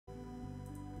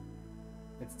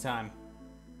It's time.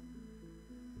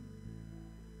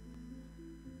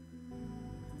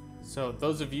 So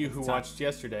those of you who watched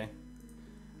yesterday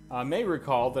may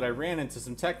recall that I ran into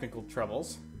some technical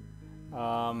troubles.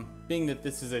 Being that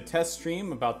this is a test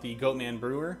stream about the Goatman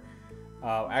Brewer,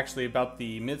 actually about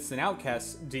the Myths and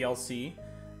Outcasts DLC,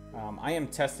 I am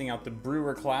testing out the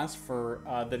Brewer class for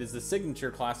that is the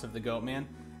signature class of the Goatman,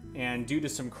 and due to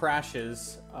some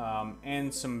crashes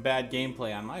and some bad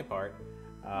gameplay on my part,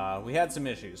 we had some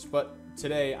issues. But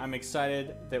today I'm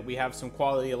excited that we have some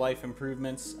quality of life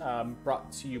improvements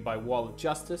brought to you by Wall of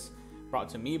Justice, brought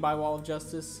to me by Wall of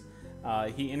Justice.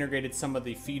 He integrated some of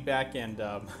the feedback and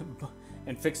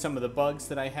and fixed some of the bugs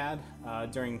that I had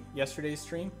during yesterday's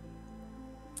stream.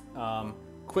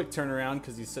 Quick turnaround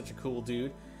because he's such a cool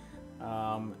dude.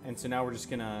 And so now we're just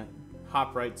gonna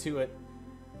hop right to it,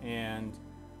 and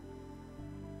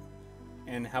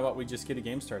how about we just get a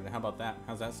game started? How about that?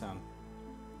 How's that sound?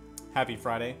 Happy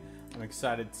Friday. I'm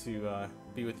excited to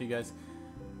be with you guys.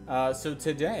 So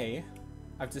today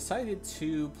I've decided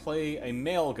to play a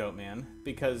male Goatman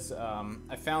because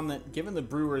I found that given the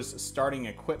Brewer's starting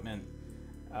equipment,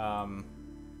 I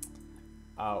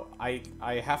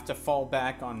have to fall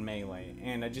back on melee,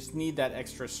 and I just need that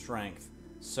extra strength.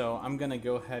 So I'm gonna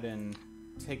go ahead and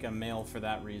take a male for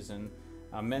that reason.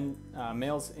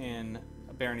 Males in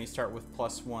Barony start with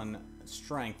 +1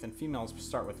 strength, and females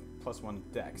start with +1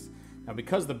 dex. Now,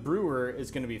 because the Brewer is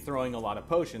going to be throwing a lot of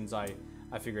potions, I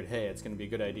figured, hey, it's going to be a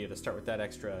good idea to start with that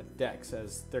extra dex,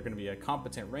 as they're going to be a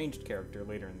competent ranged character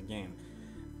later in the game.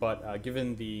 But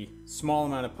given the small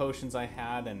amount of potions I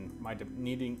had and my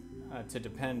needing to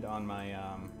depend on my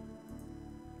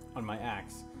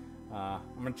axe, I'm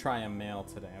going to try a male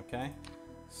today, okay?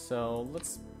 So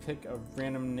let's pick a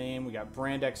random name. We got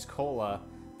Brandex Cola.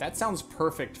 That sounds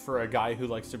perfect for a guy who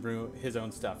likes to brew his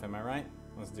own stuff, am I right?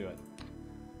 Let's do it.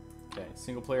 Okay,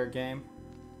 single player game.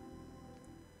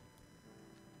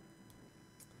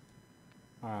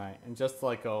 Alright, and just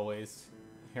like always,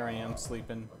 here I am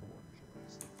sleeping.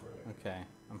 Okay,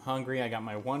 I'm hungry. I got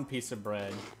my one piece of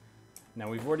bread. Now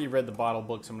we've already read the bottle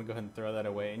book, so I'm going to go ahead and throw that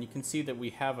away. And you can see that we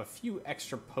have a few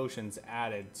extra potions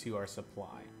added to our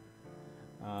supply.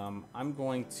 I'm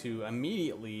going to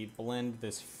immediately blend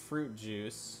this fruit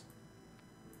juice,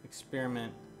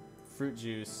 experiment fruit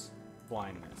juice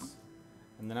blindness.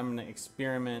 And then I'm going to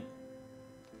experiment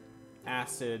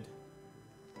acid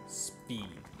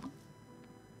speed.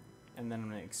 And then I'm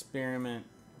going to experiment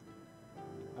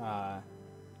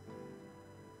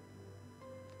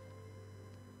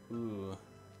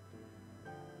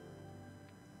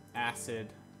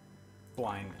acid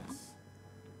blindness.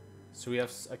 So we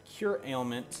have a cure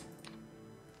ailment.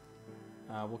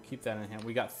 We'll keep that in hand.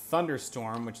 We got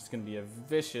thunderstorm, which is going to be a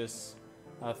vicious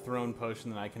thrown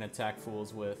potion that I can attack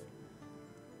fools with.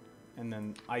 And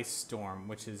then ice storm,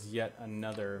 which is yet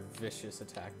another vicious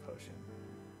attack potion.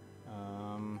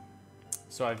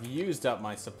 So I've used up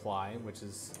my supply, which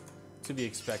is to be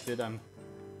expected. I'm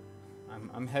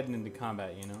heading into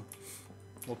combat, you know.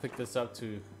 We'll pick this up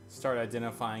to start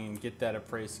identifying and get that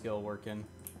appraise skill working.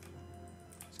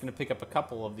 Just gonna pick up a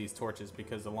couple of these torches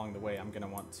because along the way I'm gonna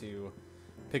want to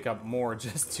pick up more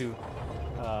just to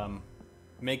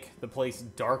make the place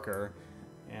darker,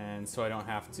 and so I don't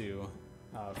have to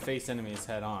face enemies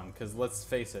head on, because let's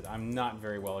face it, I'm not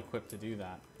very well equipped to do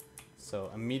that.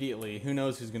 So immediately, who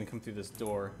knows who's going to come through this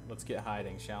door? Let's get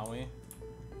hiding, shall we?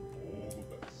 All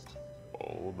the best.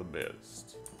 All the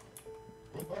best.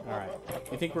 Alright,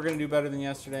 you think we're going to do better than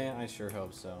yesterday? I sure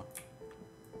hope so.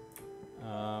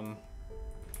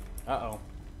 Uh-oh.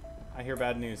 I hear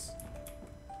bad news.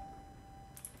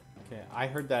 Okay, I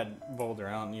heard that boulder.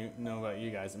 I don't know about you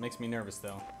guys. It makes me nervous,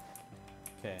 though.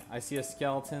 Okay, I see a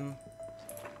skeleton.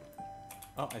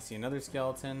 Oh, I see another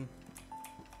skeleton.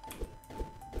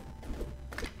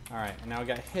 Alright, and now I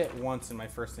got hit once in my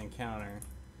first encounter.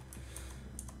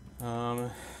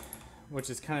 Which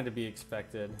is kind of to be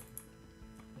expected.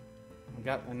 I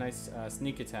got a nice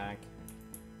sneak attack.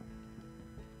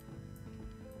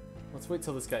 Let's wait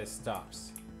till this guy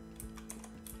stops.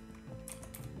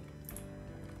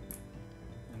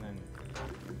 And then...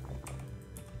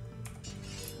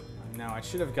 now, I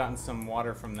should have gotten some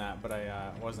water from that, but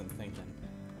I wasn't thinking.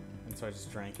 And so I just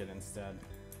drank it instead.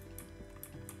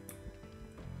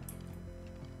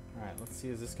 Alright, let's see.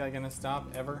 Is this guy gonna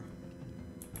stop ever?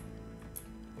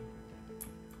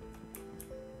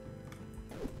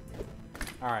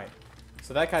 Alright.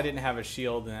 So that guy didn't have a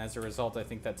shield, and as a result, I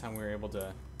think that time we were able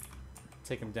to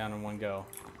take him down in one go.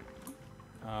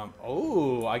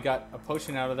 Oh, I got a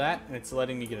potion out of that, and it's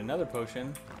letting me get another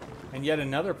potion. And yet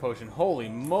another potion. Holy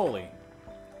moly.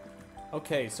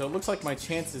 Okay, so it looks like my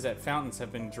chances at fountains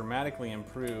have been dramatically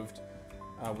improved,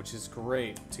 which is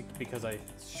great because I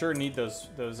sure need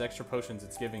those extra potions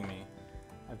it's giving me.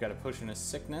 I've got a potion of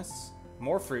sickness,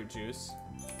 more fruit juice.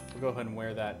 We'll go ahead and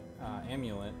wear that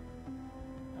amulet.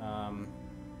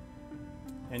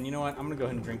 And you know what? I'm gonna go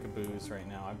ahead and drink a booze right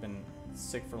now. I've been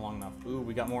sick for long enough. Ooh,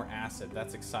 we got more acid.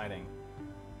 That's exciting.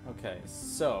 Okay,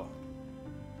 so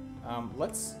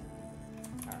let's.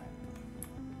 All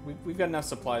right, we've got enough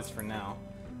supplies for now.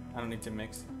 I don't need to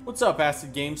mix. What's up,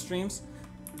 Acid Game Streams?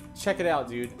 Check it out,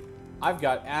 dude. I've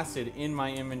got acid in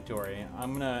my inventory.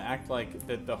 I'm gonna act like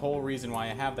that the whole reason why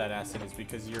I have that acid is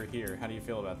because you're here. How do you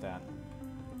feel about that?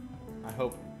 I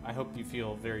hope you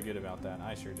feel very good about that.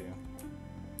 I sure do.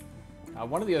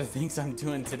 One of the other things I'm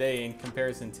doing today in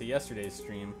comparison to yesterday's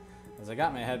stream is I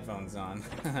got my headphones on.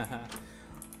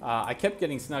 I kept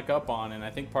getting snuck up on, and I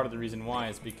think part of the reason why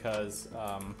is because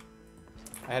I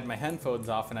had my headphones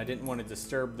off and I didn't want to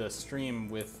disturb the stream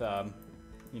with,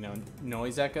 you know,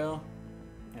 noise echo.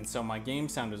 And so my game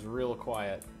sound is real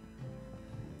quiet.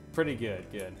 Pretty good,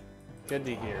 good. Good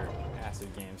to hear,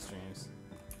 Acid Game Streams.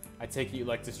 I take it you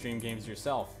like to stream games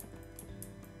yourself.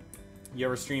 You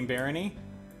ever stream Barony?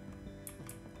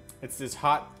 It's this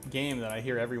hot game that I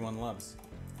hear everyone loves.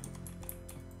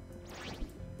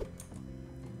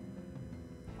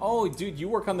 Oh, dude, you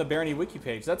work on the Barony wiki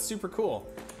page. That's super cool.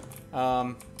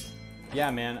 Yeah,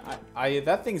 man,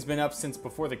 that thing's been up since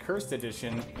before the Cursed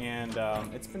Edition, and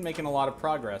it's been making a lot of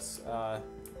progress.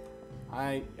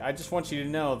 I just want you to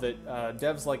know that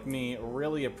devs like me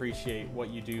really appreciate what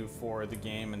you do for the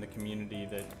game and the community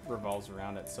that revolves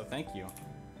around it, so thank you.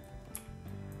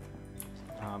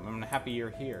 I'm happy you're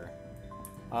here.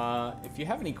 If you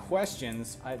have any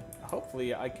questions,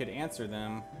 hopefully I could answer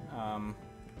them,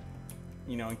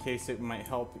 you know, in case it might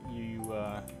help you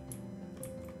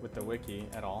with the wiki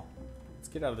at all. Let's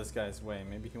get out of this guy's way.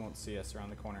 Maybe he won't see us around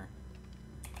the corner.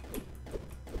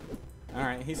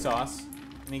 Alright, he saw us.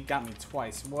 And he got me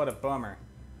twice. What a bummer.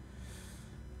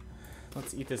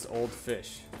 Let's eat this old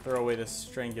fish. Throw away this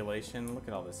strangulation. Look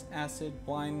at all this acid,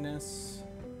 blindness.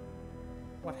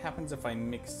 What happens if I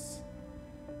mix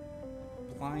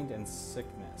blind and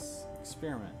sickness?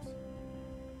 Experiment.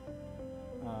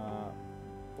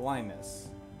 Blindness.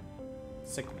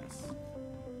 Sickness.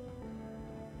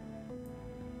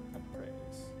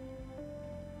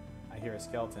 I hear a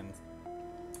skeleton.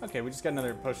 Okay, we just got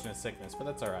another potion of sickness, but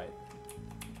that's alright.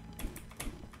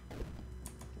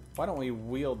 Why don't we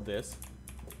wield this?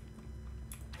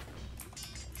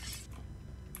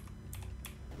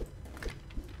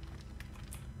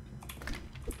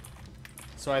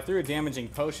 So I threw a damaging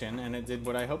potion, and it did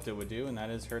what I hoped it would do, and that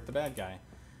is hurt the bad guy.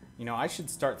 You know, I should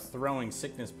start throwing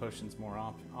sickness potions more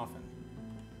often.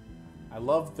 I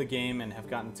love the game and have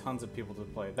gotten tons of people to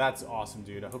play. That's awesome,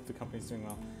 dude. I hope the company's doing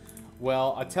well.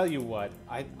 Well, I'll tell you what.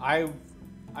 I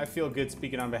feel good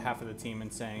speaking on behalf of the team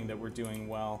and saying that we're doing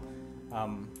well.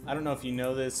 I don't know if you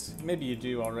know this. Maybe you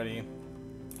do already.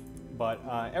 But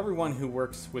everyone who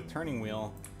works with Turning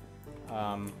Wheel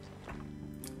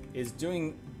is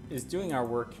doing our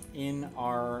work in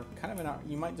our kind of in our,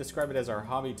 you might describe it as our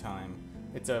hobby time.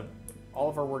 It's all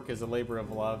of our work is a labor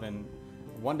of love, and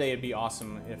one day it'd be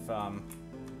awesome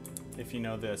if you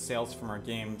know the sales from our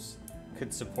games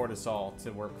could support us all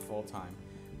to work full time.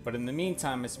 But in the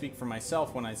meantime, I speak for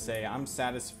myself when I say I'm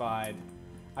satisfied.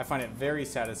 I find it very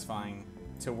satisfying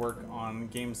to work on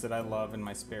games that I love in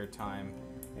my spare time.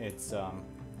 It's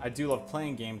I do love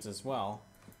playing games as well.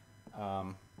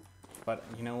 But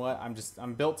you know what?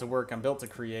 I'm built to work. I'm built to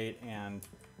create, and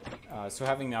so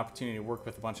having the opportunity to work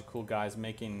with a bunch of cool guys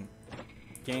making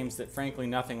games that frankly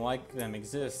nothing like them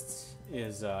exists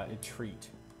is a treat.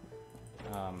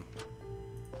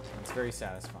 It's very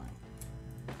satisfying.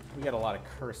 We got a lot of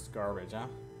cursed garbage, huh?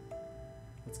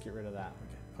 Let's get rid of that.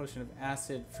 Okay. Potion of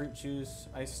acid, fruit juice,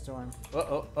 ice storm.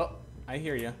 Oh, I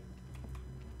hear you.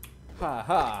 Ha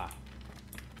ha.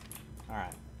 All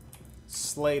right.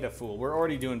 Slayed a fool. We're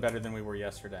already doing better than we were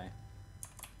yesterday.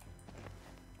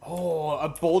 Oh, a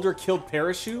boulder killed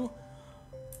Parachute?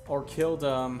 Or killed,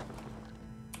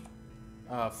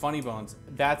 Funny Bones.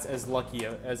 That's as lucky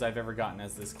as I've ever gotten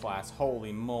as this class.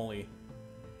 Holy moly.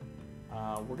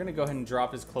 We're going to go ahead and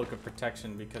drop his Cloak of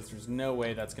Protection because there's no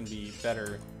way that's going to be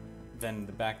better than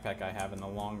the backpack I have in the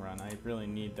long run. I really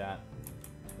need that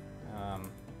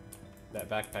that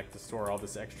backpack to store all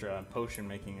this extra potion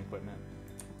making equipment.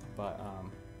 But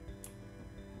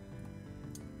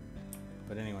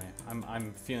anyway,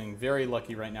 I'm feeling very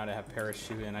lucky right now to have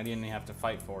Parachute, and I didn't even have to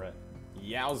fight for it.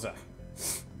 Yowza.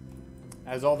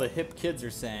 As all the hip kids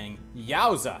are saying,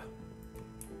 yowza.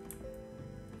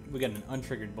 We got an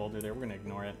untriggered boulder there. We're going to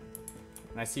ignore it.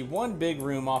 And I see one big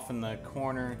room off in the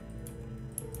corner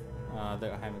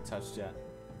that I haven't touched yet.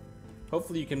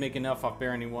 Hopefully you can make enough off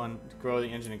Barony 1 to grow the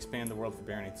engine and expand the world for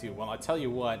Barony 2. Well, I'll tell you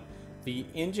what, the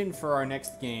engine for our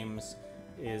next games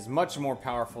is much more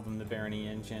powerful than the Barony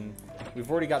engine. We've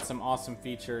already got some awesome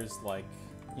features like,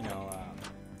 you know,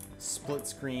 split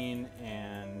screen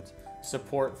and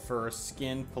support for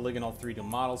skinned polygonal 3D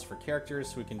models for characters,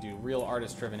 so we can do real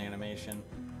artist-driven animation.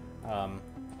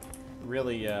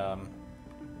 Really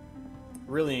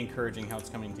encouraging how it's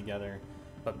coming together.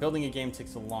 But building a game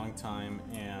takes a long time,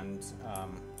 and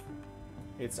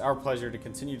it's our pleasure to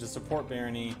continue to support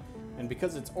Barony. And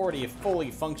because it's already a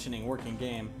fully functioning working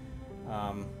game,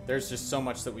 there's just so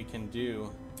much that we can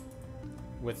do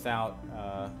without,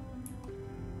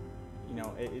 you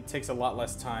know, it takes a lot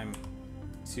less time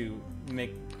to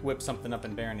whip something up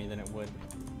in Barony than it would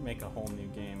make a whole new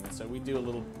game. And so we do a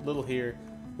little here,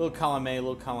 little column A,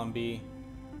 little column B.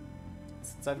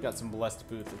 Since I've got some blessed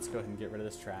booth, let's go ahead and get rid of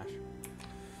this trash.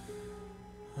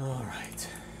 All right.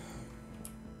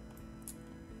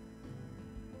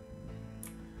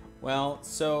 Well,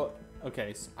 so,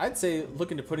 okay, so I'd say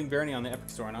look into putting Barony on the Epic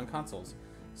Store and on consoles.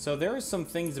 So there are some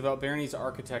things about Barony's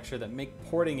architecture that make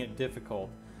porting it difficult.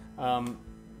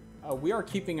 We are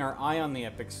keeping our eye on the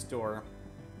Epic Store,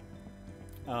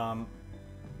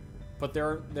 but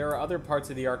there are other parts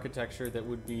of the architecture that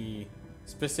would be,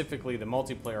 specifically the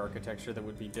multiplayer architecture, that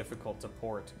would be difficult to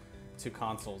port to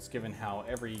consoles, given how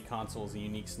every console is a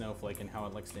unique snowflake and how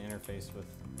it likes to interface with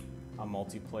a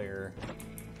multiplayer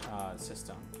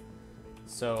system.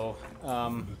 So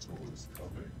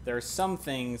there are some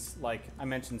things, like I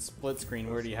mentioned split screen,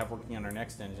 we already have working on our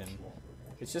next engine.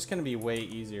 It's just going to be way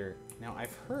easier. Now,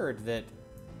 I've heard that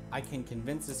I can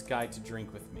convince this guy to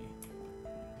drink with me.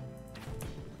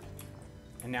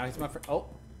 And now he's my friend. Oh,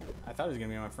 I thought he was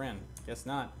going to be my friend. Guess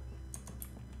not.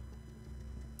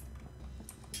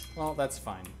 Well, that's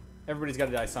fine. Everybody's got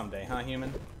to die someday, huh,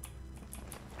 human?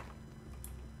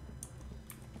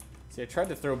 See, I tried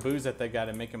to throw booze at that guy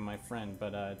to make him my friend,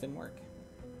 but it didn't work.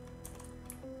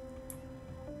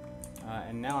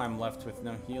 And now I'm left with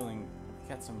no healing.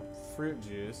 Got some fruit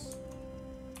juice.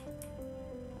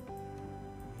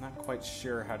 I'm not quite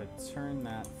sure how to turn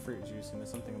that fruit juice into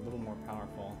something a little more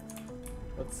powerful.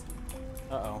 Let's...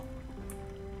 Uh-oh.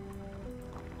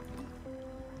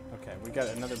 Okay, we got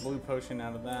another blue potion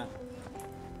out of that.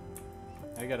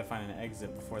 I gotta find an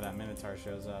exit before that Minotaur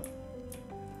shows up.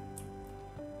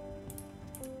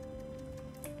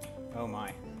 Oh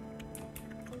my.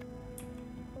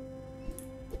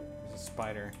 There's a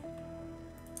spider.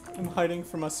 I'm hiding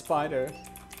from a spider.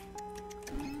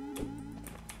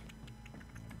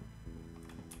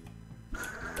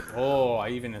 Oh, I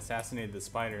even assassinated the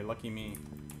spider. Lucky me.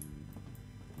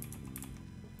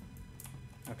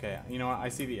 Okay, you know what? I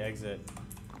see the exit.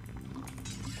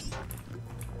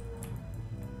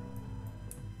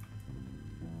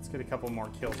 Let's get a couple more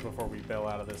kills before we bail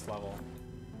out of this level.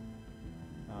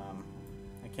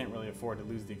 I can't really afford to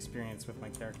lose the experience with my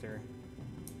character.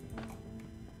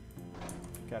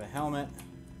 Got a helmet.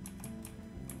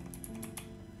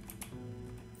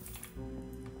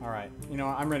 Alright, you know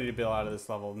what? I'm ready to bail out of this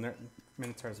level.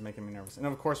 Minotaur's making me nervous. And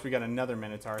of course we got another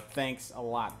Minotaur. Thanks a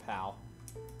lot, pal.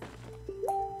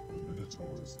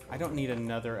 I don't need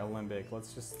another Alembic.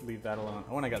 Let's just leave that alone.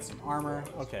 Oh, and I got some armor.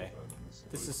 Okay.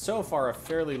 This is so far a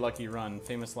fairly lucky run.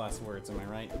 Famous last words, am I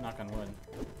right? Knock on wood.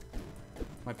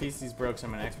 My PC's broke, so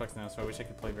I'm on Xbox now, so I wish I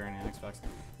could play Barony on Xbox.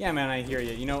 Yeah, man, I hear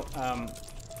you. You know,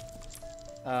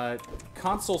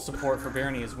 console support for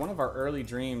Barony is one of our early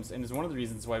dreams, and is one of the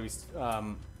reasons why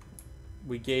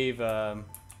we gave it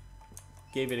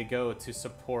a go to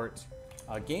support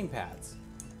gamepads.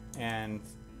 And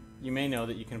you may know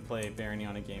that you can play Barony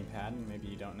on a gamepad, and maybe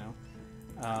you don't know.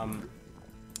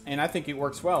 And I think it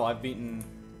works well. I've beaten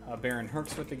Baron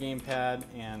Herx with the gamepad,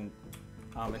 and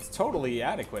it's totally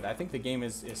adequate. I think the game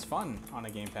is fun on a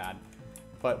gamepad.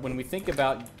 But when we think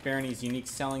about Barony's unique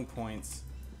selling points,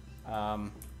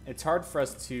 it's hard for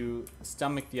us to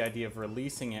stomach the idea of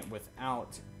releasing it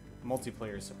without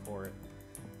multiplayer support.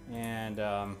 And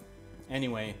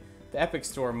anyway, the Epic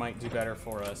Store might do better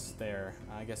for us there.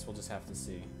 I guess we'll just have to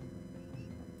see.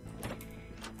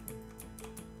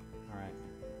 Alright.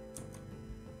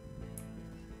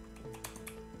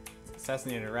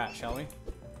 Assassinate a rat, shall we?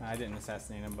 I didn't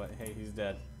assassinate him, but hey, he's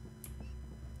dead.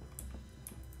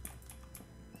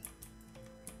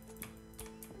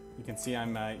 You can see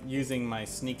I'm using my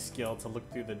sneak skill to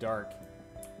look through the dark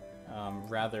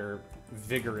rather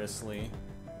vigorously.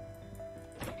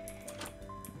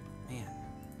 Man.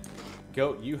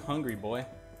 Goat, you hungry boy.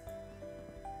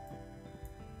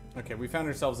 Okay, we found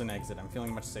ourselves an exit. I'm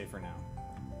feeling much safer now.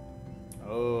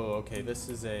 Oh, okay. This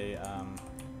is a.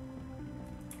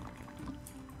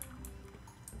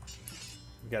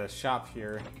 We got a shop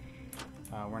here.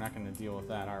 We're not going to deal with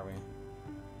that, are we?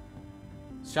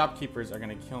 Shopkeepers are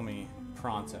going to kill me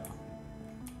pronto.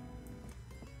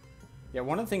 Yeah,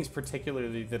 one of the things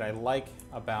particularly that I like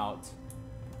about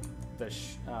the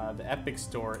Epic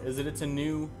store is that it's a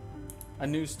new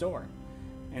store,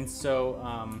 and so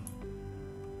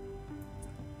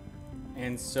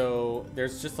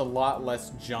there's just a lot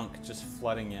less junk just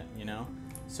flooding it, you know.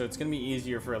 So it's going to be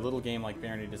easier for a little game like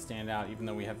Barony to stand out, even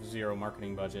though we have zero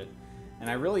marketing budget. And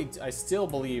I still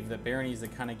believe that Barony is the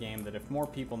kind of game that if more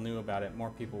people knew about it, more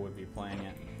people would be playing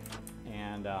it.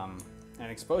 And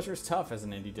exposure is tough as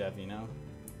an indie dev, you know.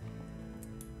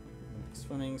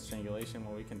 Swimming, strangulation,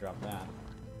 well, we can drop that.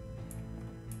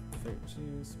 Fruit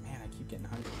juice, man, I keep getting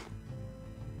hungry.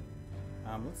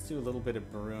 Let's do a little bit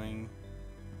of brewing.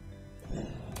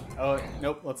 Oh,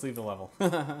 nope, let's leave the level.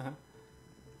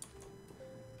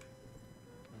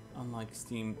 Unlike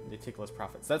Steam, they take less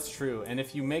profits. That's true, and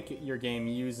if you make your game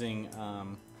using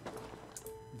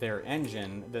their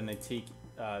engine, then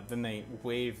they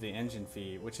waive the engine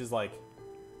fee, which is like,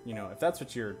 you know, if that's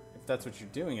what you're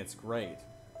doing, it's great.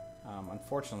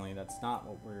 Unfortunately, that's not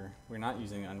what we're not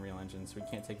using the Unreal Engine, so we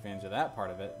can't take advantage of that part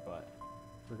of it. But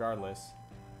regardless,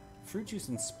 fruit juice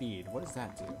and speed. What does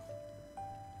that do?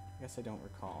 I guess I don't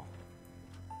recall.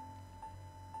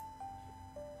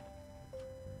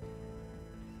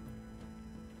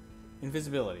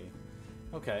 Invisibility.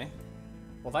 Okay.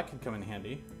 Well, that could come in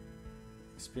handy.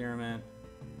 Experiment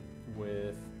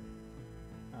with...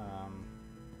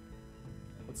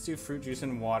 let's do fruit juice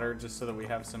and water just so that we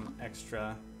have some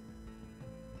extra.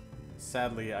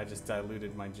 Sadly, I just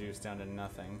diluted my juice down to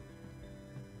nothing.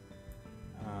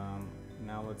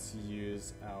 Now let's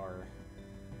use our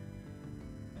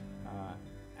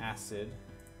acid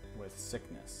with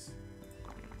sickness.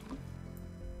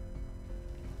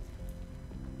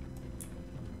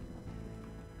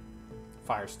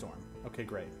 Firestorm. Okay,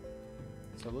 great.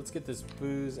 So let's get this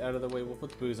booze out of the way. We'll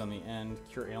put the booze on the end,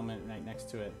 cure ailment right next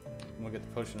to it, and we'll get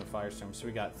the potion of Firestorm. So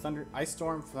we got Ice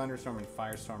Storm, Thunderstorm, and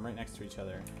Firestorm right next to each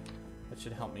other. That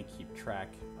should help me keep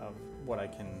track of what I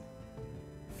can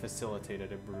facilitate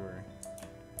at a brewer,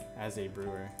 as a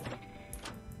brewer.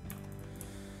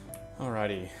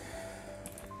 Alrighty.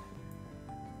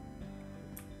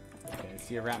 Okay,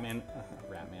 see a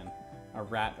a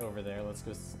rat over there. Let's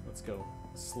go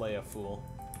slay a fool,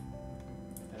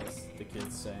 as the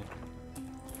kids say.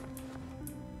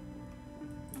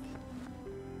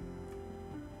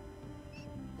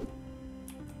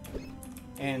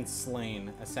 And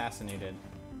slain, assassinated.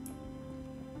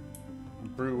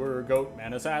 Brewer,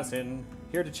 Goatman, assassin,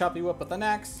 here to chop you up with an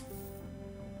axe.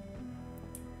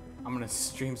 I'm gonna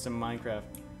stream some Minecraft.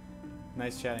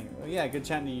 Nice chatting. Oh, yeah, good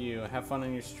chatting to you. Have fun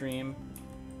on your stream.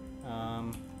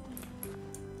 I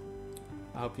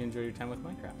hope you enjoy your time with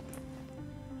Minecraft.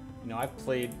 You know, I've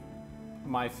played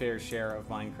my fair share of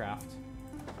Minecraft.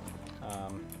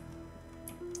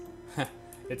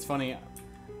 It's funny.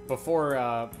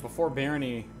 Before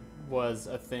Barony was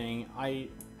a thing, I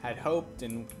had hoped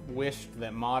and wished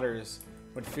that modders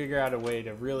would figure out a way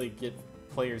to really get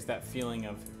players that feeling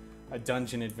of a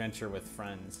dungeon adventure with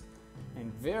friends.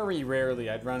 And very rarely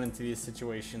I'd run into these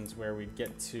situations where we'd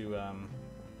get to,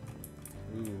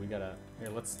 ooh, we gotta, here,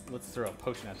 let's throw a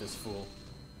potion at this fool.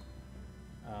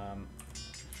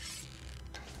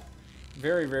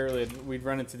 Very rarely we'd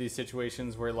run into these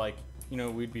situations where, like, you know,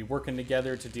 we'd be working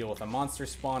together to deal with a monster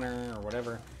spawner or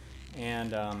whatever,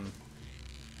 and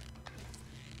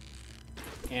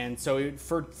so it,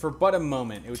 for but a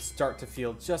moment, it would start to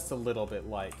feel just a little bit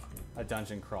like a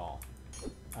dungeon crawl.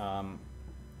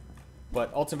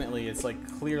 But ultimately, it's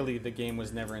like clearly the game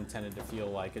was never intended to feel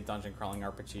like a dungeon crawling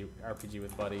RPG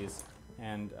with buddies,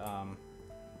 and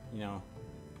you know,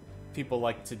 people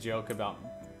like to joke about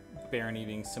Barony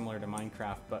being similar to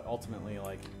Minecraft, but ultimately,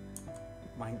 like,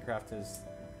 Minecraft is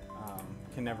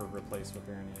can never replace what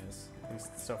Barony is, at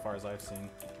least so far as I've seen.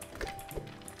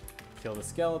 Kill the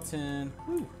skeleton.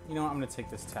 Whew. You know what? I'm gonna take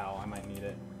this towel. I might need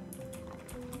it.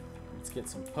 Let's get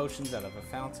some potions out of a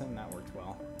fountain. That worked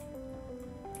well.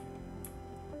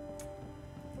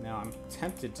 Now I'm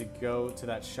tempted to go to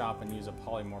that shop and use a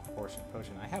polymorph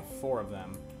potion. I have 4 of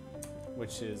them,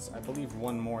 which is, I believe,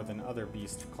 1 more than other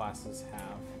beast classes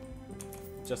have,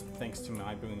 just thanks to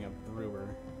my being a brewer.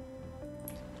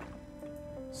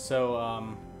 So,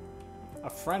 a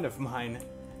friend of mine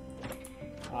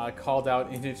called out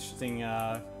an interesting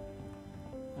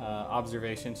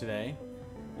observation today,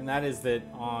 and that is that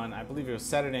on, I believe it was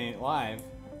Saturday Night Live,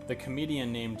 the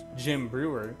comedian named Jim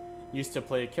Brewer used to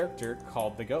play a character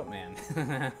called the Goatman.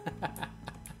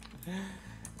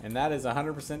 And that is a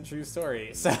 100% true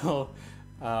story. So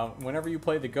whenever you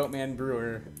play the Goatman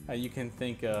Brewer, you can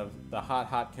think of the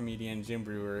hot comedian Jim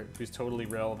Brewer, who's totally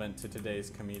relevant to today's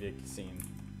comedic scene.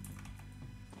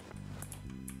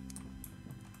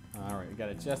 All right, we got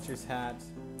a Jester's hat.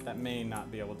 That may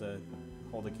not be able to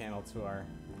hold a candle to our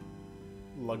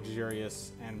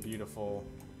luxurious and beautiful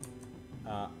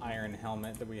iron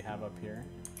helmet that we have up here.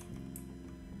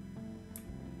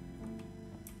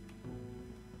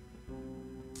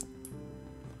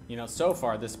 You know, so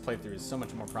far this playthrough is so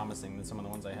much more promising than some of the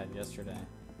ones I had yesterday.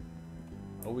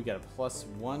 Oh, we got a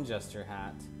 +1 Jester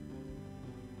hat.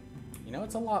 You know,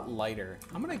 it's a lot lighter.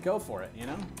 I'm gonna go for it, you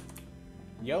know?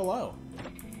 YOLO.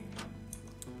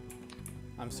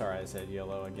 I'm sorry I said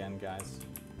YOLO again, guys.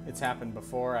 It's happened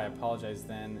before, I apologize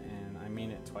then, and I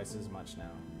mean it twice as much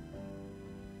now.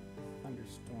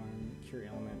 Thunderstorm, Cure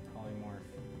Element, Polymorph,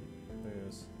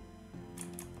 Booze.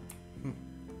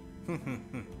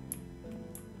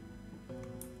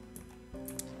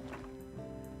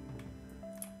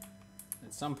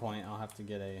 At some point, I'll have to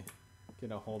get a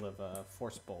hold of a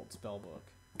Force Bolt spellbook.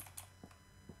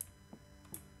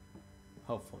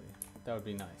 Hopefully, that would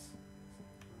be nice.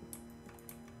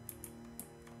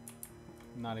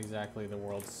 Not exactly the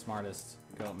world's smartest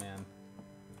Goatman.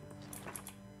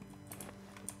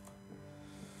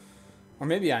 Or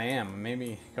maybe I am.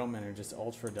 Maybe Goatmen are just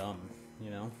ultra dumb,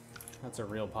 you know? That's a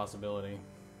real possibility.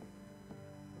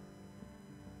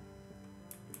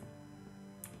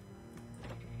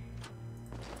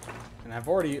 And I've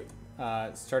already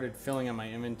started filling up my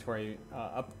inventory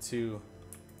up to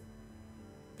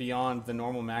beyond the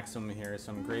normal maximum here,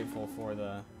 so I'm grateful for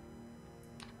the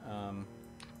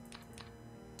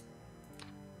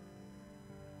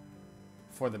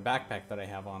backpack that I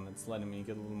have on that's letting me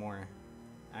get a little more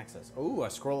access. Oh, a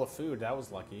scroll of food. That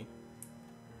was lucky.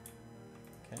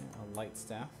 Okay, a light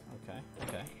staff. Okay.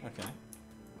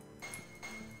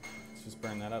 Let's just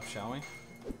burn that up, shall we?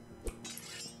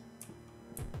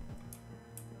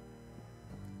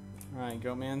 Alright,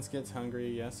 Goatmans gets hungry.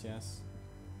 Yes.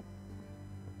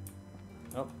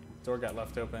 Oh, door got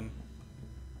left open.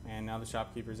 And now the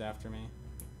shopkeeper's after me.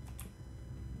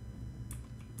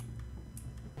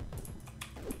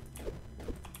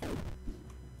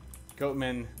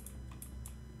 Goatmen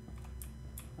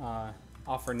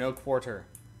offer no quarter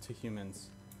to humans.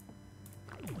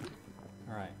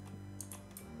 Alright.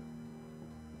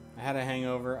 I had a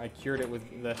hangover. I cured it with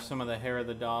some of the hair of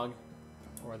the dog,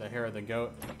 or the hair of the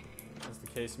goat, as the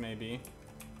case may be.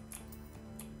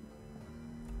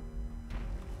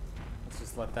 Let's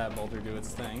just let that boulder do its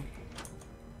thing.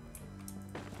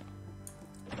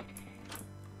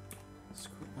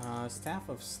 Staff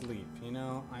of Sleep. You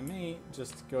know, I may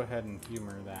just go ahead and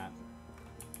humor that.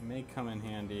 It may come in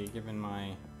handy, given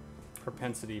my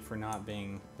propensity for not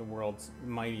being the world's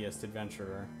mightiest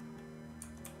adventurer.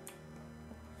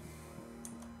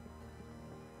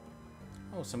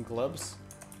 Oh, some gloves.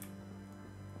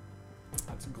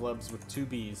 That's gloves with 2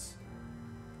 B's,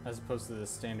 as opposed to the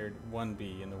standard 1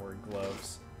 B in the word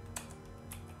gloves.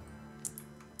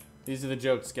 These are the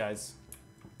jokes, guys.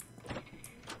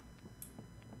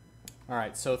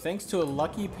 Alright, so thanks to a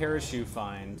lucky parachute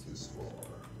find,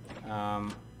 I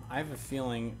have a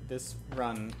feeling this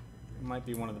run might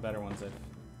be one of the better ones that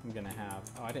I'm going to have.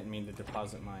 Oh, I didn't mean to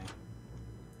deposit my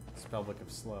spellbook of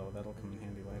slow. That'll come in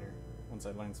handy later, once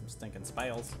I learn some stinking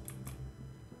spells.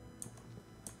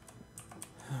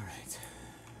 Alright.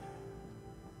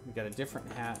 We got a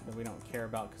different hat that we don't care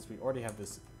about because we already have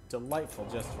this delightful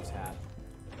Jester's hat.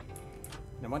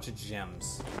 And a bunch of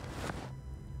gems.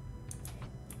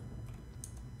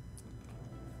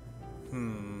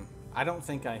 I don't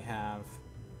think I have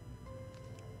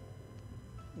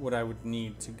what I would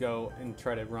need to go and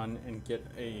try to run and get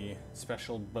a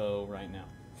special bow right now.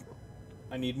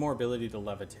 I need more ability to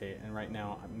levitate, and right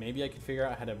now maybe I could figure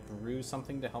out how to brew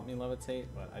something to help me levitate,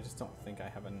 but I just don't think I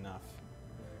have enough.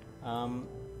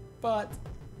 But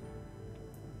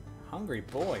hungry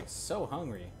boy, so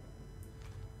hungry.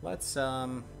 Let's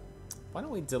why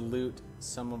don't we dilute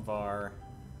some of our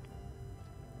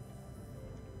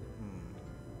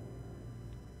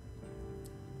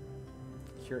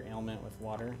cure ailment with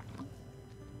water.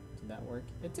 Did that work?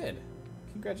 It did.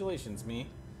 Congratulations, me.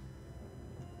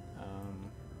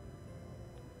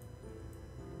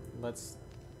 Let's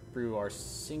brew our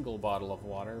single bottle of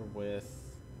water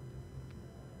with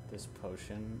this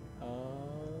potion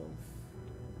of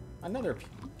another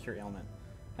cure ailment.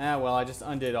 Ah, well, I just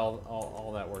undid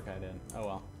all that work I did. Oh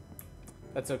well.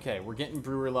 That's okay. We're getting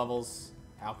brewer levels,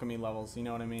 alchemy levels, you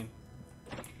know what I mean?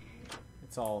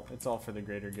 It's all for the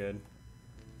greater good.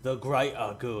 The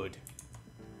greater good.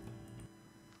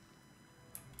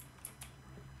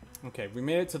 Okay, we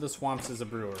made it to the swamps as a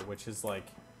brewer, which is like,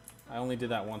 I only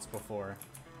did that once before.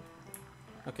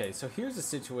 Okay, so here's a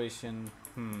situation.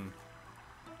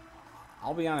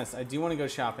 I'll be honest, I do want to go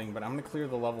shopping, but I'm going to clear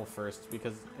the level first,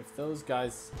 because if those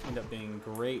guys end up being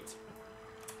great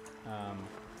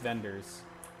vendors.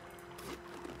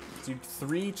 Dude,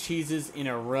 3 cheeses in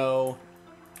a row,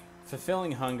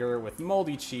 fulfilling hunger with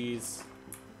moldy cheese.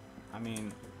 I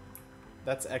mean,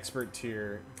 that's expert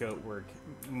tier goat work,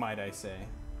 might I say.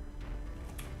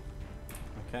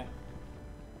 Okay.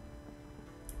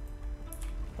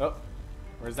 Oh,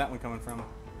 where's that one coming from?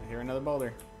 I hear another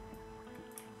boulder.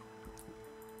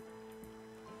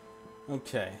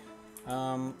 Okay.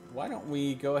 Why don't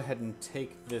we go ahead and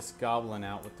take this goblin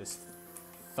out with this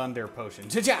thunder potion.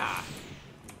 Cha-cha!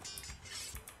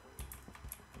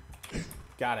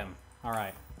 Got him. All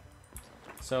right.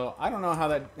 So I don't know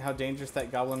how dangerous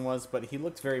that goblin was, but he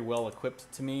looked very well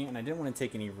equipped to me, and I didn't want to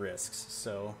take any risks.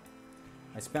 So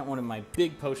I spent one of my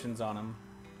big potions on him.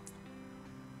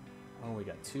 Oh, we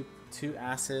got two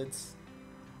acids,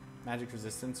 magic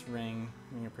resistance, ring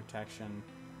of protection.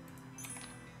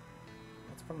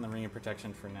 Let's put on the ring of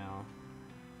protection for now,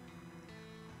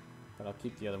 but I'll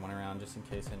keep the other one around just in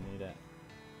case I need it.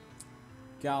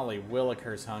 Golly,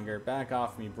 Willikers hunger, back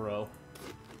off me, bro.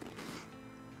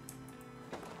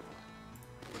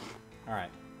 All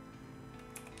right.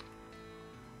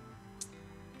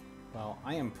 Well,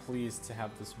 I am pleased to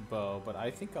have this bow, but I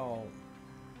think I'll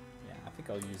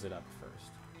use it up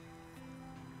first.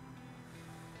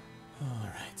 All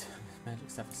right, magic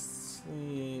stuff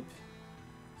asleep.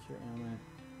 Cure ailment.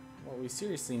 What we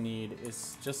seriously need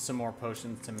is just some more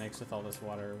potions to mix with all this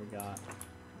water we got.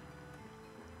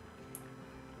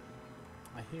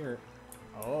 I hear.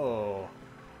 Oh.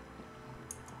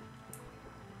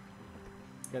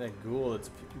 Got a ghoul that's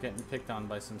getting picked on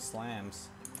by some slams.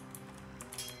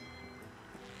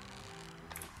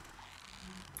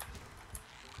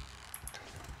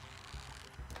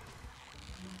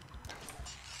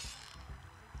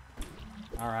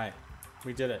 All right,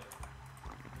 we did it.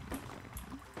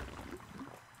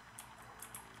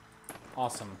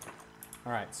 Awesome.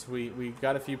 All right, so we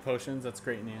got a few potions. That's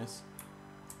great news.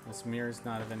 This mirror's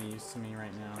not of any use to me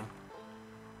right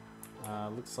now.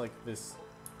 Looks like this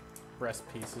breast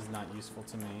piece is not useful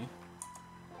to me.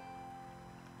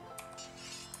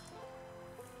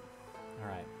 All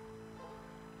right.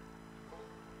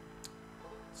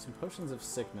 Some potions of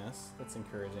sickness. That's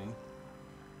encouraging.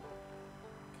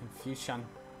 Confusion.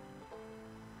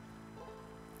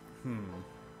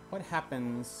 What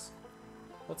happens?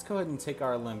 Let's go ahead and take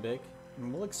our limbic,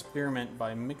 and we'll experiment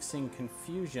by mixing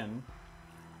confusion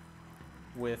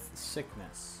with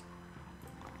sickness.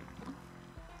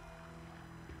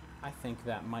 I think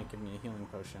that might give me a healing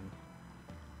potion.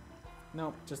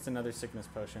 Nope, just another sickness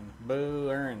potion. Boo,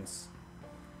 earns.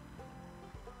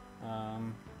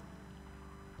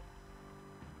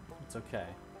 It's okay.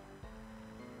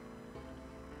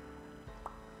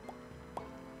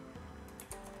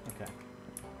 Okay.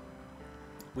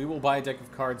 We will buy a deck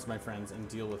of cards, my friends, and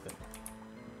deal with it.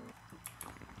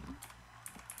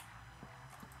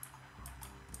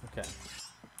 Okay.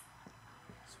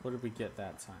 So what did we get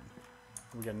that time?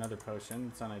 We got another potion.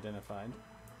 It's unidentified.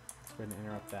 Let's go ahead and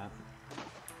interrupt that.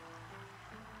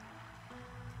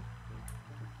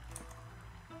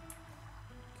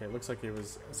 Okay, it looks like it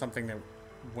was something that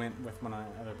went with my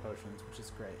other potions, which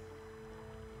is great.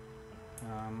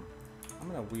 I'm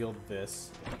going to wield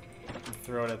this and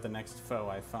throw it at the next foe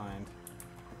I find.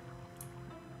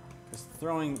 Because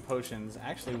throwing potions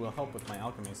actually will help with my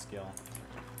alchemy skill.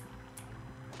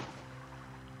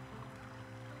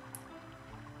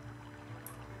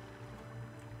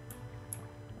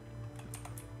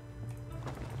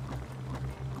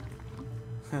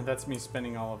 That's me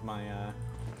spending all of my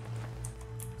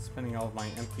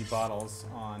empty bottles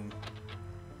on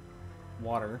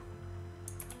water.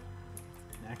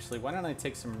 Actually, why don't I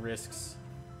take some risks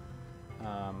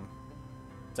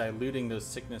diluting those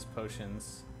sickness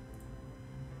potions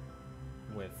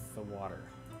with the water.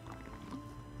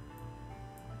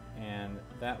 And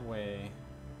that way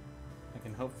I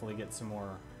can hopefully get some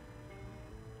more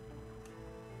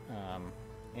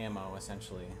ammo,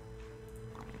 essentially.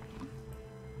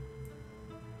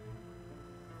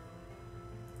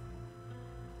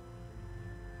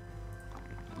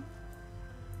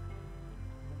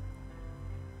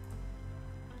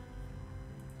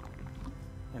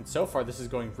 And so far, this is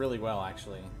going really well,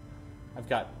 actually. I've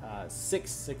got 6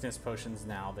 sickness potions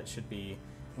now that should be...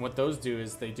 And what those do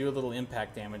is they do a little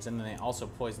impact damage, and then they also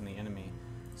poison the enemy.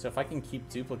 So if I can keep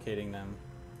duplicating them,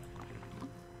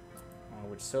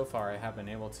 which so far I have been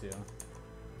able to,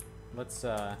 let's,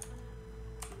 there's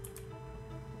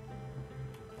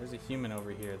a human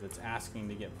over here that's asking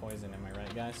to get poisoned, am I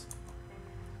right, guys?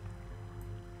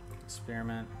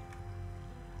 Experiment.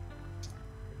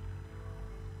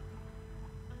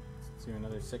 Let's do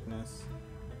another sickness.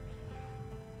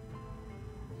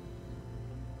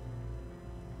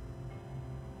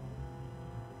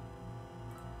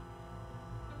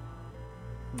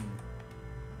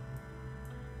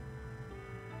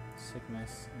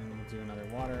 Sickness, and we'll do another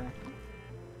water.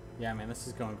 Yeah, man, this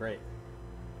is going great.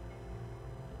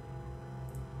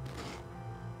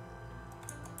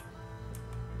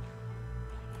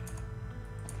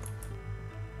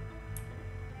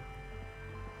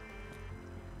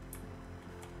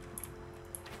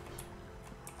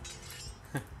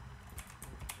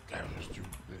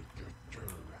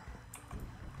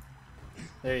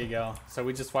 There you go. So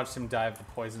we just watched him die of the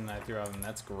poison that I threw at him.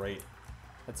 That's great.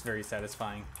 That's very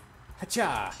satisfying.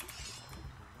 Hacha!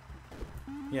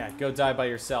 Yeah, go die by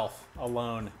yourself,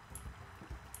 alone.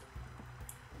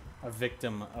 A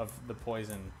victim of the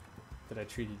poison that I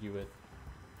treated you with.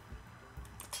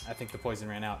 I think the poison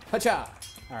ran out. Hacha!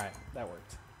 Alright, that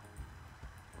worked.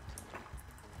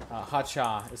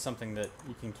 Hacha is something that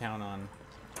you can count on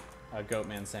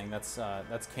Goatman saying. That's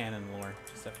canon lore,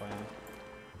 just FYI.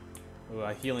 Ooh,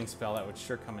 a healing spell, that would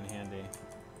sure come in handy.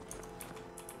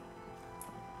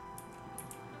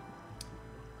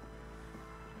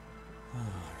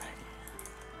 Alrighty.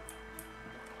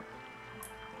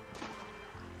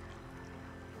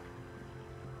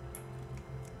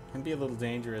 Can be a little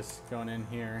dangerous going in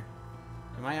here.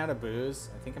 Am I out of booze?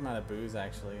 I think I'm out of booze,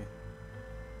 actually.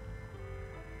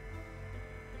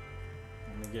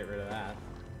 Let me get rid of that.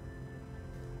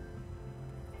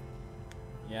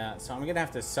 Yeah, so I'm gonna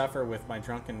have to suffer with my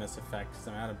drunkenness effect because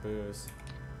I'm out of booze.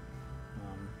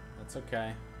 That's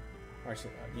okay. Or,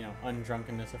 you know,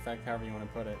 undrunkenness effect, however you want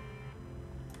to put it.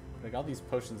 Like all these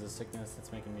potions of sickness,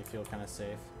 that's making me feel kind of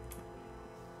safe.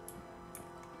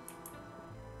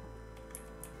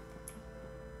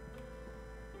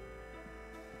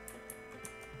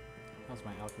 How's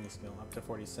my alchemy skill? Up to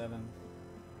 47.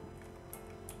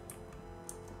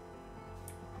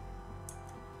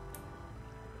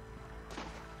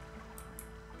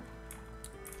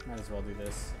 Might as well do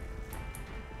this.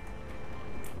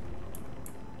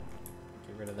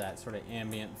 Get rid of that sort of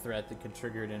ambient threat that could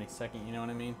trigger it any second, you know what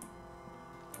I mean?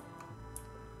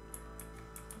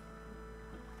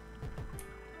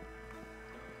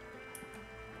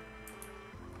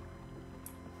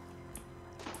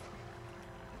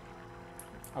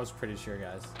 I was pretty sure,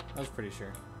 guys. I was pretty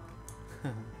sure.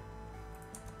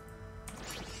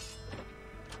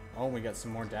 Oh, we got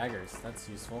some more daggers. That's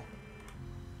useful.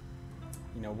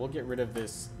 You know, we'll get rid of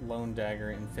this lone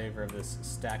dagger in favor of this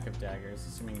stack of daggers,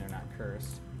 assuming they're not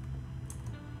cursed.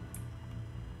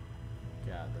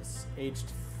 God, this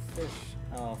aged fish.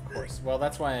 Oh, of course. Well,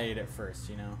 that's why I ate it first,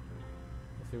 you know.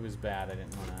 If it was bad, I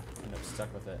didn't want to end up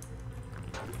stuck with it.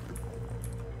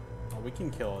 Well, we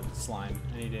can kill a slime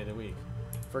any day of the week.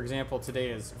 For example, today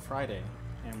is Friday,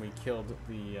 and we killed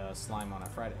the slime on a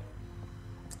Friday.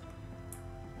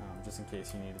 Just in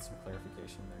case you needed some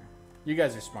clarification there. You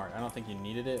guys are smart. I don't think you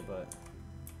needed it, but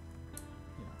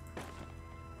you know.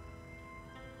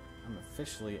 I'm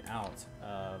officially out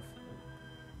of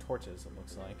torches, it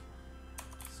looks like.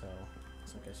 So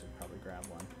looks like I should probably grab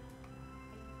one.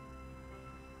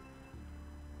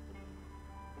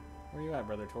 Where are you at,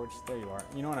 Brother Torch? There you are.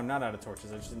 You know what? I'm not out of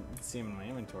torches. I just didn't see them in my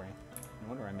inventory. No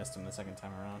wonder I missed them the second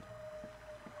time around.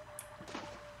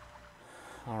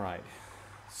 Alright.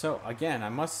 So, again, I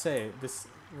must say, this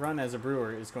run as a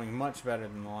brewer is going much better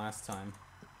than the last time.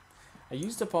 I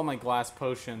used up all my glass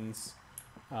potions,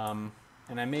 and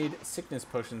I made sickness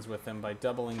potions with them by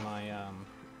doubling my,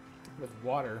 with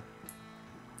water.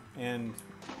 And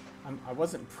I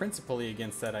wasn't principally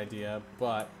against that idea,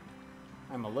 but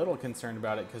I'm a little concerned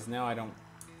about it because now I don't,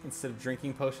 instead of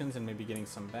drinking potions and maybe getting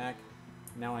some back,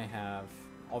 now I have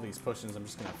all these potions I'm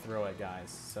just going to throw at guys.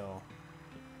 So,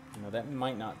 you know, that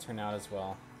might not turn out as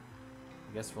well.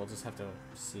 I guess we'll just have to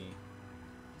see.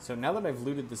 So now that I've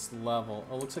looted this level,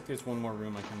 oh, looks like there's one more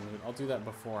room I can loot. I'll do that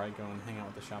before I go and hang out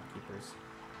with the shopkeepers.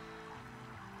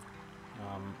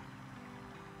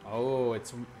 Oh,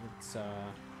 it's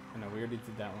I know, we already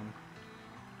did that one.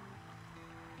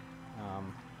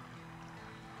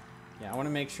 Yeah, I want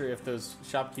to make sure if those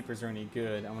shopkeepers are any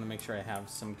good, I want to make sure I have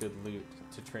some good loot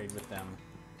to trade with them.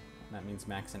 And that means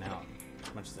maxing out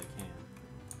as much as I can.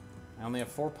 I only have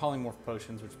 4 polymorph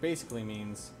potions, which basically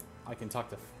means I can talk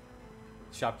to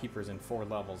shopkeepers in 4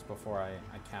 levels before I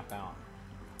cap out.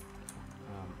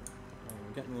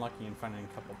 we're getting lucky and finding a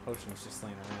couple potions just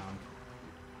laying around.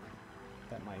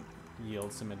 That might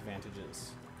yield some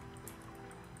advantages.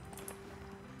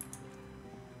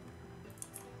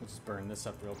 We'll just burn this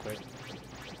up real quick.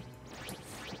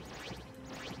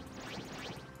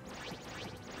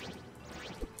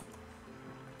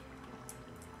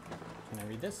 Can I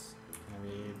read this? Can I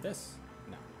read this?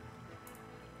 No.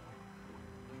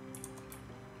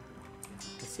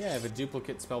 I see I have a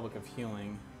duplicate spellbook of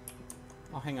healing.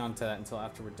 I'll hang on to that until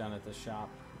after we're done at the shop.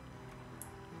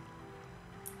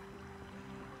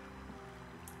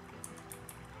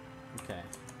 Okay.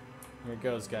 Here it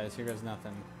goes, guys. Here goes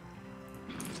nothing.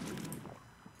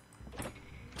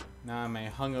 Now I'm a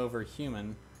hungover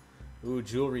human. Ooh,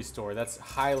 jewelry store. That's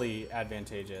highly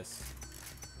advantageous.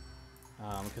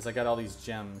 Because I got all these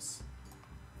gems.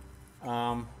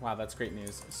 Wow, that's great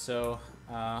news. So,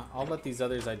 I'll let these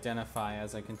others identify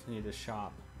as I continue to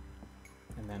shop.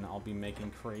 And then I'll be making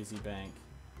crazy bank.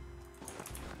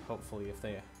 Hopefully, if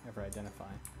they ever identify.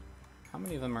 How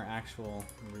many of them are actual,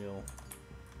 real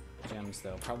gems,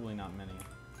 though? Probably not many.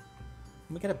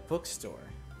 We got a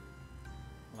bookstore.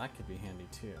 Well, that could be handy,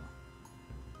 too.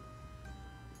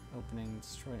 Opening,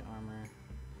 destroy armor.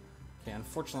 Okay,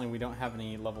 unfortunately, we don't have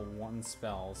any level 1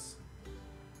 spells.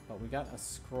 But we got a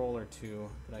scroll or two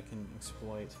that I can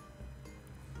exploit.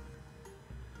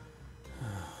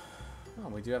 Oh,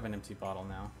 we do have an empty bottle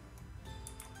now.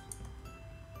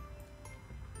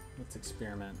 Let's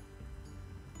experiment.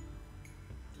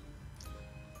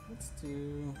 Let's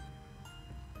do...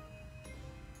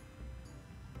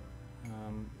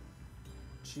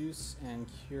 juice and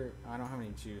cure... I don't have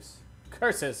any juice.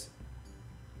 Curses!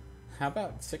 How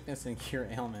about sickness and cure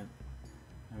ailment?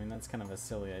 I mean, that's kind of a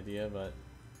silly idea, but...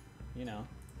 you know.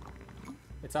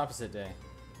 It's opposite day.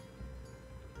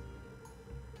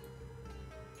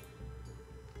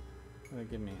 What did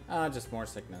it give me? Ah, just more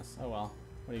sickness. Oh well.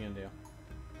 What are you gonna do?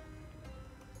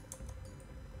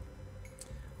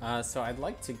 So I'd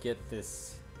like to get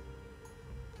this...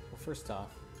 well, first off,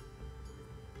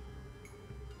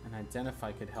 an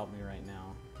identify could help me right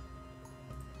now.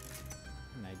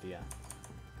 An idea.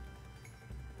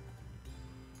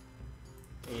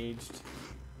 Aged.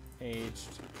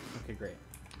 Aged. Okay, great.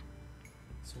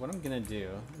 So what I'm gonna do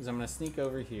is I'm gonna sneak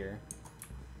over here.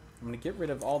 I'm gonna get rid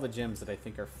of all the gems that I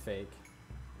think are fake,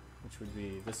 which would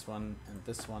be this one, and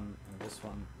this one, and this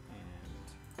one,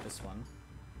 and this one,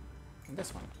 and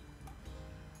this one.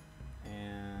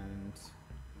 And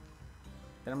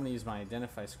then I'm gonna use my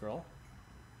identify scroll.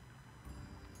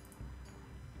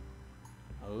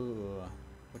 Oh,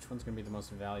 which one's gonna be the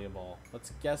most valuable?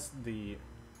 Let's guess the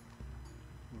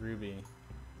ruby.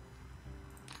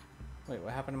 Wait,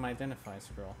 what happened to my identify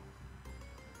scroll?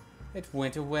 It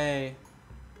went away.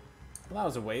 Well, that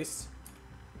was a waste.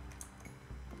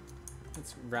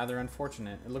 It's rather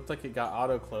unfortunate. It looked like it got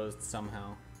auto-closed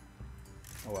somehow.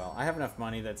 Oh well, I have enough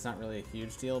money that's not really a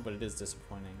huge deal, but it is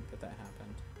disappointing that that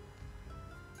happened.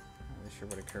 Not really sure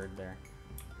what occurred there.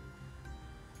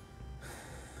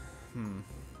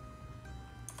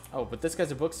 Oh, but this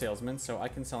guy's a book salesman, so I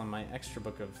can sell him my extra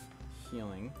book of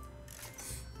healing.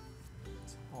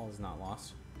 All is not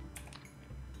lost.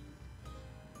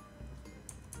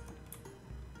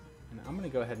 And I'm gonna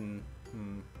go ahead and I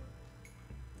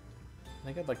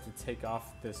think I'd like to take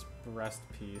off this breast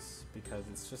piece because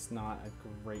it's just not a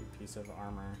great piece of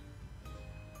armor.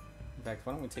 In fact,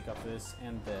 why don't we take off this,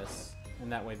 and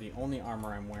that way the only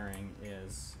armor I'm wearing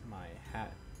is my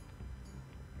hat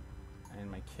and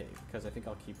my cape, because I think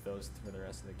I'll keep those for the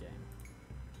rest of the game.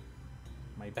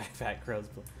 My backpack grows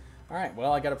blue. Alright,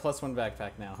 well, I got a +1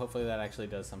 backpack now. Hopefully that actually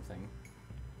does something.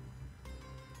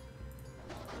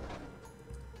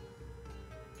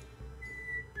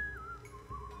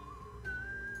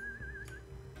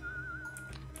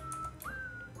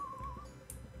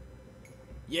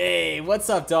 Yay! What's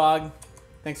up, dog?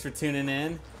 Thanks for tuning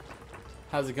in.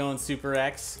 How's it going, Super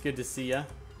X? Good to see ya.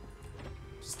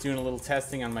 Just doing a little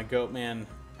testing on my Goatman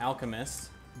Alchemist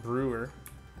Brewer.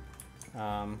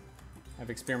 I've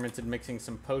experimented mixing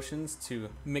some potions to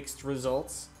mixed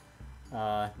results.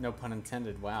 No pun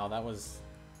intended. Wow, that was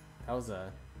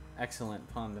a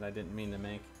excellent pun that I didn't mean to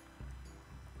make.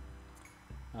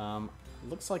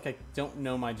 Looks like I don't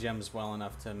know my gems well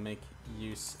enough to make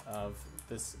use of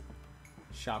this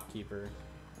shopkeeper.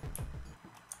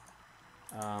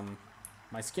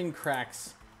 My skin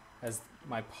cracks as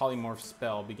my polymorph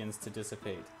spell begins to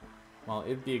dissipate. Well,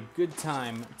 it'd be a good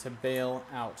time to bail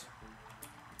out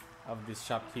of this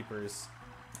shopkeeper's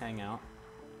hangout.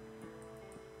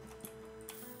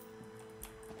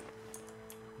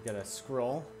 Got a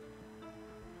scroll.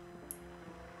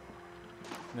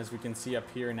 And as we can see up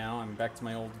here now, I'm back to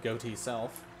my old goatee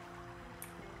self.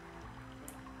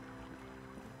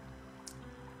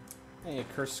 Hey, a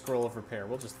cursed scroll of repair.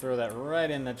 We'll just throw that right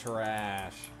in the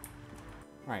trash.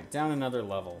 Alright, down another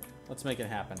level. Let's make it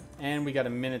happen. And we got a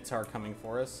Minotaur coming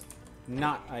for us.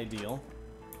 Not ideal.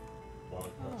 Oh.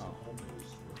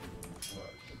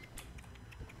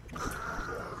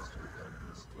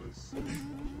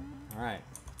 Alright.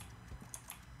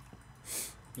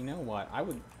 You know what?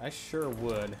 I sure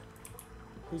would.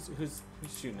 Who's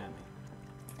shooting at me?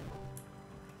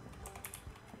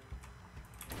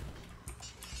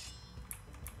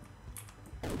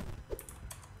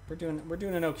 We're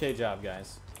doing an okay job,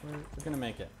 guys. We're gonna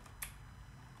make it.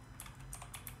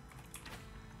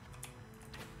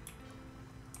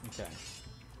 Okay.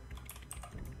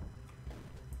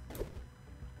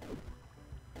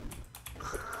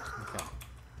 Okay.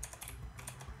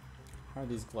 How are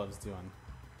these gloves doing?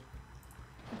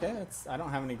 Okay, I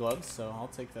don't have any gloves, so I'll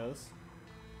take those.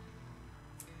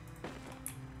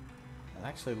 It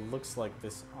actually looks like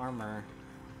this armor.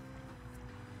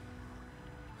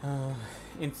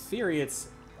 In theory, it's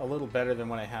a little better than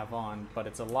what I have on, but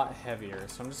it's a lot heavier,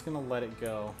 so I'm just gonna let it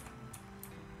go.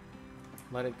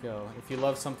 Let it go. If you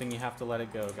love something, you have to let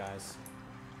it go, guys.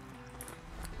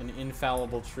 An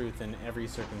infallible truth in every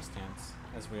circumstance,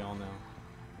 as we all know.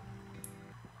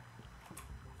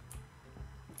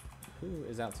 Who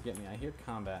is out to get me? I hear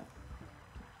combat.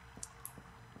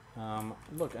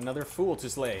 Look, another fool to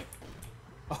slay.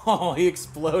 Oh, he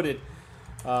exploded.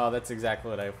 Oh, that's exactly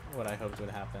what I hoped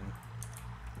would happen.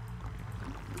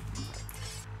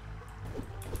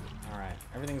 All right,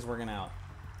 everything's working out.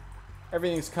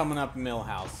 Everything's coming up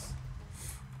Millhouse.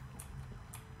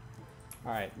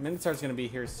 All right, Minotaur's gonna be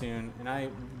here soon, and I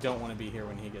don't want to be here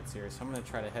when he gets here, so I'm gonna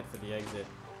try to head for the exit.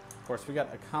 Of course, we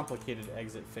got a complicated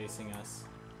exit facing us.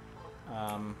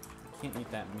 Can't eat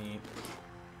that meat.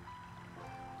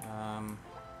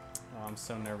 Oh, I'm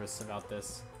so nervous about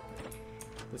this.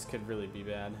 This could really be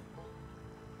bad.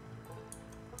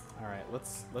 All right,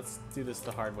 let's do this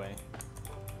the hard way.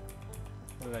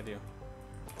 What did I do?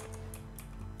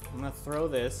 I'm gonna throw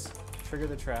this, trigger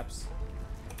the traps.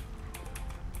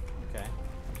 Okay,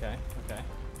 okay, okay.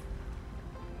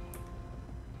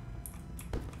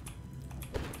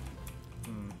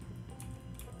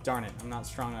 Darn it, I'm not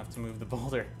strong enough to move the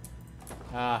boulder.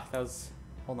 That was...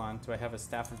 Hold on, do I have a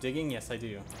staff of digging? Yes, I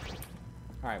do.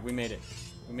 Alright, we made it.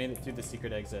 We made it through the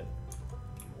secret exit.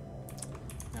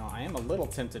 Now, I am a little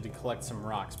tempted to collect some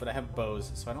rocks, but I have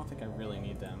bows, so I don't think I really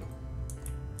need them.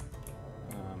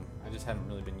 I just haven't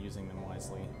really been using them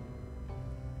wisely.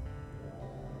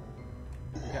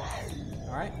 Okay.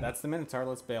 Alright, that's the Minotaur.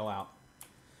 Let's bail out.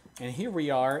 And here we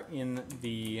are in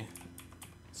the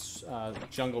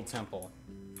jungle temple.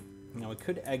 Now, we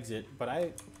could exit, but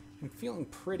I'm feeling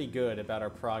pretty good about our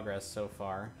progress so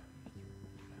far.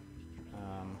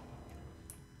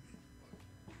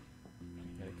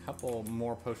 Got a couple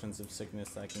more potions of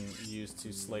sickness that I can use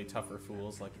to slay tougher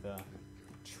fools like the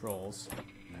trolls.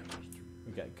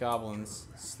 We got goblins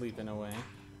sleeping away.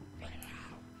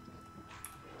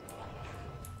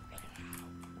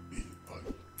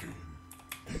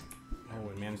 Oh,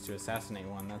 we managed to assassinate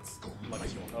one. That's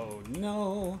lucky. Oh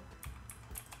no!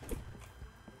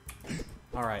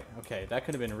 Alright, okay, that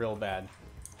could have been real bad.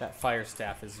 That fire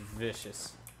staff is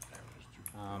vicious.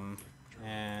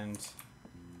 And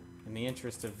in the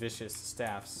interest of vicious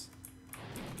staffs,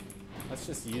 let's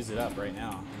just use it up right now,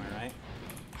 am I right?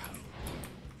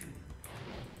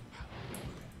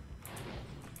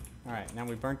 Alright, now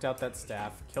we burnt out that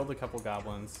staff, killed a couple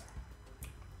goblins.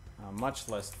 Much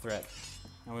less threat.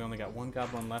 Now we only got one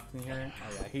goblin left in here.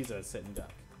 Oh yeah, he's a sitting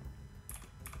duck.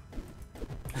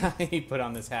 He put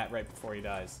on this hat right before he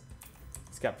dies.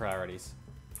 He's got priorities.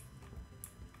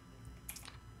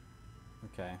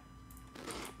 Okay.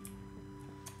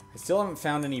 I still haven't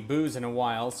found any booze in a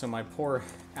while, so my poor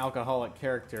alcoholic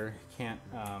character can't,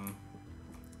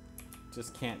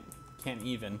 just can't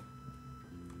even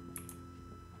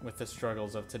with the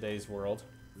struggles of today's world.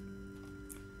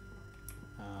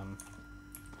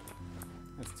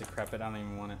 That's decrepit. I don't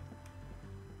even want it.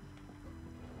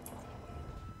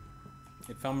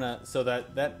 If I'm gonna, so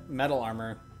that metal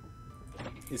armor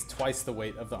is twice the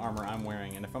weight of the armor I'm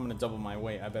wearing, and if I'm gonna double my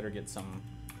weight, I better get some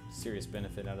serious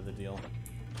benefit out of the deal.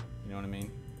 You know what I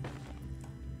mean?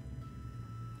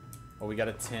 Oh, we got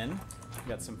a tin. We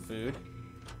got some food.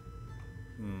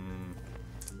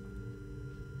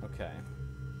 Okay.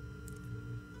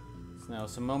 So now,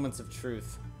 some moments of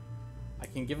truth. I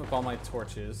can give up all my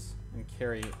torches and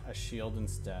carry a shield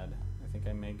instead. I think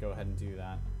I may go ahead and do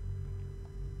that.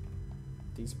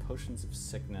 These potions of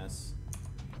sickness.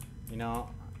 You know,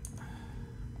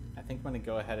 I think I'm going to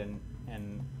go ahead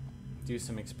and do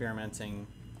some experimenting.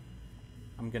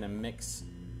 I'm going to mix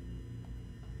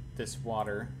this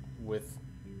water with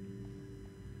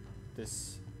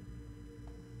this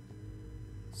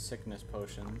sickness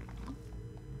potion.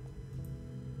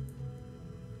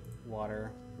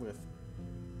 Water with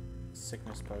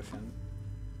sickness potion.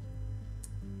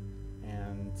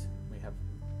 And we have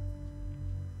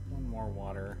one more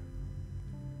water.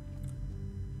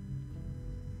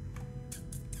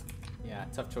 Yeah,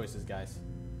 tough choices, guys.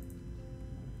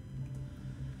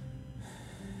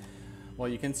 Well,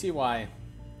 you can see why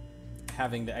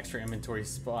having the extra inventory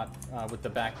spot with the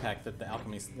backpack that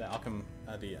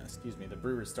the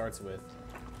brewer starts with,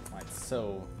 why it's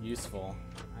so useful.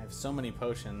 I have so many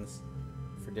potions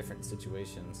for different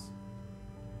situations.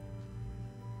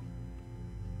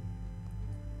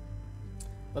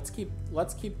 Let's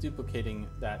keep duplicating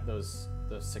those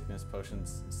sickness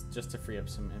potions just to free up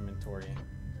some inventory.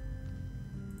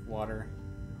 Water,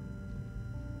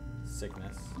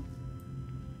 sickness,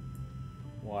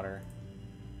 water,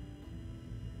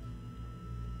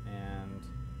 and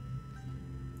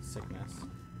sickness.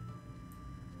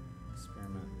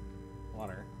 Experiment,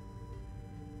 water,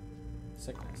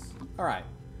 sickness. All right.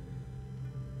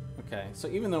 Okay, so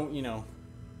even though, you know,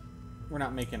 we're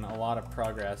not making a lot of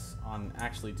progress on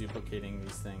actually duplicating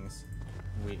these things,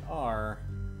 we are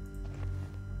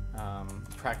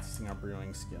practicing our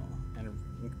brewing skill and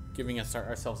giving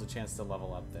ourselves a chance to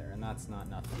level up there, and that's not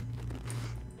nothing.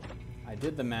 I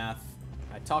did the math.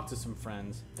 I talked to some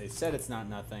friends. They said it's not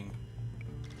nothing.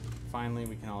 Finally,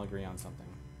 we can all agree on something.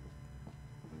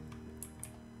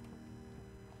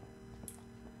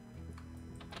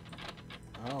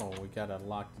 Oh, we got a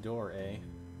locked door, eh?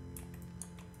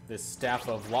 This staff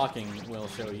of locking will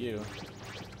show you.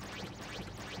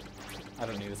 I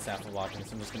don't need a staff of locking,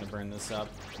 so I'm just going to burn this up,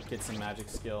 get some magic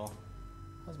skill.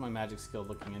 How's my magic skill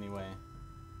looking anyway?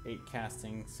 8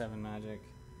 casting, 7 magic.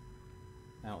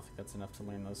 I don't think that's enough to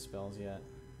learn those spells yet.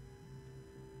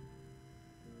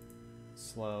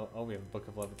 Slow. Oh, we have a Book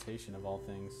of Levitation of all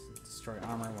things. Destroy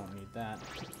armor, won't need that.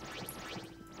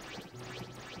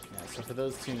 Yeah, so for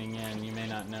those tuning in, you may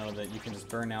not know that you can just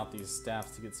burn out these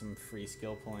staffs to get some free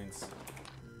skill points,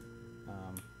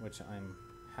 which I'm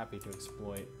happy to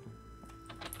exploit.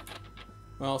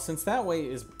 Well, since that way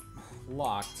is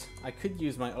locked, I could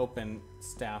use my open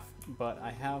staff, but I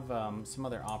have some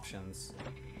other options,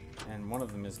 and one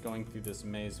of them is going through this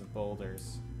maze of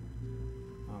boulders.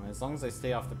 As long as I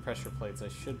stay off the pressure plates, I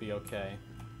should be okay.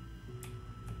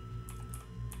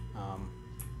 Of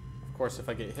course, if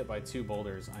I get hit by 2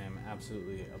 boulders, I am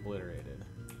absolutely obliterated.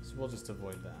 So we'll just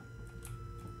avoid that.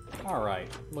 Alright,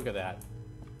 look at that.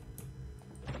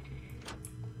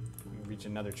 We reach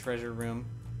another treasure room.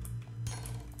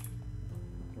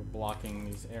 We're blocking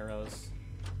these arrows.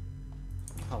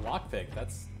 A lockpick,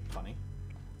 that's funny.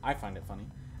 I find it funny.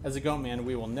 As a Goatman,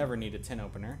 we will never need a tin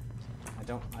opener.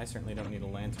 I certainly don't need a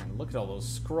lantern. Look at all those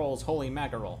scrolls, holy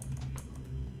mackerel.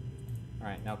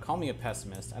 Alright, now call me a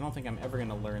pessimist. I don't think I'm ever going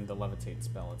to learn the levitate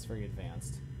spell. It's very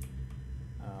advanced.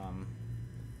 I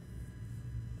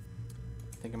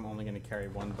think I'm only going to carry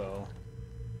 1 bow.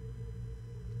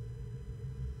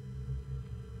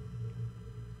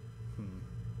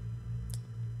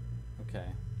 Okay,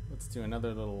 let's do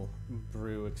another little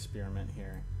brew experiment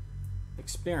here.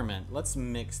 Experiment. Let's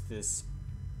mix this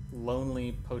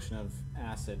lonely potion of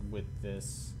acid with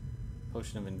this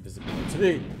potion of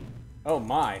invisibility. Oh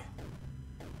my.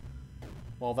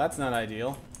 Well, that's not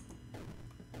ideal.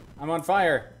 I'm on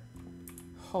fire.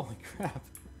 Holy crap.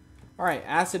 Alright,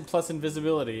 acid plus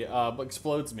invisibility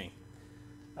explodes me.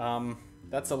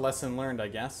 That's a lesson learned, I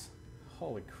guess.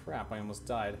 Holy crap, I almost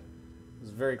died. I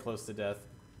was very close to death.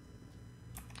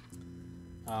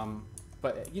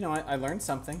 But, you know, I learned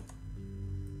something.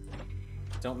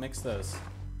 Don't mix those.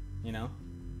 You know?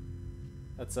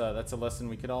 That's a lesson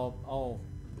we could all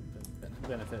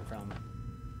benefit from.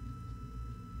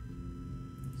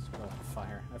 Scroll of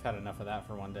fire. I've had enough of that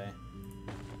for one day.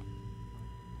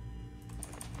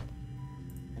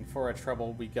 And for our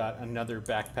trouble, we got another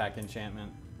backpack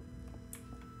enchantment.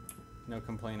 No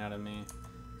complaint out of me.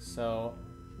 So,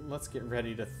 let's get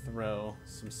ready to throw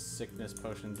some sickness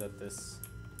potions at this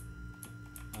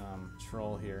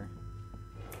troll here.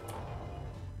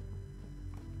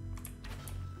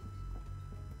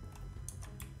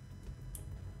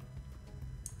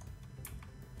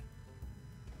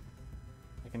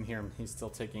 I can hear him. He's still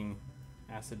taking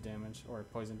acid damage or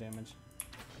poison damage.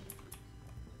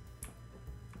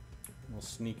 We'll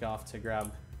sneak off to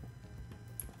grab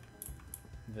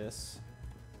this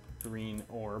green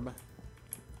orb.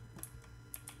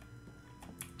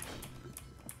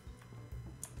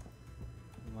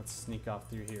 let's sneak off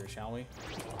through here, shall we?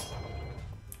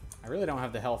 I really don't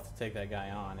have the health to take that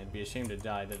guy on. It'd be a shame to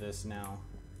die to this now.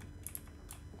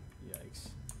 Yikes.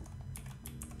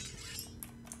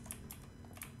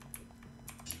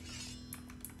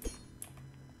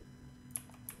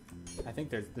 I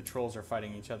think the trolls are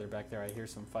fighting each other back there. I hear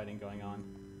some fighting going on.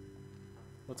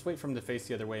 Let's wait for him to face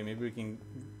the other way. Maybe we can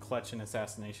clutch an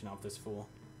assassination off this fool.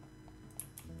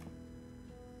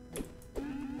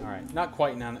 Alright, not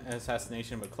quite an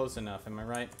assassination, but close enough. Am I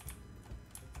right?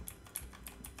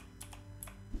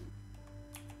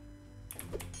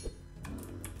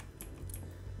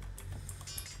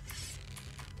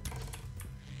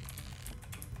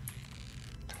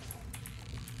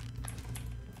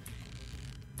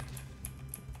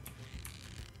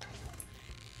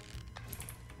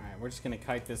 We're just going to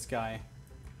kite this guy.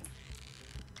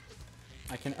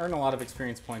 I can earn a lot of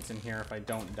experience points in here if I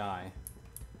don't die.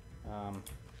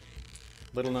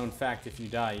 Little known fact, if you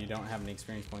die, you don't have any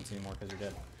experience points anymore because you're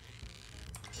dead.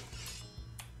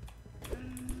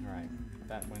 Alright,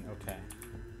 that went okay.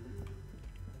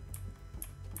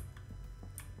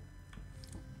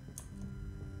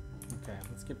 Okay,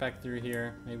 let's get back through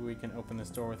here. Maybe we can open this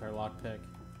door with our lockpick.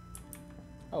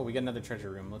 Oh, we got another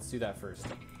treasure room. Let's do that first.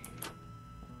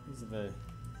 These are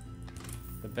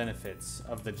the benefits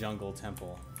of the jungle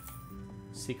temple.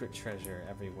 Secret treasure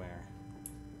everywhere.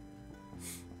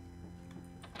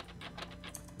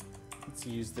 Let's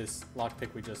use this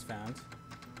lockpick we just found.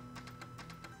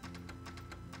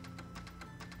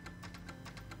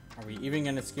 Are we even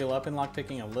going to skill up in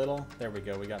lockpicking a little? There we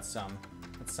go, we got some.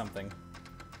 That's something.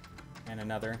 And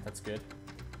another, that's good.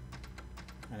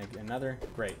 And another,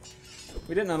 great.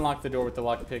 We didn't unlock the door with the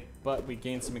lockpick, but we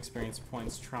gained some experience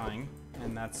points trying,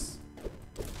 and that's,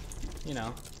 you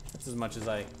know, that's as much as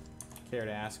I care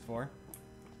to ask for.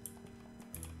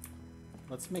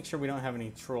 Let's make sure we don't have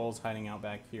any trolls hiding out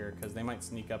back here, because they might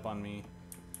sneak up on me.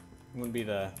 It wouldn't be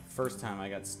the first time I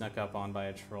got snuck up on by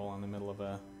a troll in the middle of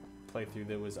a playthrough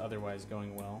that was otherwise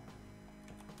going well.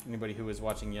 Anybody who was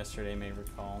watching yesterday may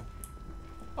recall.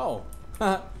 Oh,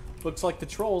 looks like the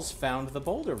trolls found the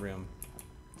boulder room.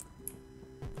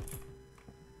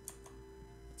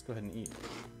 Let's go ahead and eat.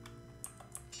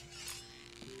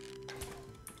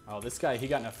 Oh, this guy, he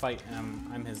got in a fight,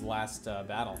 and I'm his last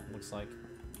battle, looks like.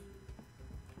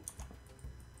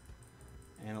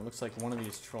 And it looks like one of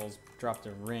these trolls dropped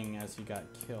a ring as he got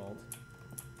killed.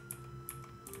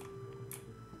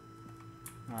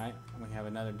 Alright, we have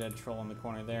another dead troll in the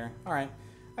corner there. Alright,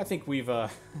 I think we've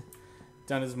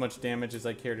done as much damage as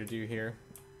I care to do here.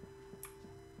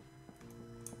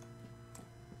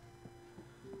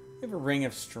 We have a ring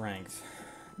of strength.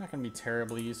 Not going to be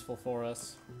terribly useful for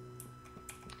us.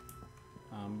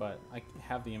 But I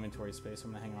have the inventory space, so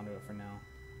I'm going to hang on to it for now.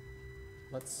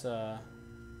 Let's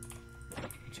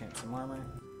enchant some armor.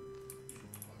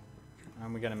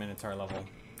 And we got a Minotaur level.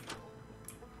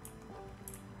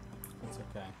 That's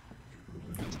okay.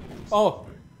 Oh!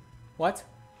 What?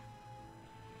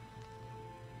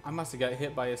 I must have got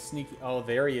hit by a sneaky... Oh,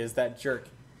 there he is, that jerk.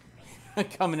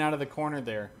 Coming out of the corner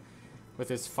there with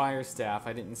his fire staff.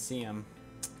 I didn't see him.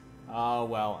 Oh,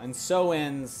 well. And so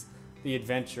ends the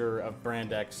adventure of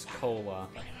Brand X Cola.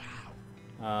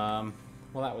 Well,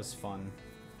 that was fun.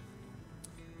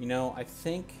 You know, I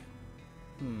think...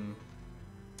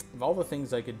 Of all the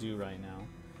things I could do right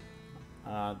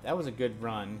now, that was a good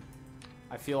run.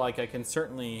 I feel like I can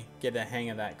certainly get a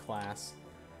hang of that class.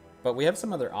 But we have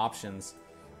some other options.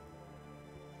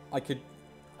 I could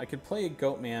play a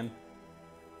Goatman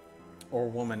or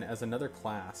woman as another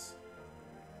class.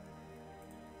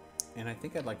 And I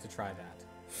think I'd like to try that.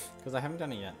 Because I haven't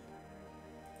done it yet.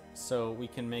 So we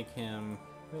can make him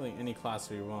really any class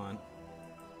we want.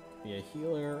 Be a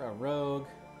healer, a rogue,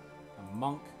 a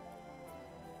monk.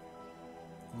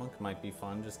 Monk might be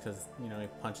fun just because, you know, he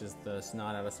punches the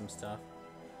snot out of some stuff.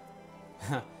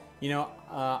 You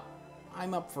know,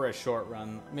 I'm up for a short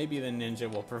run. Maybe the ninja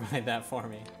will provide that for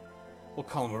me. We'll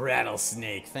call him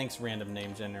Rattlesnake. Thanks, random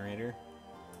name generator.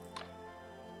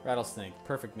 Rattlesnake,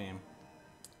 perfect name.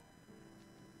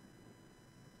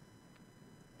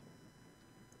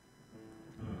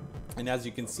 And as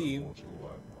you can see,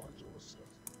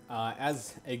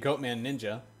 as a Goatman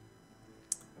Ninja,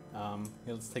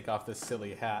 let's take off this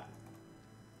silly hat.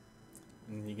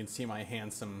 And you can see my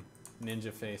handsome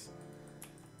ninja face.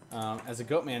 As a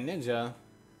Goatman Ninja,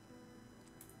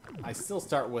 I still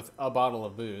start with a bottle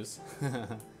of booze.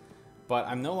 But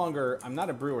I'm not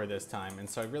a brewer this time, and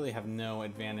so I really have no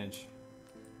advantage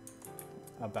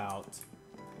about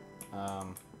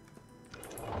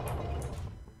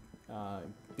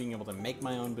being able to make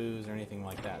my own booze or anything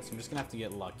like that. So I'm just gonna have to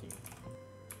get lucky.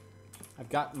 I've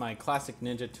got my classic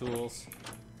ninja tools.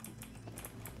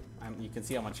 You can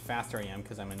see how much faster I am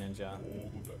because I'm a ninja.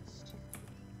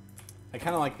 I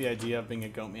kind of like the idea of being a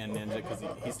Goatman Ninja because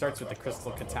he starts with the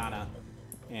crystal katana,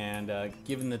 and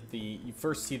given that you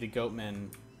first see the Goatmen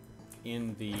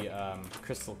in the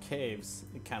crystal caves,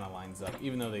 it kind of lines up,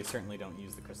 even though they certainly don't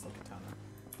use the crystal katana.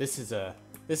 This is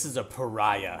a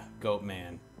pariah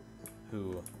Goatman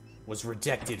who was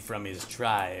rejected from his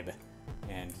tribe,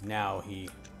 and now he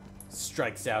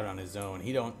strikes out on his own.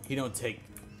 He don't take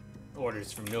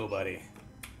orders from nobody.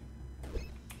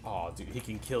 Oh, dude, he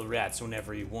can kill rats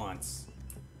whenever he wants.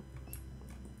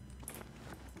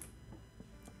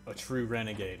 A true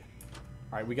renegade.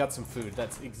 All right, we got some food.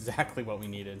 That's exactly what we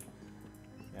needed.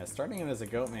 Yeah, starting it as a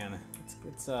Goatman,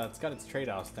 it's got its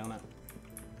trade-offs, don't it?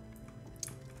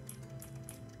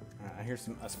 All right, I hear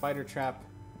a spider trap.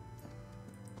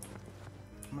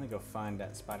 I'm gonna go find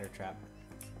that spider trap,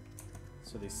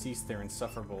 so they cease their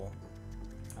insufferable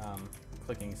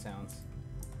clicking sounds.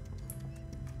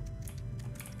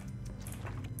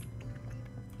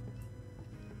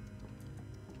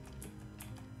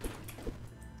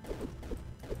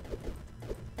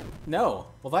 No.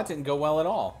 Well, that didn't go well at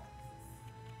all.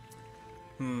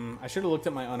 I should have looked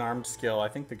at my unarmed skill. I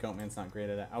think the Goatman's not great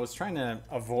at it. I was trying to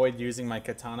avoid using my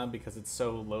katana because it's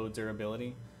so low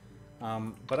durability.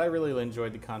 But I really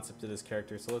enjoyed the concept of this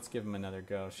character, so let's give him another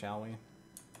go, shall we?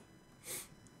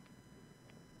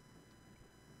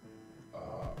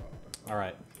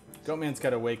 Alright. Goatman's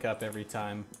got to wake up every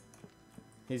time.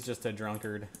 He's just a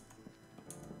drunkard.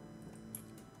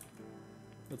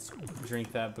 Let's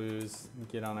drink that booze and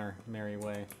get on our merry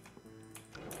way.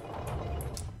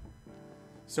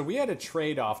 So we had a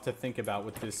trade-off to think about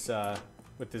with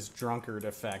this drunkard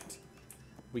effect.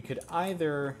 We could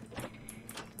either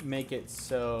make it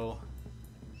so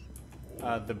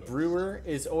the brewer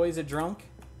is always a drunk,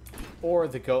 or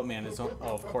the Goatman is. Oh,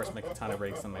 of course, my katana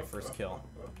breaks on my first kill.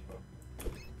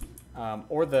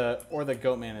 Or the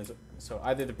Goatman is. So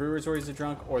either the brewer is always a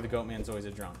drunk, or the Goatman's always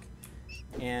a drunk.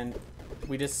 And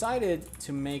we decided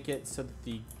to make it so that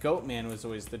the Goatman was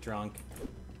always the drunk,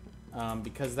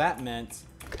 because that meant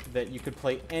that you could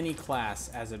play any class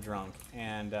as a drunk,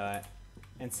 and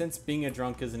since being a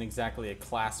drunk isn't exactly a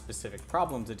class-specific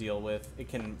problem to deal with, it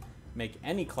can make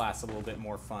any class a little bit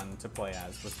more fun to play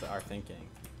as, was our thinking.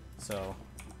 So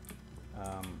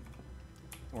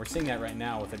we're seeing that right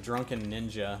now with a drunken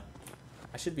ninja.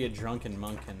 I should be a drunken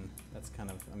monkin. That's kind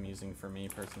of amusing for me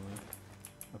personally.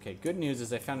 Okay, good news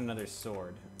is I found another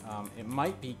sword. It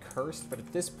might be cursed, but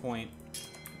at this point,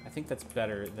 I think that's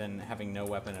better than having no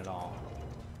weapon at all.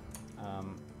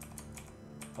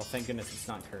 Oh, thank goodness it's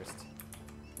not cursed.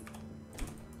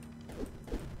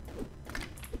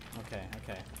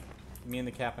 Okay. Me and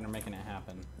the captain are making it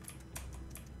happen.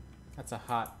 That's a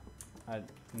hot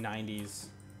 90s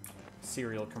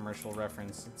cereal commercial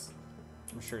reference.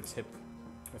 I'm sure it's hip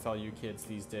with all you kids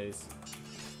these days.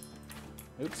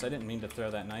 Oops, I didn't mean to throw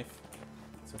that knife.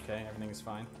 It's okay, everything is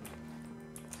fine.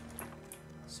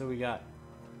 So we got...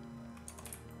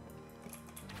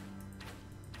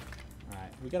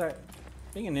 Alright, we got our...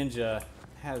 Being a ninja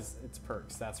has its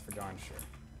perks, that's for darn sure.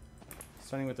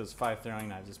 Starting with those 5 throwing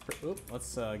knives is pretty... Oop,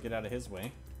 let's get out of his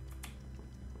way.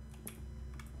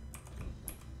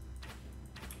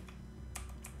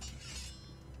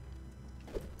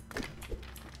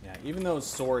 Yeah, even though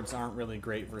swords aren't really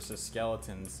great versus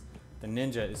skeletons, the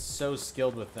ninja is so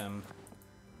skilled with them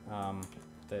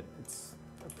that it's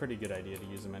a pretty good idea to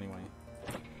use them anyway.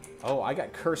 Oh, I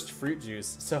got cursed fruit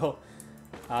juice. So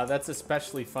that's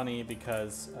especially funny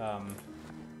because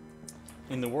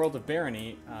in the world of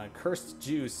Barony, cursed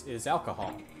juice is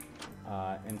alcohol.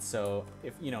 And so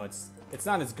if you know it's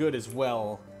not as good as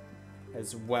well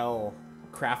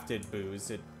crafted booze.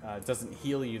 It doesn't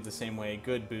heal you the same way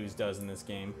good booze does in this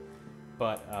game.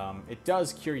 But it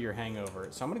does cure your hangover.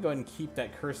 So I'm going to go ahead and keep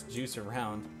that cursed juice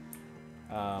around.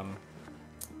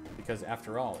 Because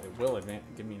after all, it will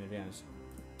give me an advantage.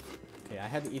 Okay, I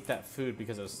had to eat that food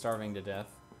because I was starving to death.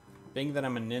 Being that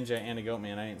I'm a ninja and a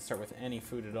Goatman, I didn't start with any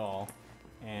food at all.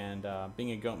 And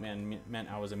being a Goatman meant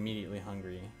I was immediately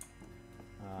hungry.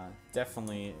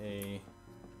 Definitely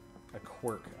a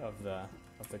quirk of the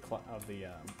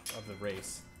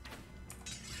race.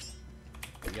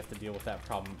 You have to deal with that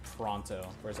problem pronto,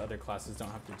 whereas other classes don't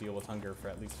have to deal with hunger for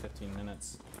at least 15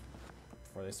 minutes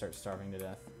before they start starving to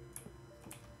death.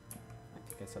 I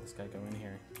think I saw this guy go in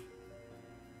here.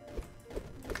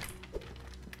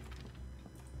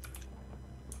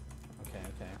 Okay.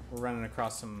 We're running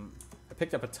across some... I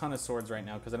picked up a ton of swords right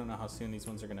now because I don't know how soon these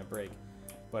ones are going to break.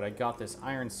 But I got this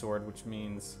iron sword, which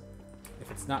means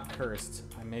if it's not cursed,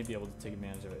 I may be able to take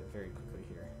advantage of it very quickly.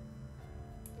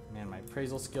 Man, my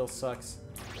appraisal skill sucks.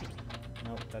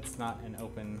 Nope, that's not an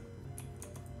open...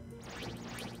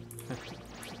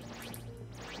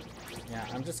 Yeah,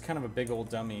 I'm just kind of a big old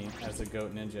dummy as a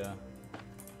goat ninja.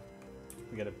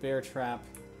 We got a bear trap.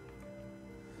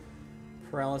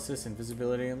 Paralysis,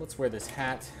 invisibility. Let's wear this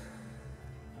hat.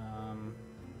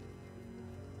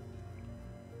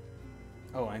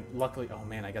 Oh, and luckily... Oh,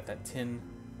 man, I got that tin.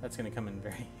 That's going to come in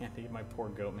very handy. My poor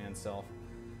Goatman self.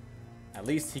 At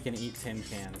least he can eat tin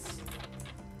cans.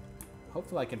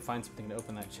 Hopefully I can find something to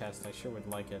open that chest. I sure would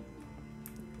like it.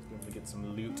 Be able to get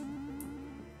some loot.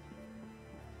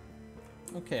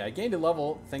 Okay, I gained a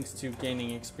level thanks to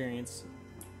gaining experience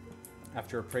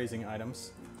after appraising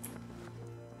items.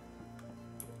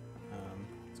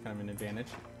 It's kind of an advantage.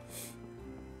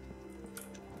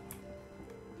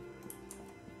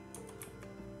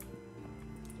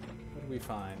 What do we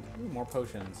find? Ooh, more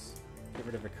potions. Get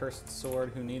rid of a cursed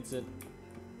sword. Who needs it?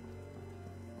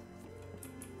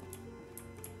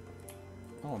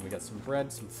 Oh, and we got some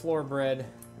bread, some floor bread.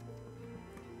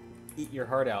 Eat your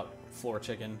heart out, floor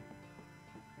chicken.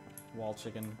 Wall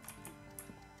chicken.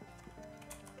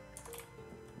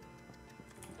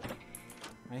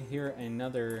 I hear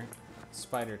another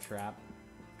spider trap.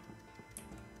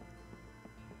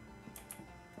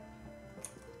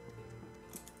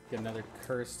 Get another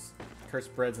cursed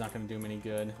bread's not going to do him any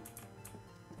good.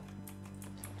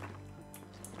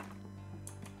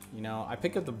 You know, I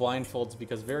pick up the blindfolds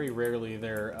because very rarely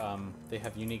they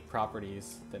have unique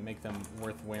properties that make them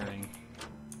worth wearing.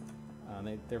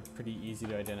 They're pretty easy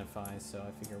to identify, so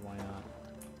I figure why not.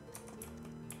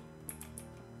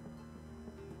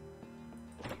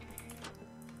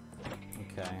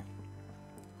 Okay.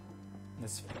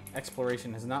 This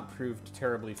exploration has not proved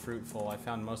terribly fruitful. I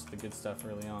found most of the good stuff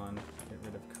early on. Get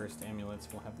rid of cursed amulets.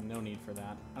 We'll have no need for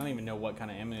that. I don't even know what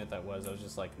kind of amulet that was. I was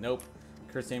just like, nope.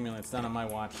 Cursed amulets, not on my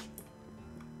watch.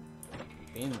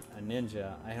 Being a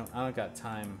ninja, I don't got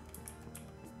time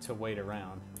to wait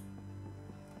around.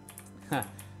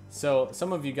 So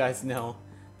some of you guys know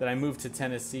that I moved to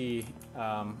Tennessee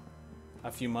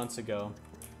a few months ago,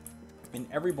 and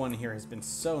everyone here has been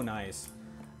so nice.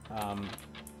 You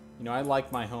know, I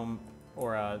like my home,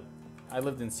 or I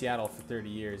lived in Seattle for 30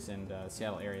 years in the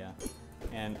Seattle area,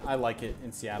 and I like it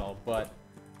in Seattle, but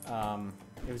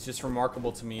it was just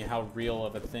remarkable to me how real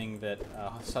of a thing that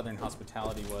Southern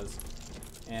hospitality was.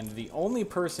 And the only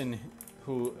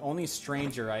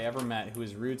stranger I ever met who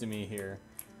was rude to me here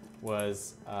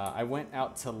was I went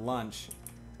out to lunch,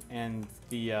 and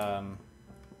the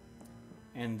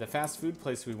fast food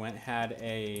place we went had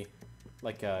an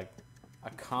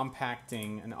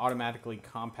automatically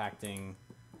compacting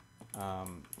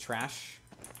trash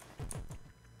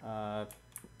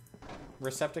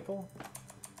receptacle,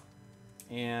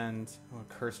 and a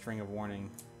cursed ring of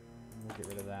warning. We'll get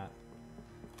rid of that.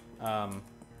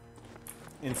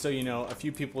 And so, you know, a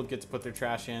few people would get to put their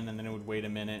trash in, and then it would wait a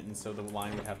minute, and so the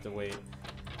line would have to wait.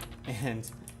 And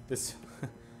this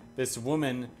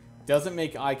woman doesn't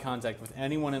make eye contact with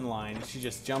anyone in line. She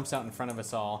just jumps out in front of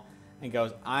us all and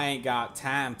goes, "I ain't got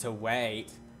time to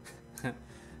wait."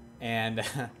 and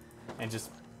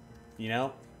just, you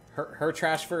know, her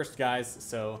trash first, guys.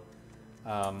 So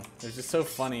it's just so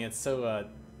funny. It's so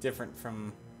different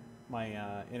from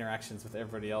my interactions with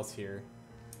everybody else here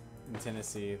in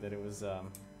Tennessee that it was, I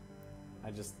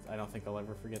don't think I'll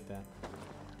ever forget that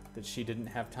she didn't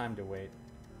have time to wait.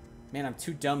 Man, I'm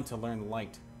too dumb to learn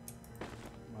light.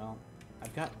 Well,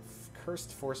 I've got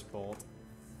cursed force bolt.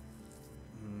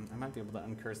 I might be able to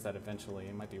uncurse that eventually.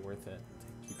 It might be worth it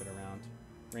to keep it around.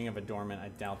 Ring of Adornment, I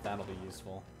doubt that'll be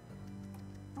useful.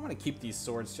 I want to keep these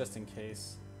swords just in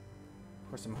case. Of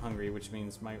course, I'm hungry, which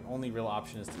means my only real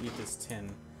option is to eat this tin.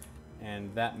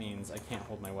 And that means I can't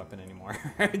hold my weapon anymore.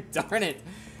 Darn it!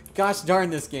 Gosh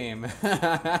darn this game.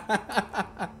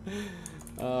 Oh,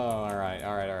 alright.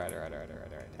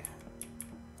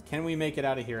 Can we make it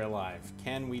out of here alive?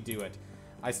 Can we do it?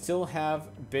 I still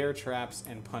have bear traps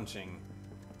and punching.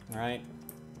 Alright?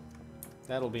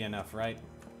 That'll be enough, right?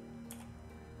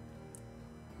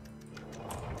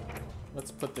 Let's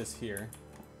put this here.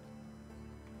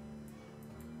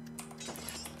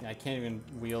 Yeah, I can't even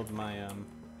wield my,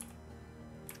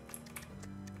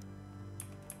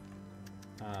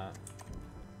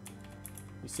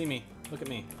 you see me. Look at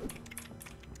me.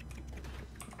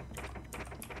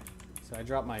 So I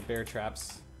dropped my bear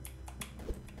traps.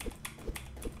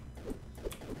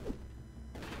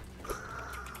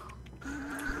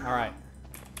 Alright.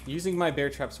 Using my bear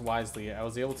traps wisely, I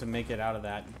was able to make it out of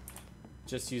that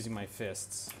just using my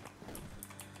fists.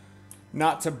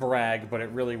 Not to brag, but it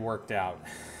really worked out.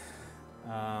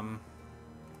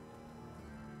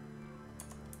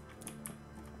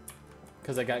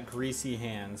 because I got greasy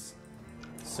hands.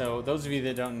 So those of you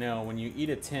that don't know, when you eat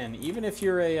a tin, even if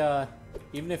you're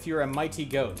a mighty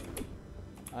goat,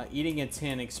 eating a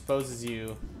tin exposes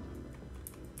you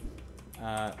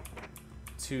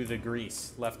to the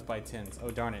grease left by tins.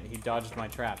 Oh darn it, he dodged my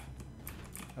trap.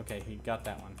 Okay, he got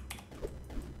that one.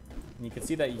 And you can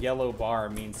see that yellow bar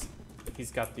means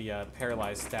he's got the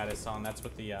paralyzed status on. That's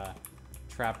what the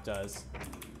trap does.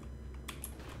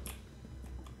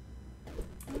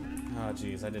 Oh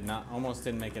geez, almost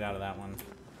didn't make it out of that one.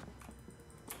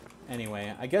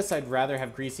 Anyway, I guess I'd rather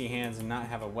have greasy hands and not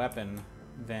have a weapon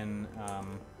than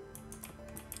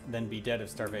be dead of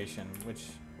starvation, which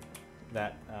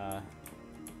that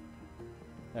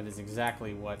is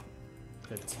exactly what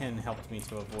the tin helped me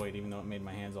to avoid, even though it made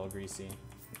my hands all greasy.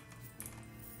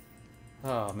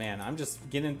 Oh man, I'm just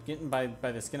getting by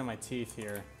the skin of my teeth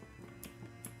here.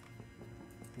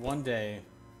 One day.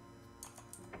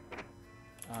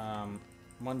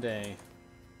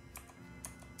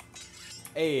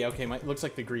 Hey, okay, looks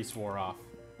like the grease wore off.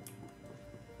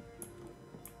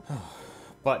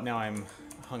 But now I'm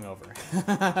hungover.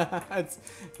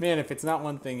 Man, if it's not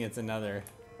one thing, it's another.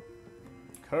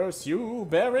 Curse you,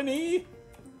 Barony!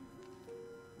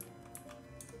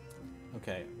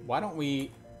 Okay, why don't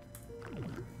we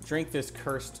drink this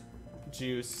cursed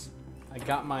juice? I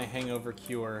got my hangover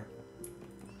cure.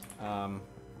 I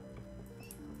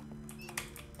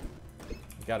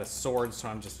got a sword, so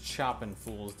I'm just chopping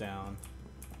fools down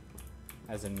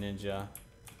as a ninja.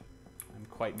 I'm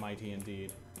quite mighty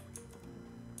indeed.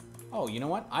 Oh, you know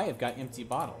what? I have got empty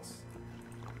bottles.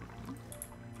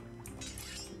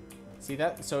 See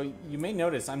that? So you may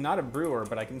notice I'm not a brewer,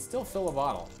 but I can still fill a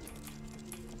bottle.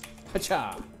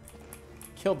 Hacha!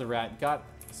 Killed the rat, got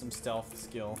some stealth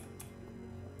skill.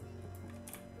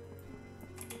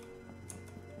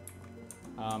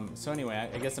 So anyway,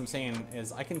 I guess I'm saying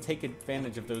is I can take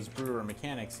advantage of those brewer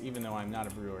mechanics even though I'm not a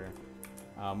brewer.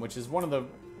 Which is one of the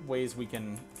ways we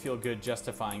can feel good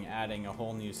justifying adding a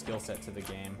whole new skill set to the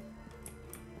game.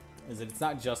 Is that it's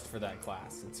not just for that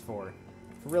class, it's for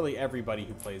really everybody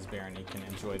who plays Barony can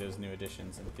enjoy those new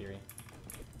additions in theory.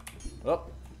 Oh,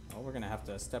 well, we're gonna have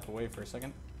to step away for a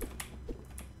second.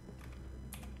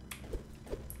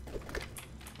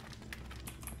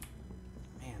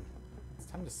 Man, it's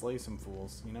time to slay some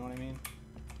fools, you know what I mean?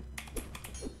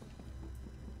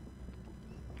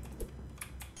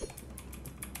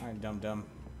 Alright, dum-dum.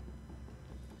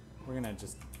 We're gonna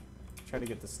just try to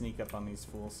get the sneak up on these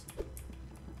fools.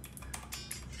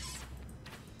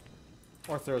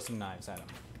 Or throw some knives at them.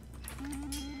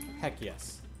 Heck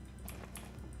yes.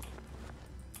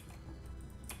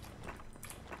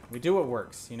 We do what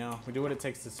works, you know? We do what it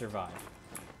takes to survive.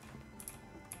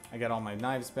 I got all my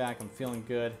knives back. I'm feeling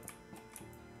good.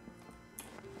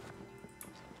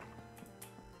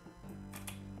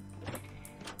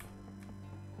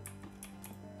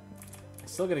 I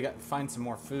still gotta find some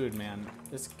more food, man.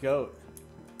 This goat,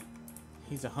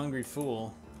 he's a hungry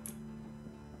fool.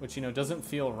 Which, you know, doesn't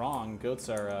feel wrong. Goats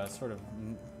are sort of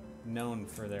known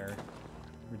for their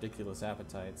ridiculous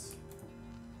appetites.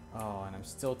 Oh, and I'm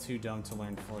still too dumb to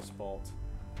learn Force Bolt.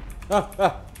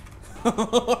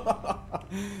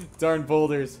 Darn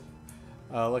boulders.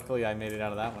 Luckily, I made it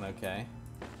out of that one okay.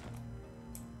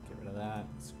 Get rid of that.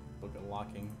 Let's book a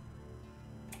locking.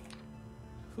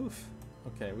 Oof.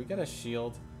 Okay, we got a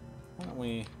shield. Why don't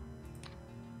we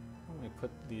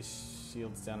put these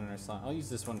shields down in our slot? I'll use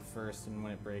this one first, and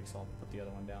when it breaks, I'll put the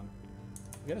other one down.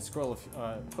 We got a scroll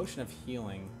of potion of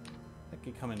healing. That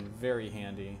could come in very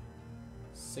handy.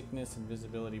 Sickness,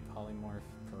 invisibility, polymorph,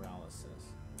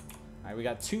 paralysis. Alright, we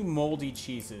got 2 moldy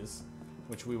cheeses,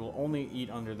 which we will only eat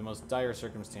under the most dire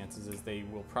circumstances, as they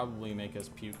will probably make us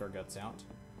puke our guts out.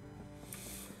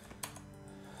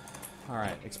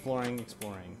 Alright, exploring.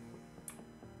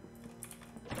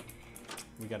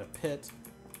 We got a pit.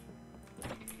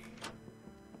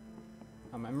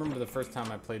 I remember the first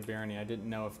time I played Barony, I didn't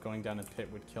know if going down a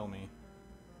pit would kill me.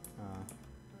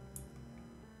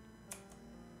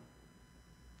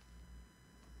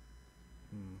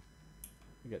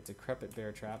 We got decrepit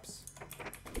bear traps.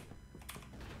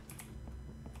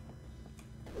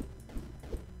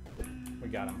 We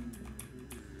got them.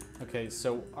 Okay,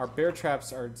 so our bear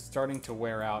traps are starting to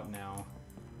wear out now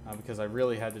because I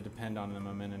really had to depend on them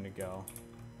a minute ago.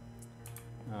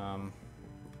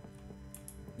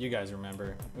 You guys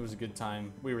remember. It was a good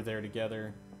time. We were there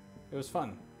together. It was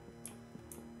fun.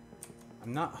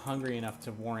 I'm not hungry enough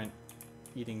to warrant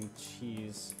eating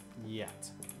cheese yet,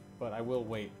 but I will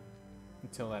wait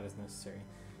until that is necessary.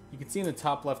 You can see in the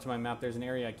top left of my map there's an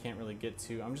area I can't really get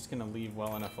to. I'm just going to leave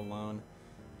well enough alone.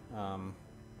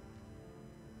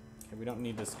 Okay, we don't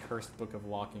need this cursed book of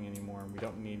locking anymore. We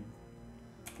don't need...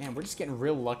 Man, we're just getting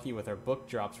real lucky with our book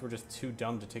drops. We're just too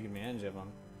dumb to take advantage of them.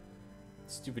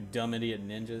 Stupid dumb idiot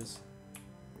ninjas.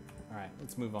 Alright,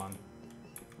 let's move on.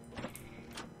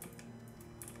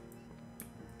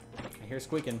 I hear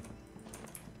squeaking.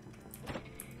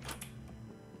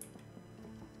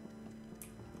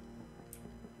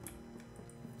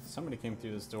 Somebody came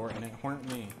through this door and it weren't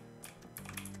me.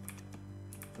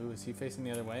 Ooh, is he facing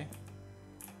the other way?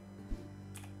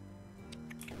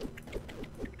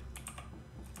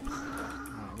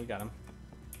 Alright, we got him.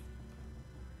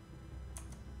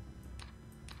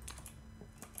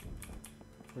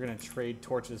 We're gonna trade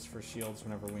torches for shields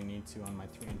whenever we need to on my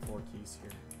 3 and 4 keys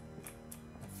here.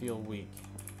 I feel weak.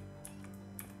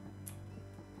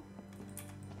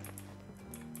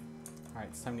 Alright,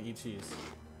 it's time to eat cheese.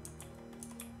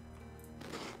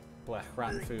 Blech,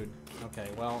 rotten food. Okay,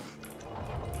 well,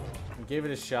 we gave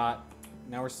it a shot.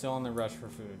 Now we're still in the rush for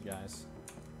food, guys.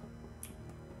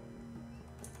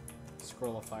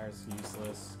 Scroll of fire is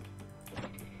useless.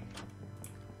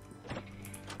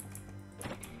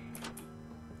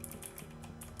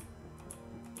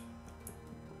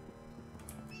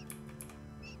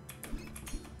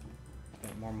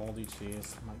 Okay, more moldy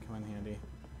cheese. Might come in handy.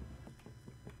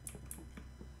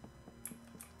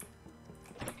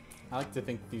 I like to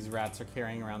think these rats are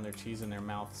carrying around their cheese in their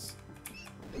mouths.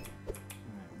 Alright,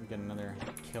 we get another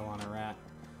kill on a rat.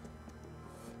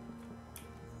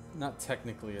 Not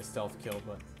technically a stealth kill,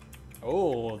 but...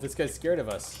 Oh, this guy's scared of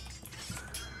us.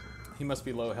 He must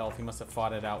be low health. He must have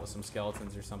fought it out with some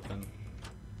skeletons or something.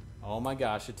 Oh my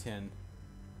gosh, a 10.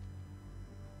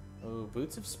 Oh,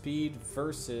 boots of speed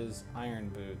versus iron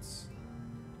boots.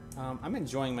 I'm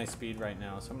enjoying my speed right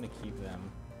now, so I'm going to keep them.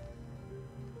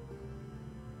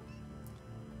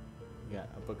 We got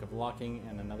a book of locking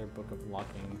and another book of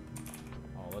locking.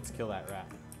 Oh, let's kill that rat.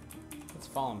 Let's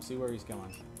follow him, see where he's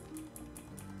going.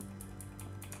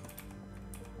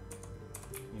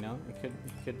 You know,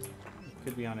 it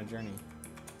could be on a journey.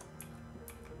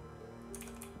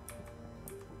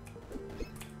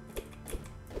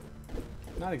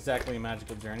 Not exactly a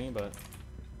magical journey, but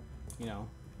you know,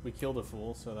 we killed a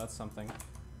fool, so that's something.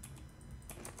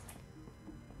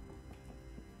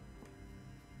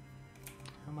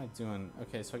 How am I doing?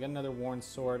 Okay, so I got another worn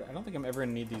sword. I don't think I'm ever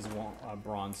gonna need these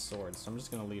bronze swords, so I'm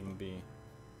just gonna leave them be.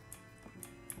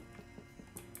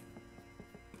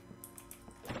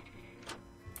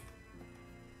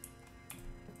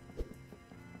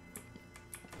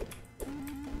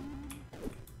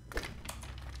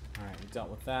 Alright, we dealt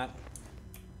with that.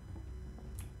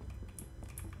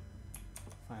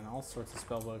 Find all sorts of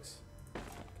spell books.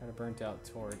 Got a burnt out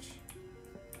torch.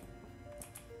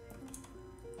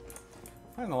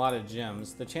 Finding a lot of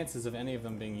gems. The chances of any of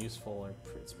them being useful are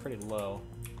it's pretty low.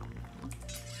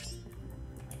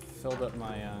 I filled up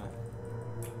my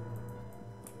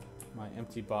my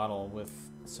empty bottle with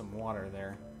some water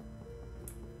there.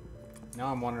 Now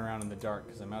I'm wandering around in the dark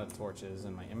because I'm out of torches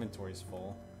and my inventory's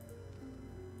full.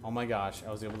 Oh my gosh,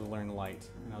 I was able to learn light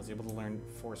and I was able to learn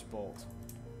force bolt.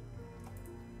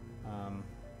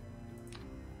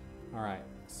 Alright,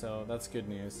 so that's good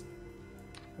news.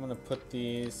 I'm gonna put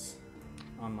these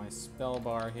on my spell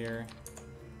bar here.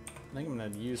 I think I'm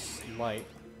gonna use light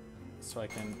so I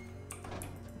can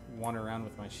wander around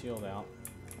with my shield out.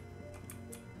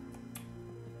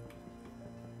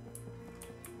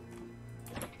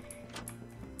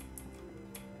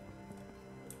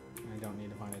 I don't need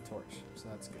to find a torch, so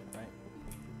that's good, right?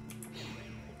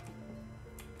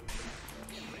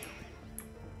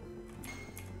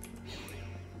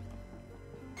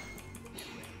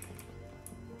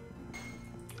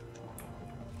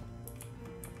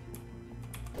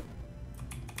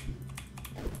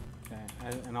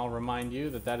 And I'll remind you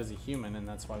that that is a human, and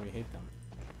that's why we hate them.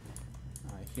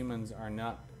 Humans are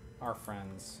not our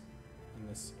friends in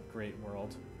this great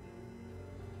world.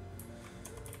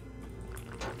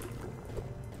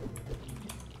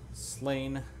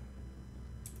 Slain.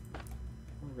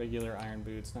 Regular iron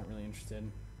boots, not really interested.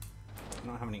 I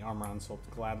don't have any armor on, so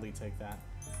I'll gladly take that.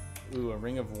 Ooh, a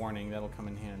ring of warning, that'll come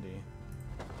in handy.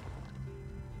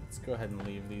 Let's go ahead and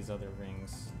leave these other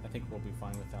rings. I think we'll be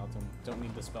fine without them. Don't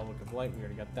need the Spellbook of Light. We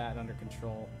already got that under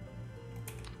control.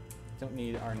 Don't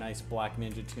need our nice black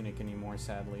ninja tunic anymore,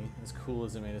 sadly. As cool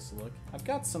as it made us look. I've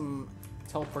got some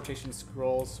teleportation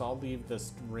scrolls, so I'll leave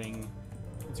this ring.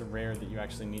 It's rare that you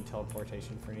actually need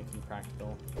teleportation for anything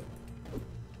practical.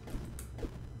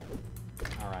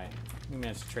 Alright. We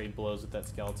managed to trade blows with that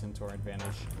skeleton to our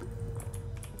advantage.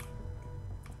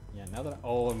 Yeah, now that...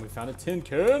 Oh, and we found a tin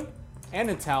can! And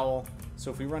a towel,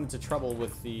 so if we run into trouble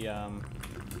with the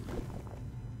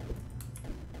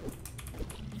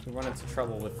we run into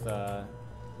trouble with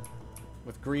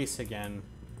grease again,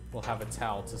 we'll have a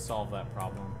towel to solve that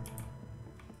problem.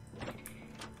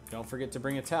 Don't forget to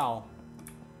bring a towel.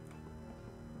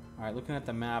 Alright, looking at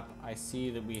the map, I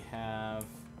see that we have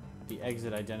the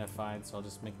exit identified, so I'll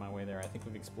just make my way there. I think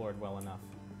we've explored well enough.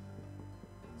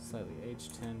 Slightly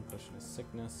H10, pushing a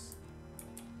sickness.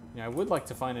 You know, I would like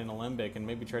to find an alembic and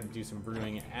maybe try to do some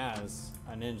brewing as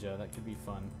a ninja. That could be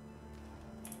fun.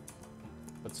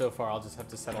 But so far, I'll just have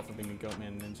to settle for being a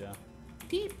Goatman Ninja.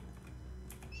 Peep!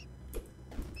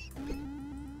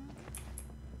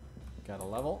 Got a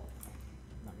level.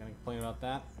 Not gonna complain about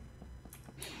that.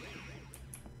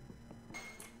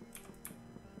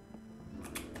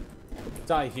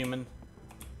 Die, human.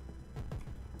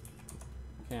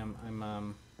 Okay,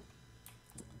 I'm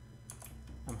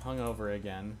hungover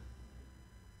again.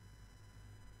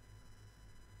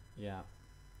 Yeah,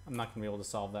 I'm not gonna be able to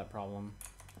solve that problem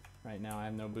right now. I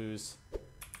have no booze.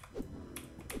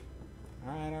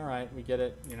 All right, we get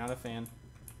it. You're not a fan.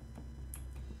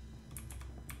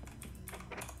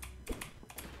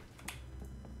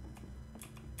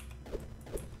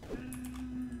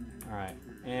 All right,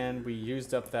 and we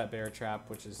used up that bear trap,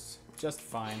 which is just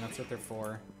fine. That's what they're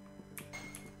for.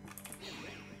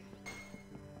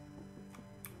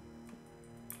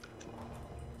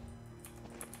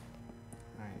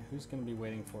 All right, who's gonna be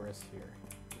waiting for us here?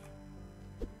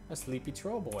 A sleepy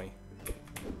troll boy.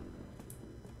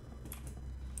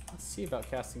 Let's see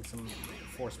about casting some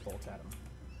force bolt at him.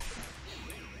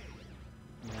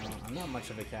 No, I'm not much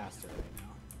of a caster right now.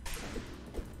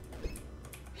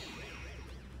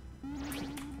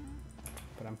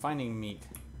 But I'm finding meat. So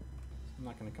I'm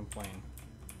not going to complain.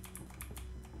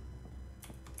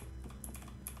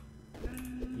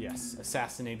 Yes,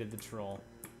 assassinated the troll.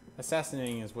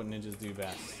 Assassinating is what ninjas do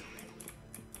best.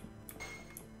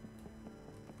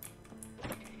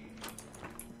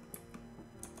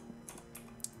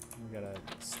 We got a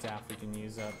staff we can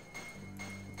use up.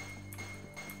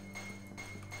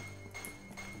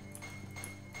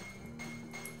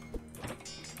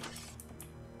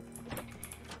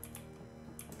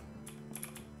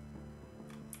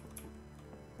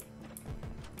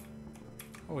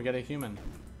 Oh, we got a human.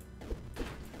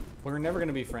 We're never going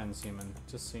to be friends, human,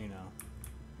 just so you know.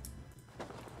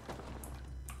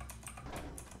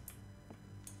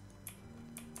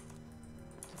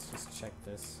 Let's just check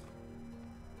this.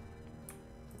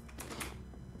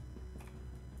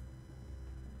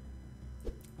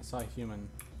 I saw a human,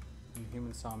 and the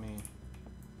human saw me.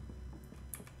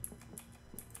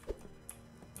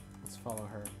 Let's follow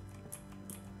her.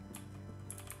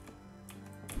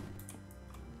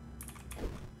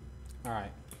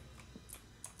 Alright.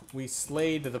 We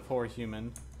slayed the poor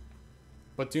human,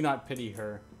 but do not pity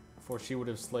her, for she would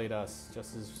have slayed us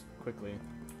just as quickly.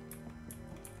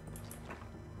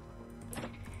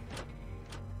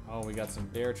 Oh, we got some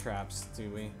bear traps, do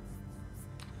we?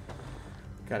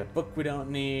 Got a book we don't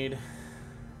need.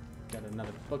 Got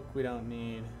another book we don't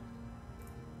need.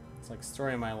 It's like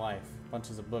story of my life.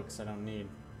 Bunches of books I don't need.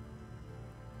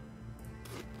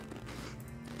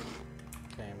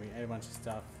 Okay, we ate a bunch of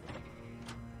stuff.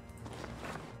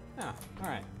 Ah,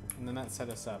 alright. And then that set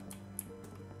us up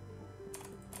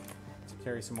to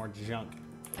carry some more junk.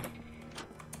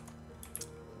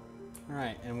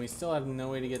 Alright, and we still have no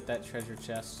way to get that treasure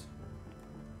chest.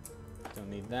 Don't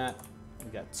need that.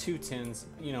 We got 2 tins.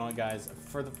 You know what, guys?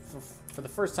 For the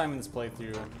first time in this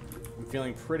playthrough, I'm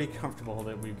feeling pretty comfortable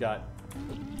that we've got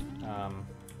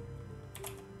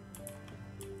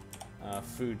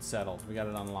food settled. We got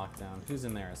it on lockdown. Who's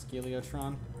in there? A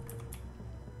Skeleotron?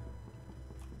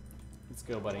 Let's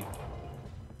go, buddy.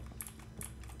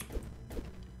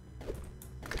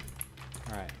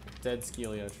 Alright, dead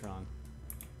Skeleotron.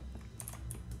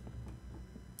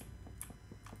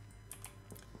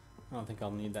 I don't think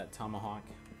I'll need that tomahawk.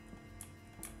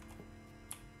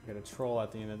 Got a troll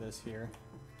at the end of this here.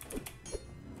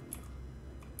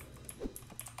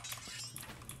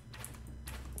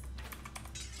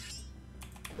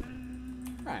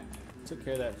 Alright, took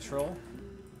care of that troll.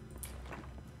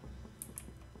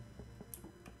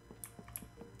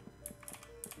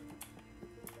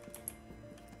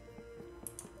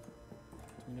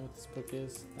 Do we know what this book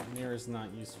is? That mirror is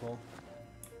not useful.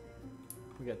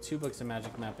 We got 2 books of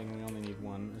magic mapping. We only need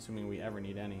 1, assuming we ever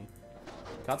need any.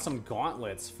 Got some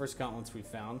gauntlets. First gauntlets we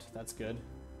found. That's good.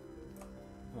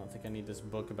 I don't think I need this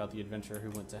book about the adventurer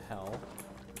who went to hell.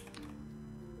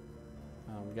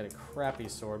 We got a crappy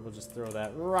sword. We'll just throw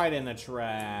that right in the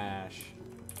trash.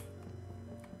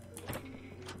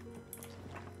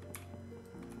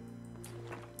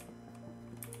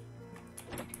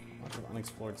 Lots of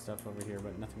unexplored stuff over here,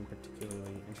 but nothing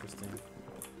particularly interesting.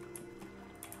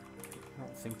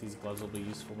 think these gloves will be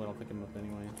useful, but I'll pick them up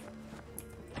anyway.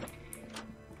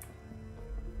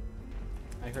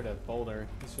 I heard a boulder.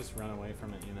 Let's just run away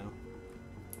from it, you know.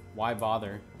 Why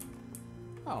bother?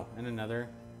 Oh, and another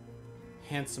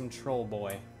handsome troll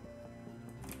boy.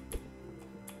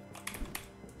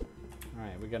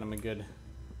 Alright, we got him a good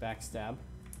backstab.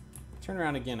 Turn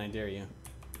around again, I dare you.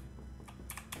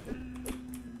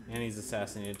 And he's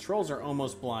assassinated. Trolls are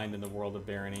almost blind in the world of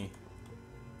Barony,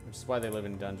 which is why they live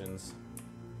in dungeons.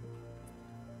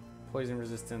 Poison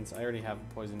resistance. I already have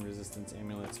poison resistance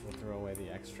amulets. We'll throw away the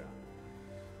extra.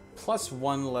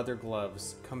 +1 leather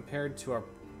gloves compared to our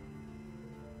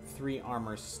 3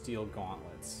 armor steel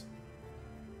gauntlets.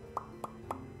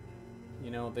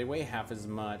 You know, they weigh half as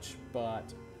much,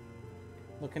 but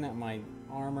looking at my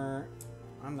armor,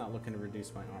 I'm not looking to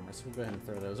reduce my armor, so we'll go ahead and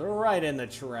throw those right in the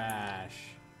trash.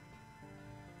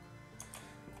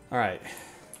 Alright.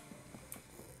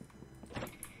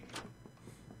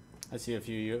 I see a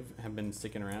few of you have been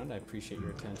sticking around. I appreciate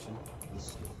your attention.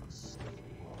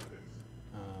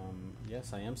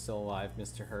 Yes, I am still alive,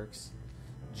 Mr. Herx.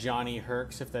 Johnny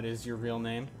Herx, if that is your real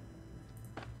name.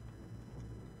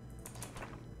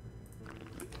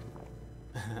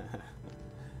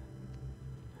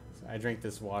 So I drank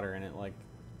this water and it like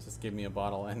just gave me a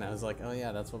bottle, and I was like, oh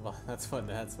yeah, that's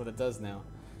what it does now.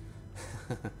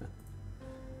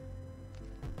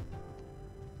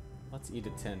 Let's eat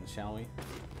a 10, shall we?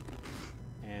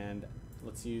 And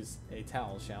let's use a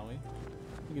towel, shall we?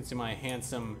 You can see my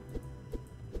handsome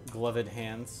gloved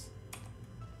hands.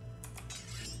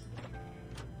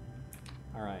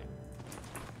 Alright.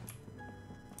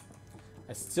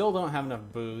 I still don't have enough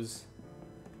booze.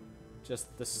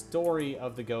 Just the story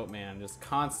of the Goatman, just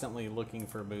constantly looking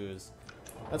for booze.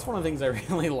 That's one of the things I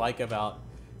really like about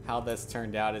how this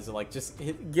turned out, is like just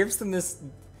it gives them this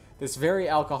very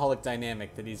alcoholic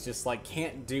dynamic that he's just like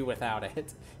can't do without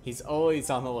it. He's always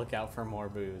on the lookout for more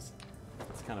booze.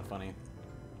 It's kind of funny.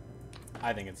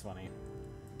 I think it's funny.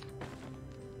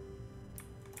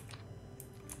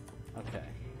 Okay,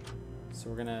 so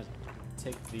we're gonna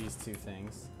take these 2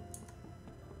 things.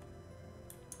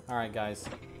 Alright guys,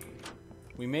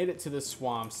 we made it to the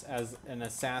swamps as an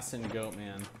assassin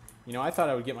Goatman. You know, I thought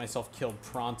I would get myself killed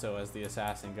pronto as the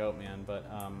assassin Goatman, but,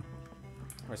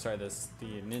 or sorry, the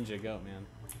ninja Goatman.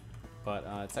 But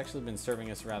it's actually been serving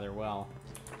us rather well.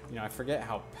 You know, I forget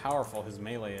how powerful his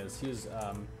melee is. He is,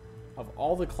 of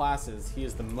all the classes, he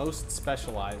is the most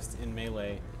specialized in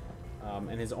melee.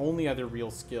 And his only other real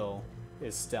skill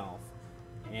is stealth.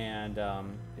 And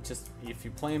it just, if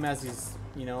you play him as he's,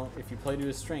 you know, if you play to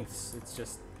his strengths, it's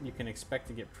just, you can expect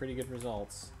to get pretty good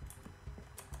results.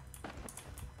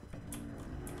 If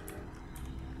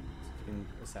you can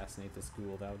assassinate this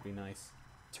ghoul, that would be nice.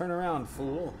 Turn around,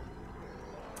 fool.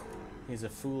 He's a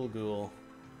fool ghoul.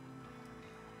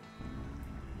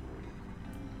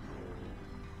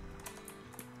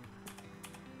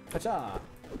 Pacha!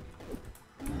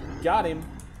 Got him.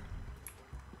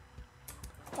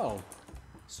 Oh,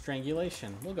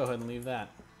 strangulation. We'll go ahead and leave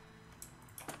that.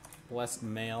 Blessed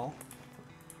male.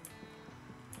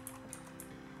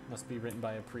 Must be written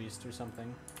by a priest or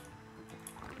something.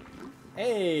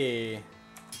 Hey!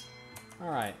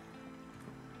 Alright.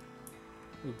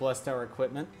 We blessed our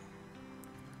equipment.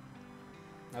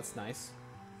 That's nice.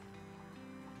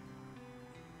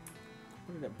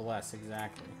 What did it bless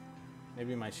exactly?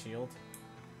 Maybe my shield?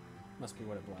 Must be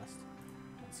what it blessed.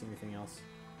 Don't see anything else.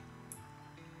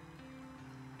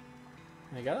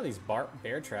 And I got all these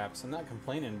bear traps. I'm not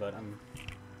complaining, but I'm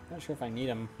not sure if I need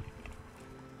them.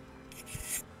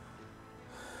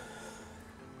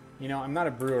 You know, I'm not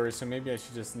a brewer, so maybe I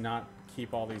should just not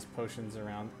keep all these potions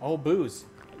around. Oh, booze.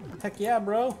 Heck yeah,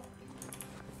 bro.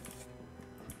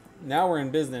 Now we're in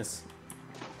business.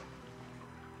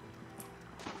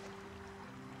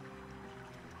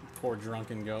 Poor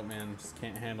drunken Goatman just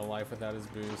can't handle life without his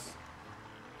booze.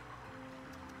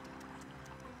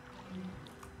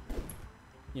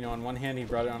 You know, on one hand he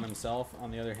brought it on himself,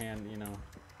 on the other hand, you know,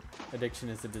 addiction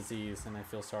is a disease and I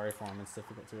feel sorry for him. It's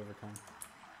difficult to overcome.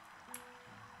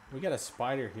 We got a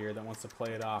spider here that wants to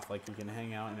play it off like he can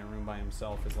hang out in a room by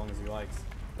himself as long as he likes.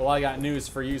 Well, I got news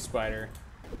for you, spider.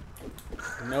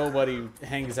 Nobody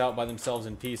hangs out by themselves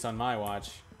in peace on my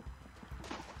watch.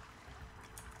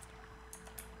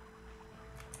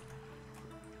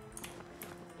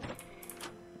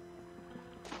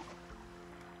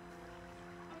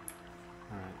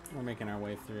 We're making our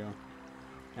way through.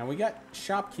 Now we got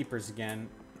shopkeepers again.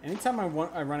 Anytime I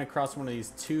run across one of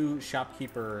these 2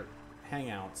 shopkeeper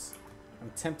hangouts,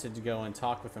 I'm tempted to go and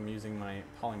talk with them using my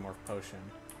polymorph potion.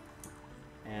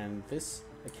 And this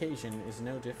occasion is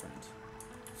no different.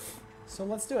 So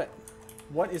let's do it.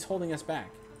 What is holding us back?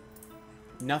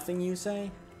 Nothing, you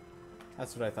say?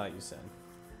 That's what I thought you said.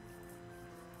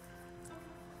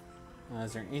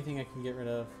 Is there anything I can get rid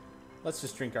of? Let's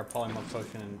just drink our polymorph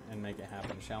potion and make it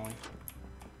happen, shall we?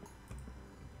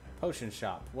 Potion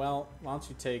shop. Well, why don't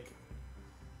you take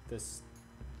this,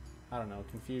 I don't know,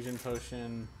 confusion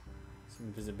potion, some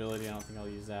invisibility, I don't think I'll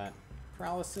use that.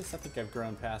 Paralysis, I think I've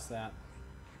grown past that.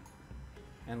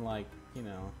 And like, you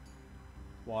know,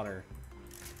 water.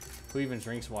 Who even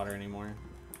drinks water anymore?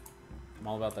 I'm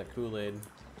all about that Kool-Aid.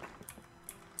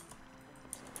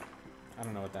 I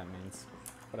don't know what that means,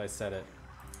 but I said it.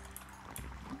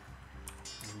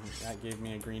 And that gave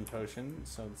me a green potion,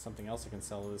 so it's something else I can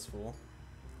sell to this fool.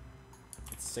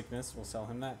 It's sickness, we'll sell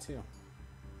him that too.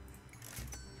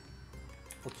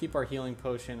 We'll keep our healing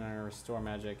potion and our restore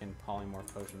magic and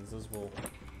polymorph potions. Those will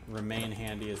remain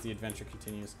handy as the adventure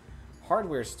continues.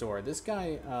 Hardware store. This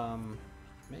guy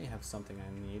may have something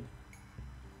I need.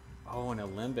 Oh, an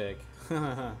alembic.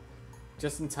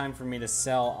 Just in time for me to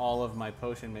sell all of my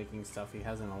potion making stuff. He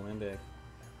has an alembic.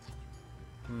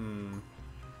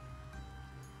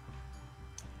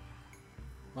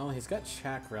 Well, he's got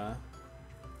chakra.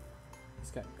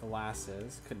 He's got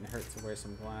glasses. Couldn't hurt to wear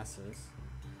some glasses.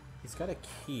 He's got a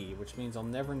key, which means I'll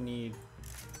never need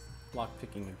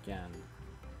lockpicking again.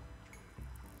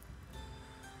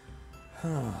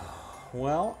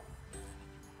 Well,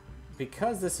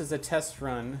 because this is a test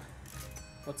run,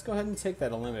 let's go ahead and take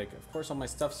that alembic. Of course, all my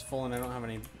stuff's full and I don't have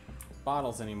any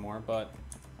bottles anymore, but,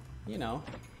 you know,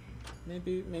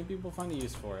 maybe we'll find a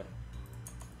use for it.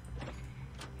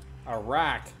 A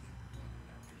rack.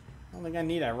 I don't think I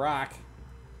need a rack.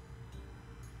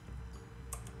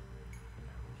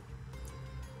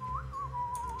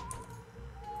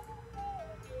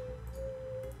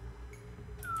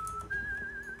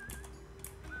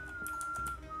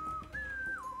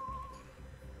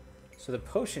 So the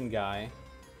potion guy,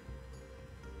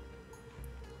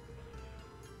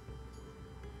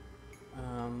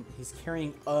 he's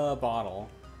carrying a bottle.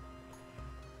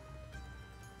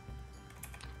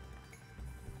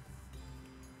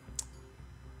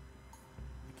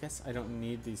 I guess I don't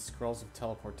need these scrolls of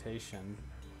teleportation.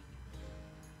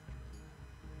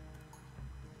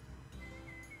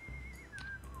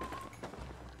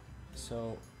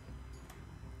 So,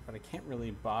 but I can't really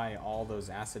buy all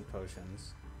those acid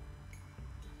potions.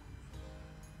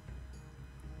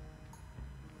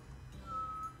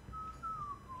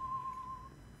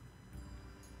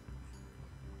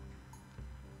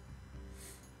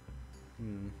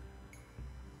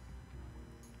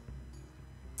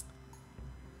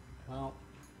 Well,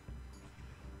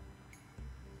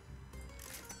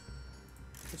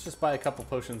 let's just buy a couple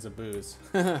potions of booze.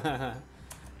 I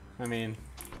mean,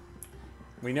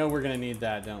 we know we're gonna need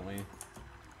that, don't we? And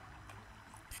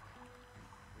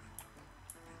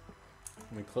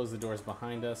we close the doors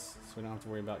behind us, so we don't have to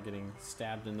worry about getting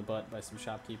stabbed in the butt by some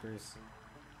shopkeepers.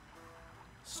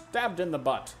 Stabbed in the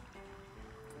butt!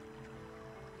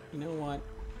 You know what?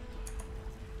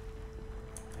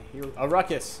 I hear a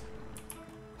ruckus!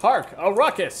 Hark! A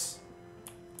ruckus!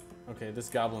 Okay, this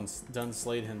goblin's done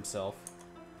slayed himself.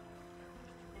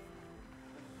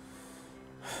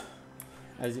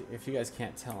 If you guys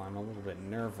can't tell, I'm a little bit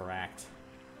nerve-wracked.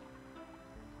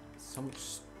 So much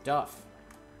stuff.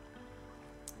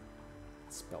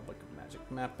 Spellbook of magic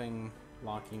mapping,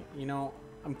 locking. You know,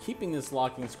 I'm keeping this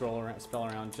locking spell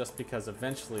around just because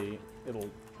eventually it'll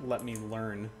let me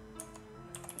learn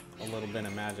a little bit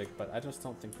of magic, but I just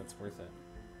don't think that's worth it.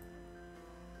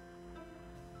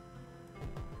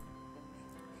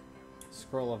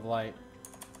 Scroll of Light,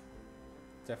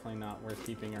 definitely not worth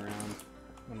keeping around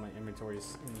when my inventory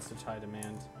is in such high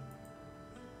demand.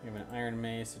 We have an Iron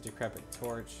Mace, a Decrepit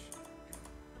Torch.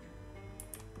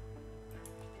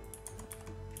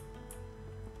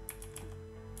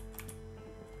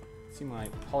 See my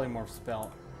polymorph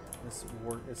spell. This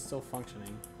work is still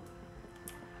functioning.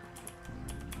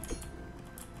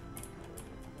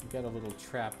 We've got a little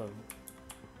trap of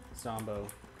Zombo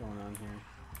going on here.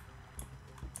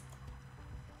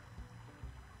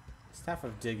 Staff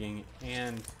of Digging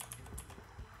and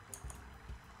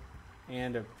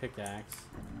a pickaxe.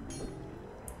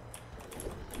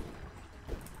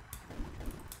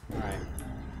 Alright.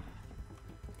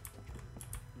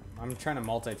 I'm trying to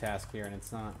multitask here and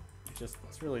it's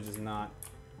really just not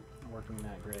working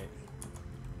that great.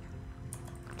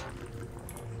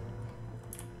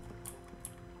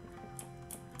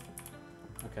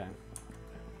 Okay.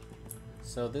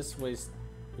 So this weighs...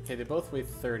 Okay, they both weigh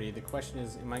 30. The question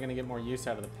is, am I going to get more use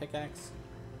out of the pickaxe?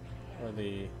 Or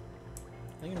the...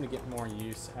 I think I'm going to get more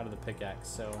use out of the pickaxe,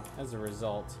 so as a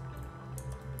result,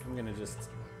 I'm going to just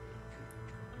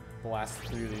blast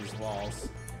through these walls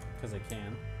because I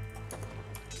can.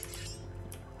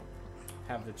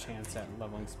 Have the chance at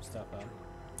leveling some stuff up.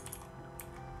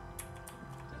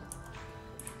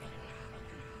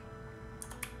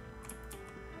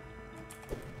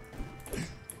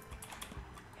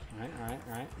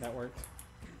 Alright, that worked.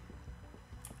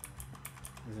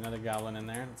 There's another goblin in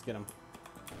there. Let's get him.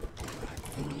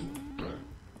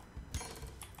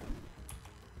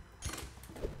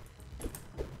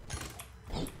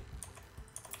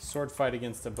 Sword fight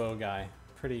against a bow guy.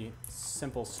 Pretty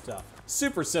simple stuff.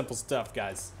 Super simple stuff,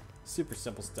 guys. Super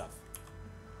simple stuff.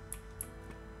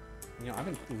 You know, I've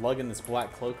been lugging this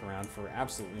black cloak around for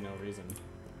absolutely no reason.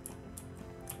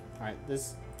 Alright,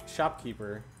 this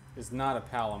shopkeeper is not a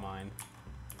pal of mine.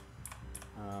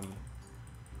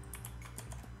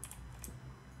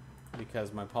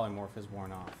 Because my polymorph is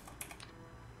worn off.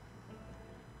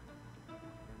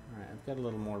 Alright, I've got a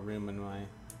little more room in my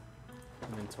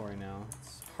inventory now.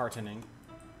 It's heartening.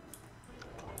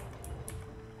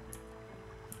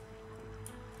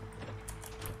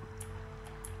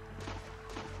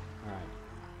 Alright.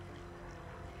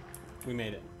 We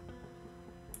made it.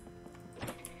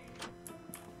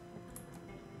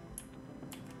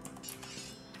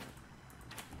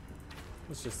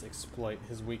 Let's just exploit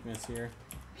his weakness here.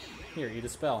 Here, eat a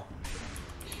spell.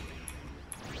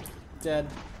 Dead.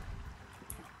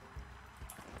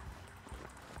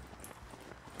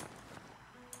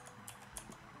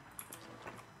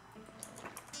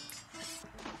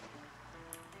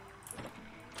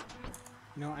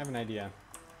 You know, I have an idea.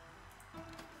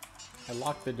 I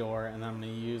locked the door, and I'm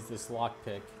going to use this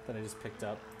lockpick that I just picked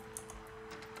up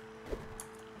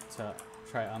to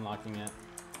try unlocking it.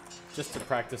 Just to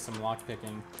practice some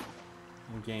lockpicking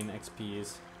and gain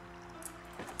XPs.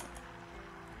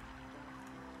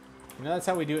 You know, that's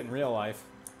how we do it in real life.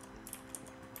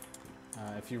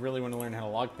 If you really want to learn how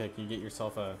to lockpick, you get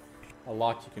yourself a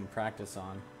lock you can practice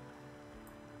on.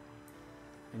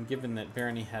 And given that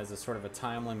Barony has a sort of a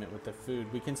time limit with the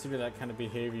food, we consider that kind of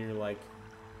behavior like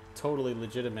totally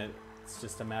legitimate. It's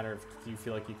just a matter of do you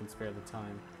feel like you can spare the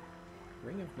time.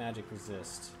 Ring of Magic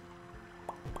Resist.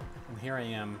 And here I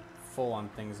am, full on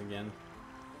things again.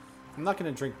 I'm not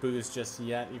going to drink booze just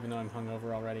yet, even though I'm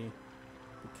hungover already,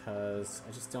 because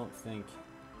I just don't think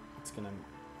it's going to...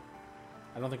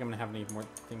 I don't think I'm going to have any more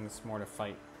things more to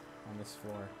fight on this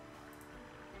floor.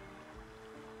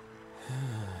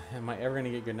 Am I ever going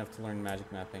to get good enough to learn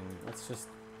magic mapping? Let's just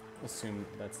assume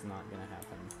that's not going to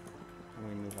happen, and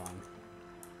we move on.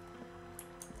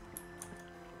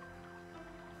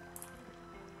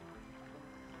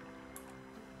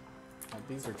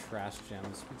 These are trash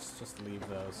gems. Let's just leave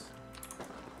those.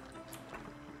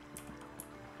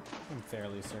 I'm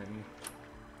fairly certain.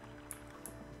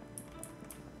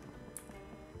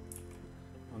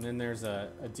 And then there's a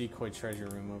decoy treasure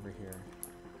room over here.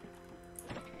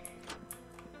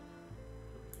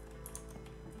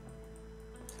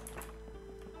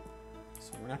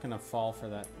 So we're not going to fall for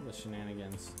the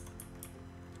shenanigans.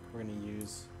 We're going to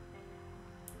use...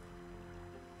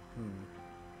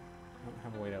 I don't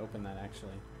have a way to open that,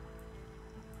 actually.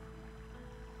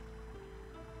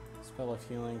 Spell of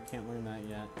Healing, can't learn that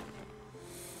yet.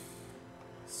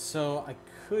 So I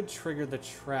could trigger the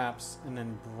traps and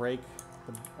then break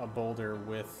a boulder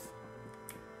with...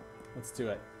 Let's do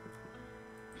it.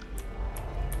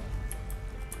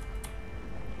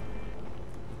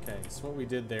 Okay, so what we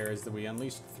did there is that we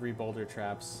unleashed 3 boulder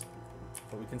traps,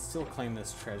 but we can still claim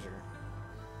this treasure.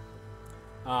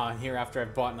 Here, after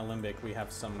I've bought an Alembic, we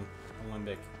have some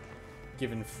Alembic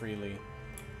given freely.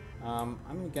 I'm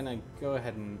gonna go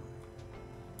ahead and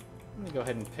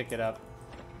pick it up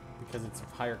because it's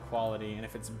of higher quality, and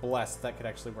if it's blessed, that could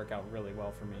actually work out really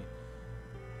well for me.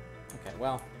 Okay,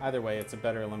 well, either way, it's a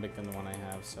better Alembic than the one I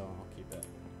have, so I'll keep it.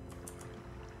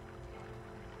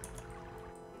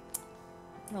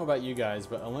 I don't know about you guys,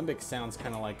 but Alembic sounds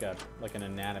kind of like an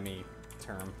anatomy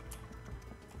term.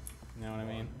 You know what I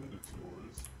mean?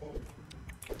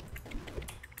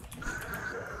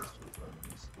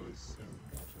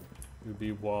 You'd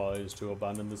be wise to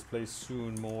abandon this place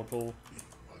soon, mortal.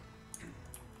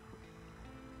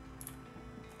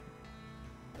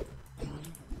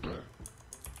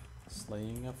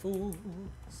 Slaying a fool,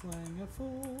 slaying a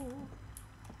fool.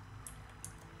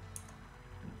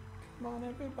 Come on,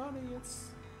 everybody, it's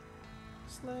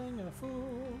slaying a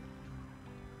fool.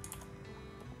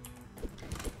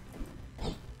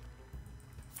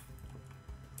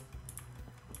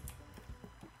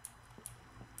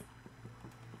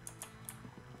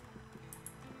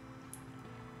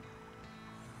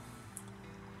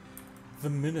 The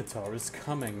Minotaur is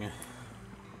coming.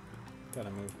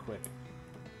 Gotta move quick.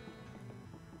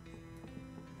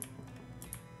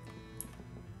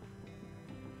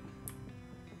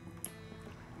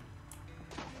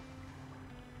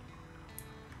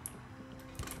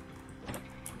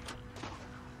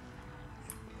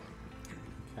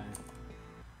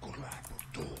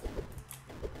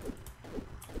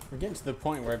 getting to the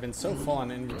point where I've been so full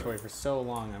on inventory for so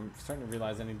long, I'm starting to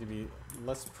realize I need to be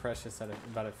less precious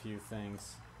about a few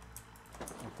things.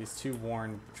 Like these 2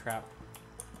 worn trap.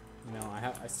 You know,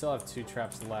 I still have 2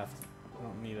 traps left. I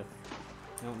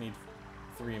don't need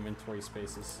 3 inventory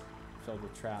spaces filled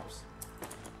with traps.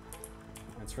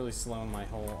 And it's really slowing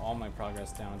all my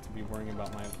progress down to be worrying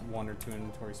about my 1 or 2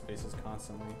 inventory spaces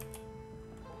constantly.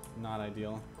 Not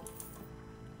ideal.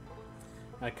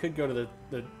 I could go to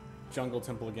the jungle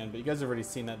temple again, but you guys have already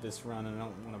seen that this run, and I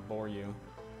don't want to bore you.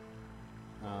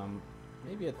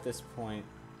 Maybe at this point...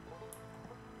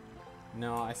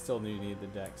 No, I still do need the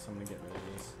deck, so I'm going to get rid of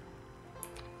these.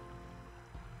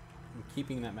 I'm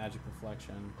keeping that magic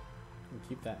reflection. And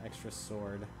keep that extra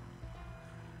sword.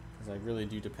 Because I really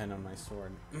do depend on my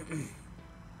sword.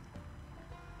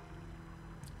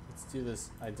 Let's do this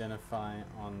identify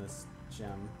on this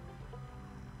gem.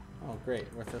 Oh great,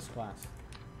 we're first class.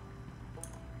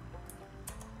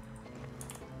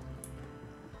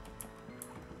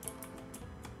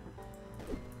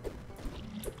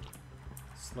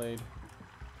 Slade.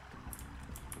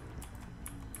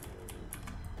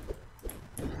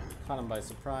 Caught him by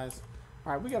surprise.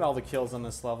 Alright, we got all the kills on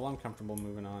this level. I'm comfortable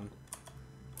moving on.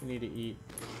 We need to eat.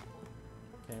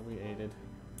 Okay, we aided.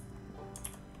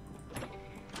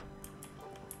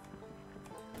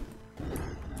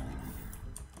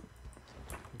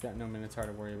 We've got no Minotaur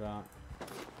to worry about.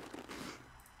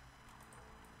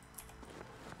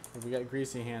 We got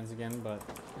greasy hands again, but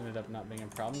ended up not being a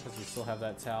problem because we still have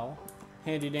that towel.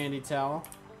 Handy dandy towel.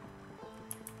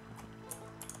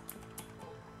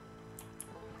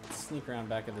 Let's sneak around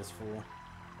back at this fool.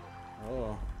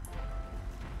 Oh.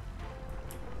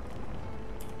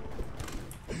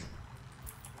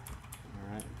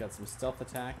 Alright, got some stealth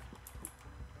attack.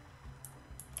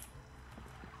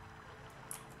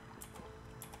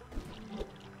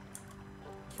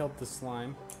 Killed the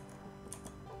slime.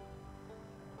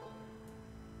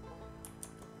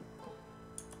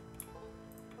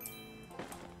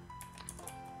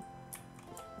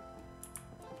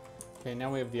 Okay,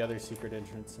 now we have the other secret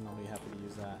entrance, and I'll be happy to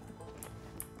use that.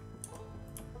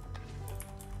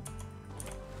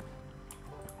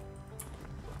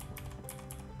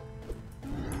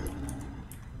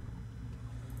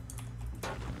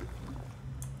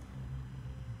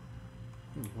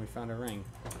 We found a ring.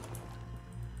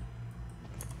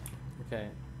 Okay,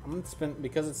 I'm gonna spend,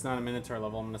 because it's not a Minotaur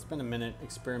level, I'm gonna spend a minute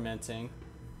experimenting.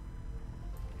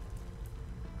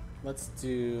 Let's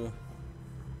do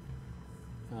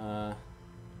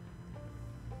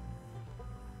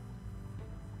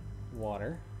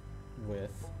water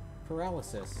with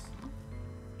paralysis.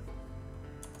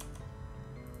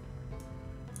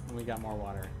 And we got more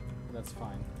water. That's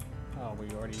fine. Oh, we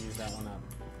already used that one up.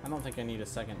 I don't think I need a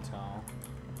second towel.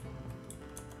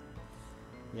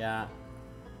 Yeah.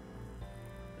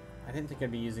 I didn't think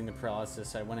I'd be using the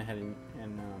paralysis. I went ahead and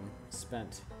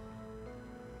spent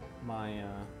my...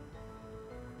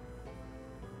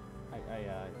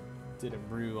 I did a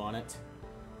brew on it.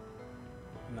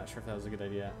 I'm not sure if that was a good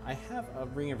idea. I have a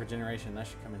ring of regeneration. That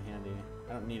should come in handy.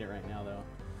 I don't need it right now, though.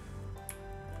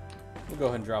 We'll go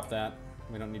ahead and drop that.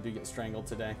 We don't need to get strangled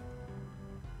today.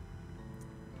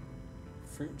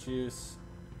 Fruit juice.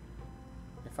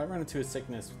 If I run into a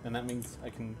sickness, then that means I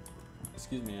can,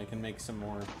 excuse me, I can make some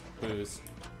more booze.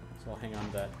 So I'll hang on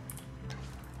to that.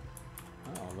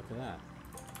 Oh, look at that.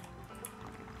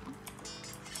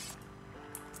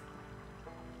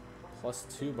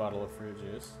 +2 bottle of fruit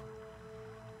juice.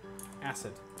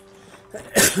 Acid.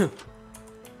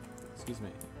 Excuse me.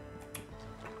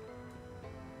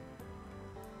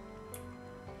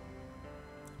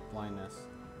 Blindness.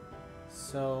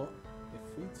 So, if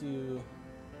we do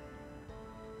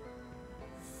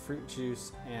fruit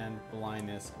juice and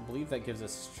blindness, I believe that gives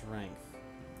us strength.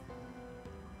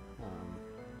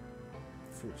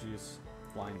 Fruit juice,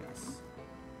 blindness.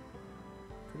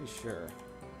 Pretty sure.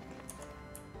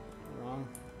 Wrong.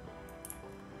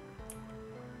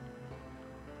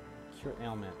 Cure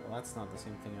ailment. Well, that's not the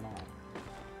same thing at all.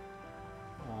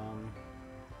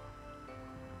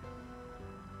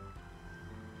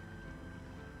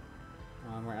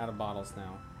 We're out of bottles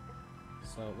now.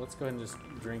 So let's go ahead and just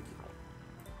drink.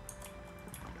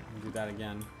 And do that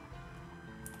again.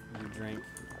 You drink.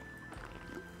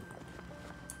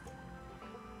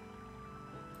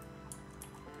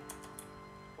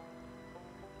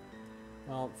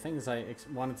 Well, things I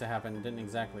wanted to happen didn't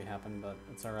exactly happen, but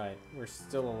it's alright. We're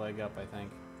still a leg up, I think.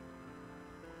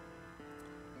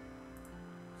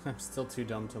 I'm still too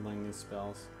dumb to learn these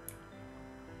spells.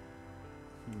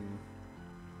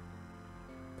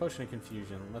 Potion of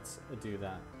Confusion. Let's do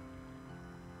that.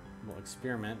 We'll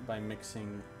experiment by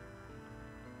mixing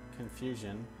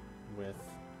confusion with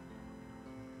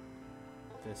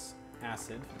this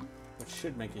acid, which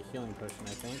should make a healing potion, I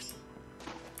think.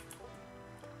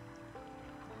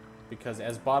 Because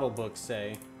as bottle books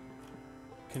say,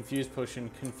 confuse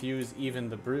potion, confuse even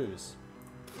the brews.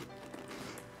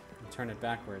 And turn it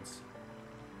backwards.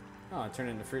 Oh, turn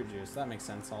it into fruit juice. That makes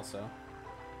sense also.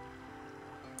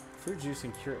 Fruit juice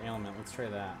and cure ailment. Let's try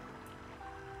that.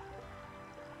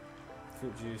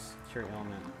 Fruit juice, cure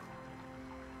ailment.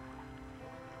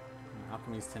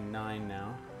 Alchemy's to 9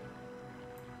 now.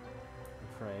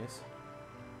 Praise.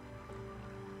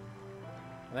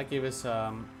 That gave us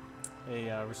a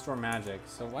restore magic.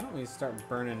 So why don't we start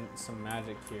burning some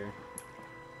magic here?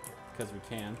 Because we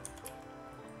can.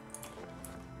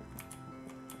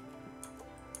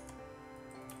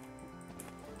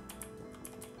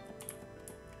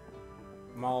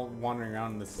 I'm all wandering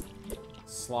around in this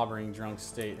slobbering drunk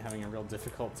state, having a real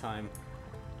difficult time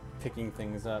picking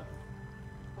things up.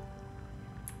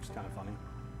 Which is kind of funny.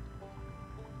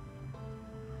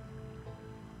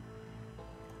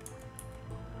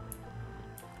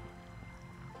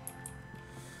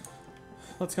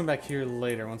 Let's come back here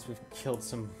later once we've killed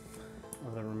some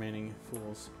of the remaining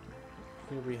fools.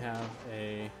 Here we have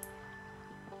a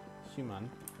human.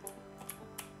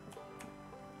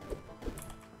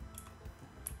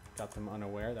 Got them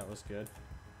unaware, that was good.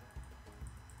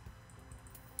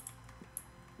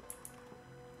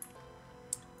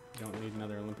 Don't need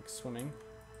another Olympic swimming.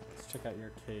 Let's check out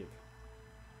your cape.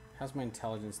 How's my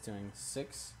intelligence doing?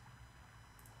 6?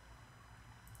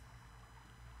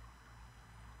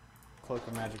 Cloak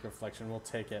of Magic Reflection, we'll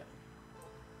take it.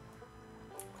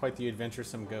 Quite the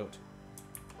adventuresome goat.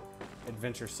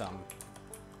 Adventuresome.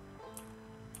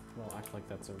 We'll act like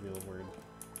that's a real word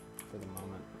for the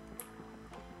moment.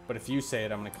 But if you say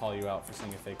it, I'm going to call you out for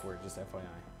saying a fake word, just FYI.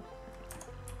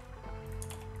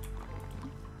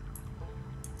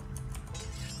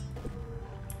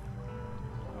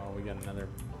 Oh, we got another...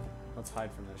 Let's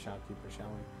hide from the shopkeeper, shall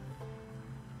we?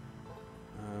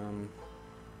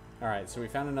 Alright, so we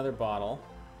found another bottle.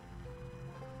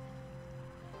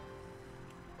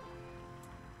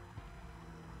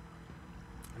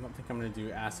 I don't think I'm going to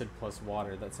do acid plus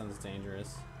water. That sounds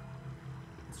dangerous.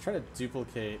 Let's try to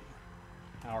duplicate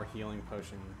our healing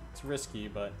potion. It's risky,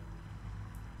 but...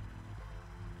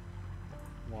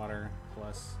 Water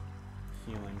plus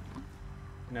healing.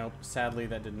 Nope, sadly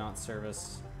that did not serve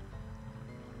us.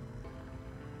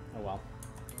 Oh well.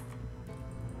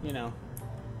 You know.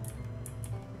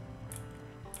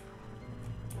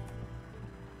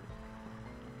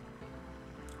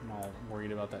 I'm all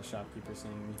worried about that shopkeeper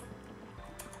seeing me.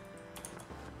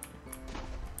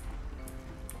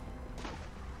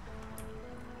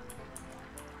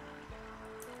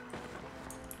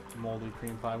 Moldy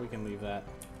cream pie, we can leave that.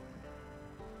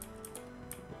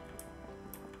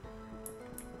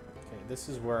 Okay, this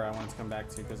is where I wanted to come back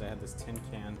to because I had this tin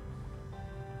can.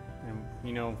 And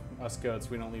you know, us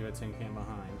goats, we don't leave a tin can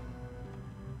behind.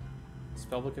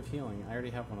 Spellbook of Healing, I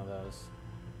already have one of those.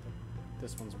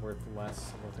 This one's worth less,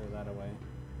 so we'll throw that away.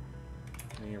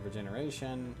 Ring of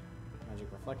Regeneration, Magic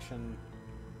Reflection.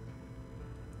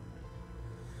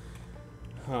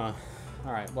 Huh.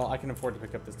 Alright, well I can afford to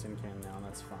pick up this tin can now, and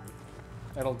that's fine.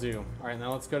 That'll do. Alright,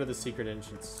 now let's go to the secret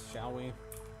entrance, shall we?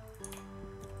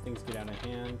 Things get out of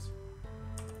hand.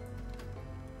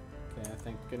 Okay,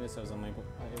 thank goodness I was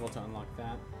able to unlock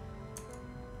that.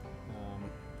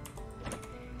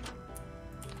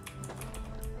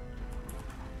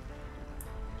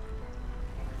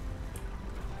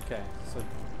 Okay, so...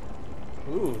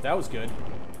 Ooh, that was good.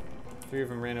 3 of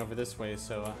them ran over this way,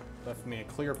 so left me a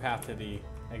clear path to the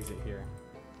exit here.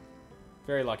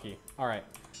 Very lucky. Alright,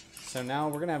 so now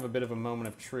we're going to have a bit of a moment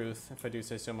of truth, if I do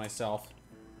say so myself.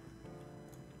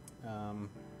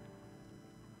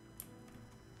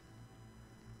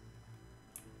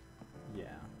 Yeah,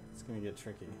 it's going to get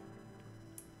tricky.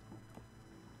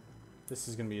 This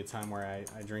is going to be a time where I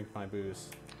drink my booze.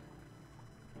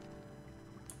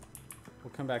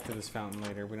 We'll come back to this fountain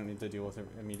later. We don't need to deal with it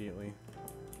immediately.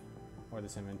 Or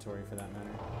this inventory for that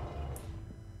matter.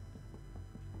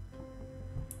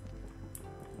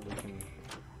 We can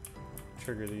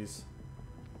trigger these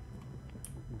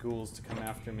ghouls to come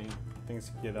after me.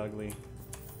 Things get ugly.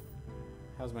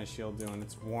 How's my shield doing?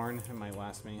 It's worn. It might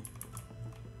last me.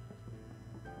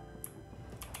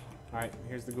 Alright,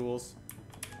 here's the ghouls.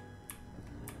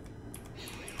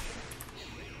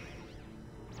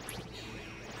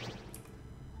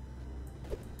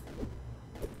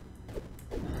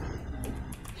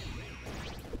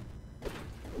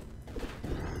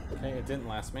 Okay, it didn't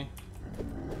last me.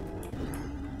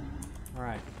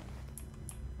 Alright.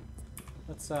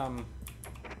 Let's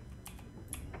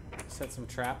set some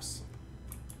traps.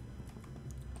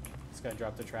 This guy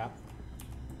dropped a trap.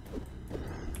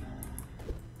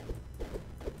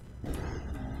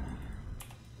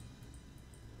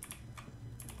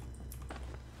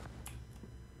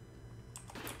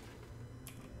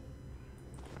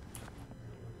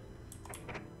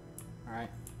 Alright,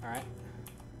 alright.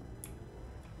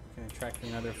 Gonna attract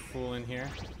another fool in here.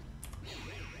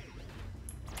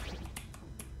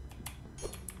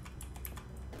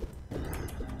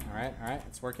 Alright, alright,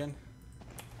 it's working.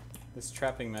 This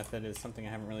trapping method is something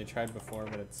I haven't really tried before,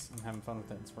 but I'm having fun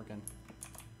with it. It's working.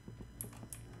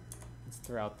 Let's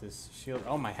throw out this shield.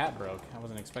 Oh, my hat broke. I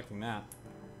wasn't expecting that.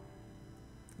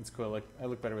 It's cool. I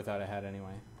look better without a hat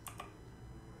anyway.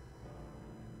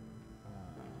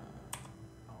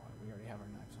 Oh, we already have our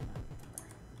knives on that.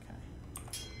 Okay.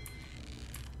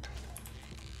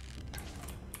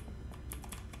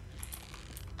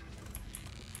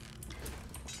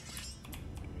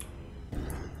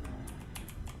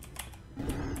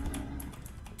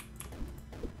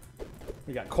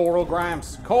 We got coral,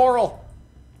 Grimes. Coral!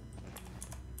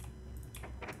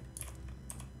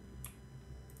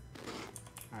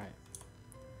 Alright.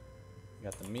 We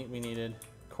got the meat we needed.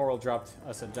 Coral dropped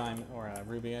us a diamond, or a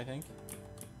ruby, I think.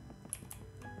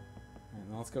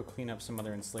 And let's go clean up some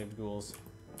other enslaved ghouls.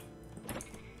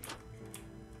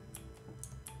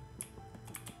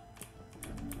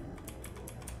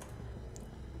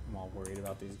 I'm all worried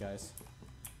about these guys.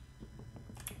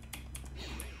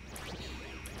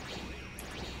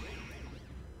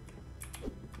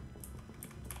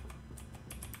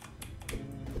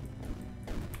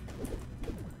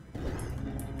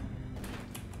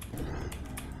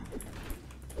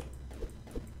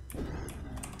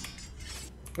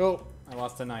 Oh, I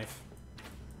lost a knife.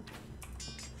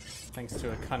 Thanks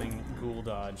to a cunning ghoul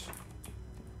dodge.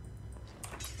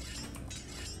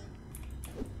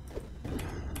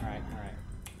 Alright, alright.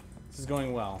 This is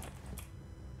going well.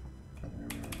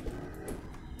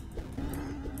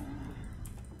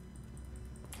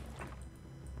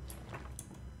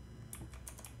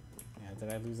 Yeah, did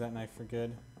I lose that knife for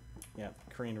good? Yep,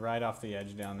 careened right off the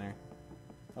edge down there.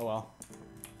 Oh well.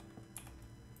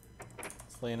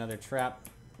 Let's lay another trap.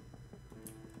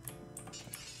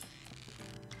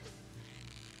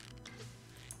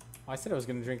 I said I was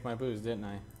going to drink my booze, didn't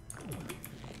I?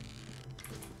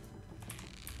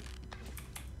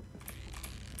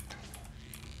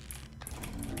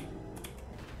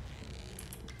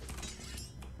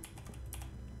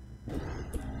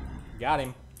 Got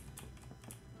him.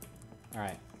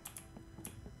 Alright.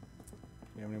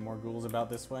 You have any more ghouls about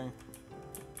this way?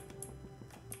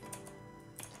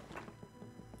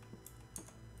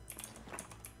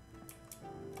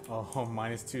 Oh,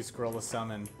 -2 scroll to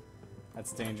summon.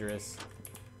 That's dangerous.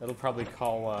 That'll probably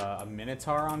call a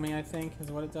Minotaur on me, I think, is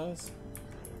what it does.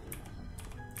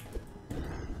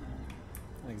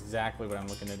 Exactly what I'm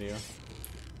looking to do.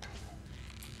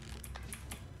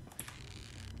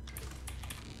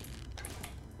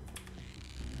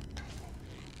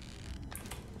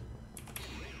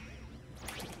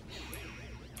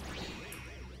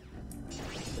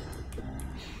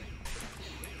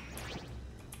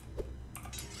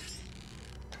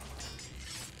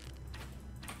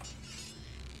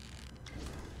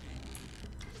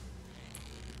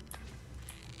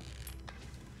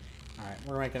 Alright,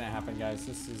 we're making it happen, guys.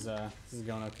 This is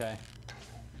going okay.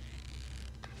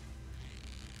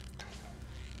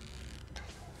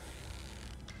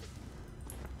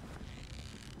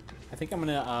 I think I'm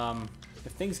gonna,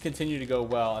 if things continue to go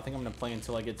well, I think I'm gonna play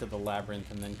until I get to the labyrinth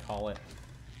and then call it.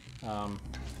 I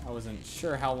wasn't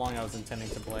sure how long I was intending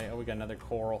to play. Oh, we got another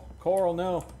coral. Coral,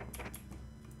 no!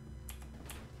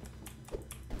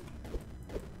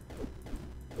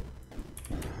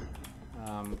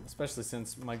 Especially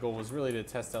since my goal was really to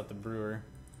test out the Brewer.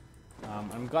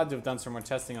 I'm glad to have done some more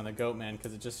testing on the Goatman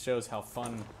because it just shows how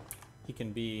fun he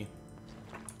can be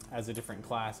as a different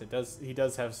class. He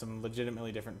does have some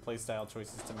legitimately different playstyle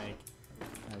choices to make.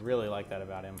 I really like that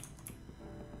about him.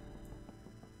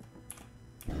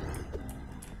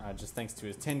 Just thanks to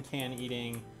his tin can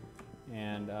eating,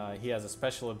 and he has a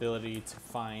special ability to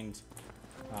find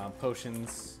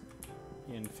potions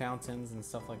in fountains and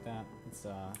stuff like that. It's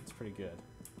pretty good.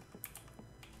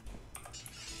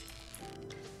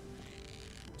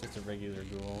 Just a regular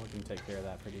ghoul. We can take care of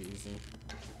that pretty easy.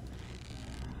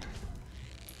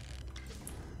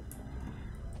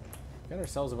 Got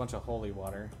ourselves a bunch of holy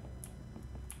water.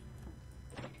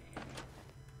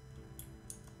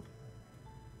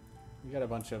 We got a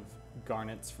bunch of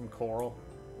garnets from coral.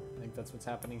 I think that's what's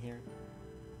happening here.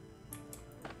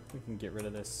 We can get rid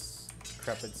of this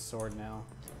decrepit sword now.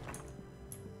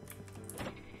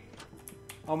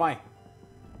 Oh my!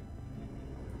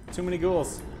 Too many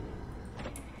ghouls.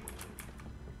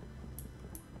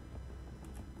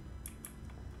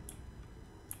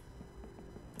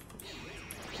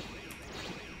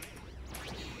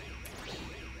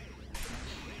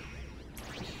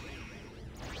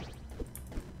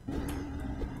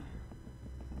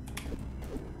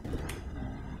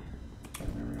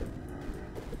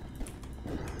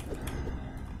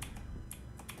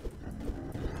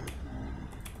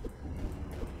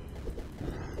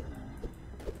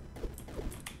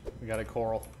 We got a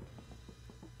coral.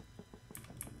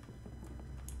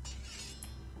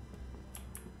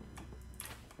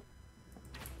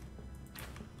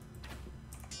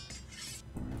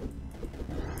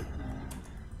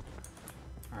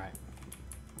 All right.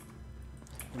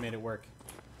 We made it work.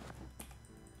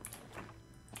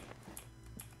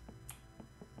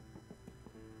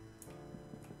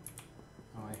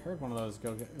 Oh, I heard one of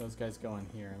those guys go in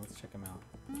here. Let's check him out.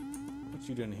 What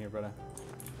you doing here, brother?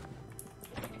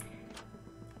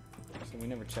 So we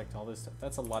never checked all this stuff.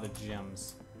 That's a lot of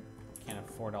gems. Can't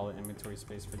afford all the inventory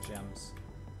space for gems.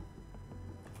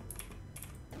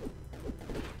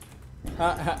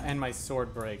 And my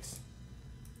sword breaks.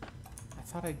 I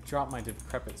thought I dropped my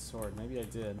decrepit sword. Maybe I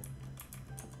did.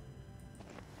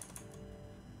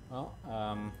 Well,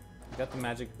 I got the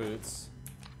magic boots.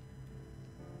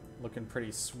 Looking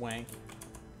pretty swank.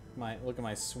 Look at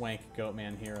my swank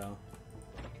Goatman hero.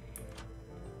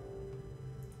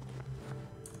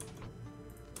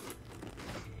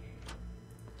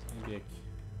 Maybe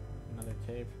another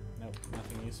cave. Nope,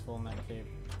 nothing useful in that cave.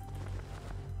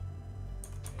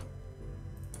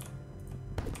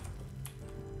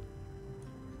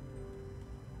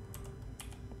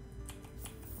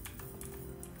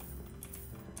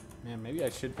 Man, maybe I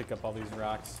should pick up all these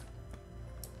rocks.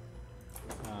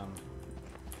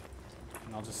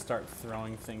 And I'll just start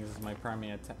throwing things as my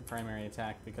primary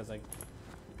attack because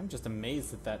I'm just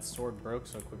amazed that that sword broke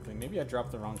so quickly. Maybe I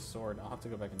dropped the wrong sword. I'll have to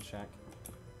go back and check.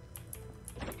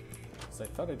 Because I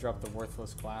thought I dropped the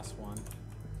worthless glass one.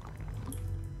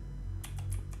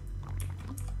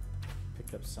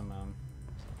 Picked up some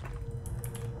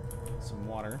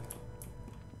water.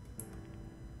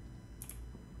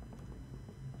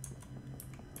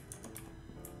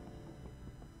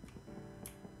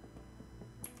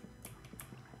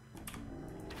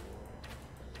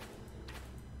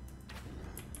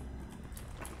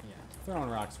 Throwing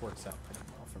rocks works out pretty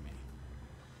well for me.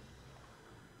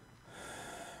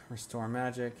 Restore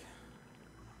magic.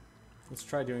 Let's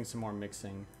try doing some more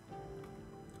mixing.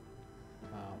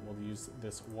 We'll use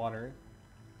this water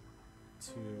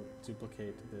to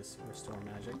duplicate this restore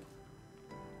magic.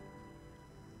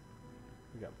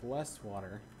 We got blessed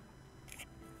water.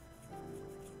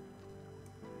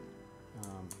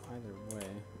 Either way.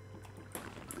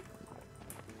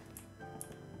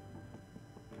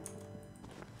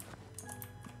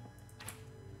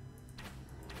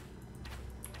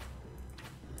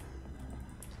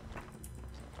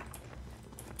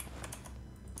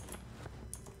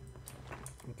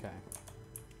 Okay.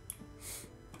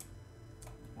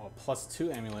 Well,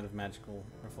 +2 amulet of magical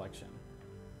reflection.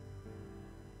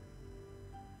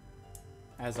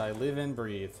 As I live and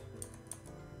breathe.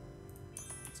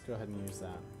 Let's go ahead and use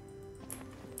that.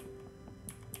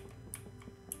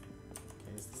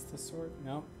 Okay, is this the sword?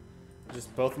 Nope.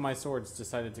 Just both of my swords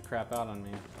decided to crap out on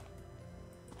me.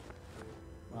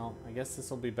 Well, I guess this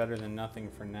will be better than nothing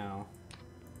for now.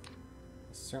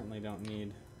 I certainly don't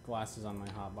need glasses on my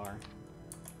hotbar.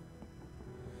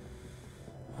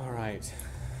 Alright.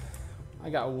 I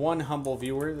got one humble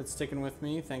viewer that's sticking with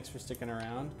me. Thanks for sticking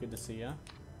around. Good to see ya.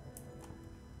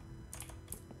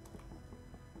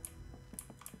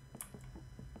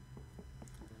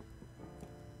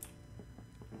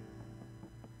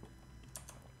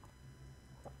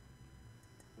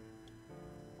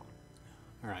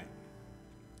 Alright.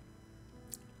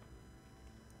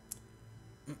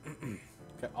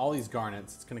 Got all these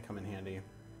garnets. It's going to come in handy.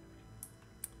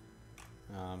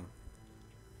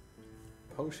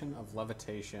 Potion of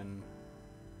levitation.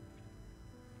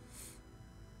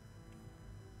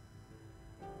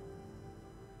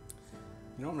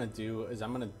 You know what I'm going to do is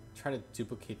I'm going to try to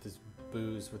duplicate this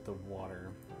booze with the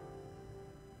water.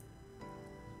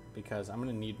 Because I'm going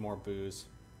to need more booze.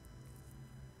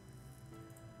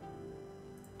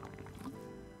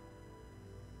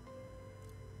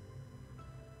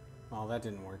 Oh, that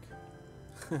didn't work.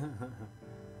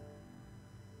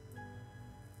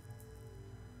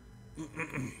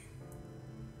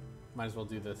 Might as well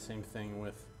do the same thing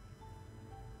with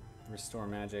restore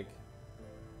magic.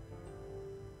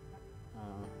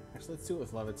 Actually, let's do it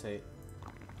with levitate.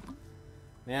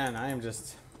 Man, I am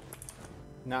just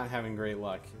not having great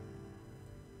luck.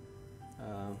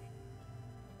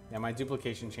 Yeah, my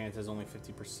duplication chance is only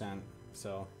 50%,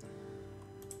 so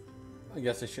I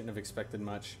guess I shouldn't have expected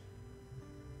much.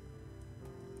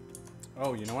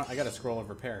 Oh, you know what? I got a scroll of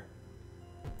repair.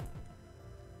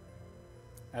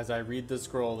 As I read the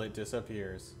scroll, it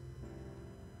disappears.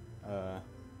 Isn't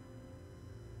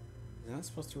that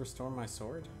supposed to restore my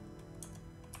sword?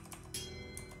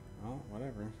 Oh,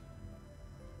 whatever.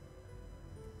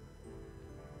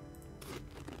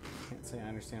 Can't say I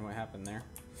understand what happened there.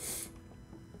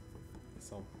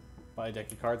 Guess I'll buy a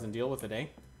deck of cards and deal with it, eh?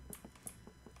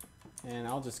 And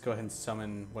I'll just go ahead and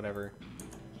summon whatever.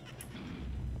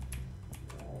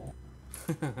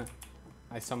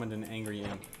 I summoned an angry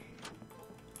imp.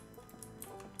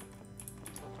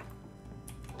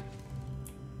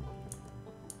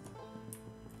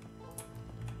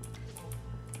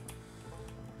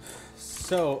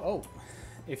 So, oh,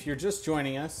 if you're just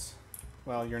joining us,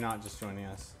 well, you're not just joining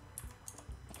us.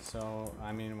 So,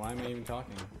 I mean, why am I even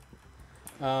talking?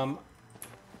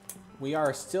 We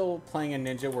are still playing a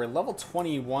ninja. We're level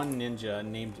 21 ninja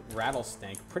named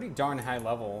Rattlesnake. Pretty darn high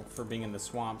level for being in the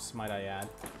swamps, might I add.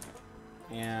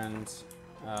 And,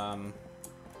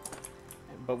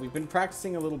 but we've been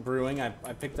practicing a little brewing. I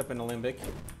picked up an alembic.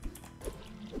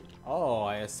 Oh,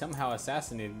 I somehow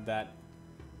assassinated that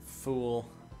fool.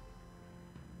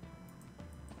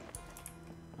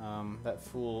 That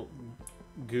fool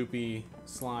goopy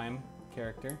slime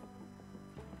character.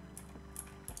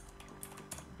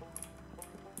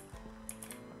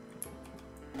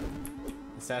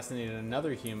 Assassinated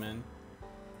another human.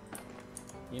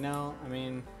 You know, I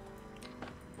mean,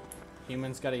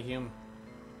 humans got a hum.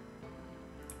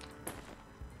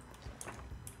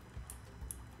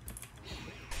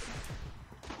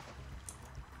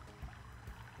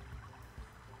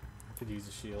 I could use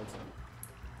a shield.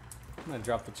 I'm gonna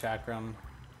drop the chakram.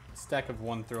 A stack of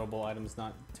one throwable items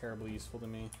not terribly useful to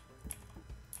me.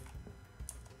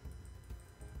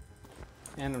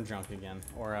 And I'm drunk again,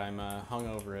 or I'm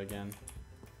hungover again.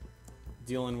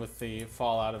 Dealing with the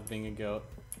fallout of being a goat.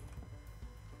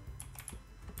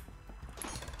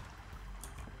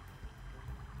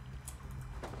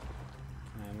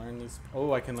 Can I learn these?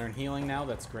 Oh, I can learn healing now?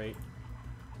 That's great.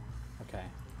 Okay,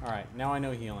 alright, now I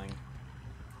know healing.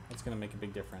 That's gonna make a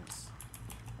big difference.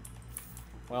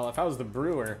 Well, if I was the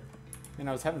brewer, and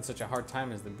I was having such a hard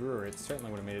time as the brewer, it certainly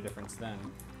would have made a difference then.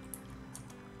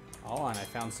 Oh, and I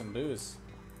found some booze.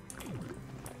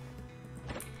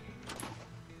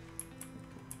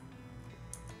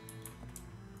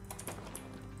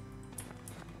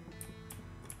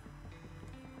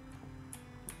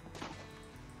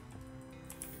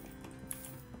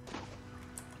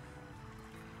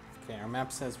 Okay, our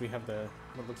map says we have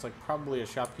what looks like probably a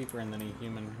shopkeeper and then a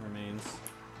human remains.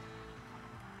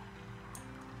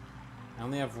 I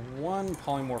only have one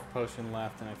polymorph potion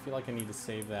left, and I feel like I need to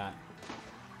save that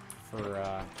for,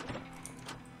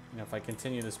 you know, if I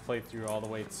continue this playthrough all the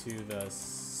way to the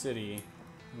city,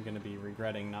 I'm going to be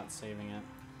regretting not saving it.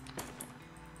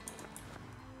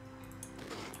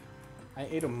 I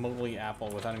ate a moldy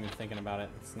apple without even thinking about it.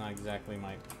 It's not exactly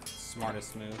my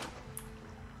smartest move.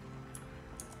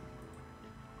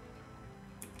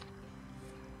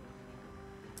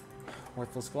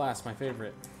 Worthless glass, my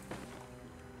favorite.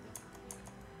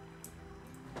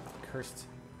 Cursed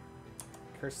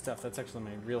stuff, that's actually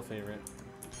my real favorite.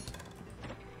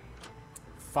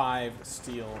 5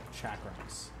 steel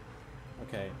chakrams.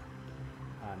 Okay,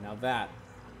 now that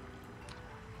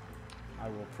I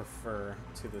will prefer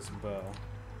to this bow.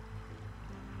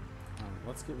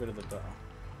 Let's get rid of the bow.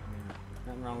 I mean,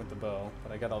 nothing wrong with the bow,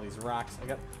 but I got all these rocks.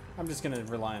 I'm just gonna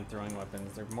rely on throwing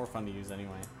weapons. They're more fun to use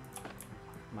anyway.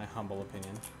 My humble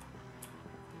opinion.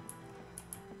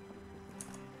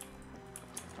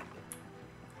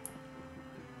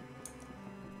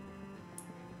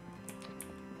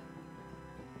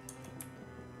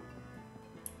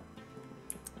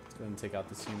 Let's go ahead and take out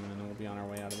this human and then we'll be on our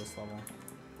way out of this level.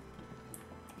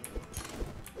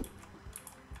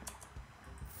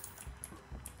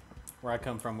 Where I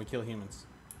come from, we kill humans.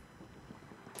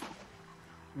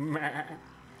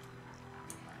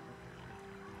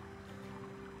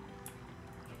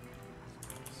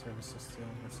 Services steel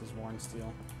versus worn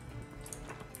steel.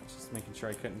 Just making sure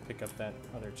I couldn't pick up that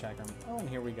other chakram. Oh, and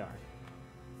here we go.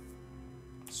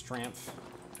 Strength.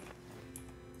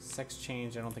 Sex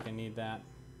change, I don't think I need that.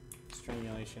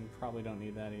 Strangulation, probably don't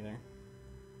need that either.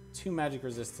 2 magic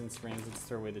resistance rings, let's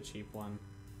throw away the cheap one.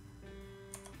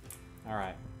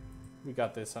 Alright. We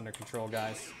got this under control,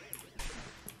 guys.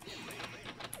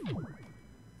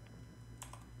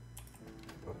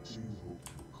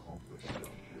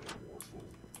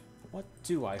 What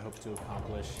do I hope to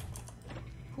accomplish?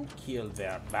 Who killed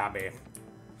their Bobby?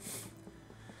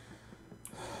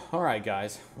 Alright,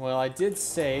 guys. Well, I did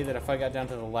say that if I got down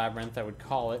to the labyrinth, I would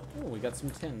call it. Oh, we got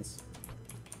some tins.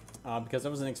 Because I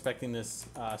wasn't expecting this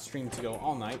stream to go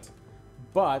all night.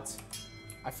 But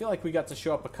I feel like we got to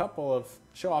show off a couple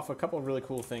of really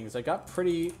cool things. I got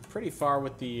pretty far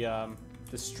with the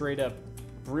straight up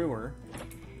Brewer,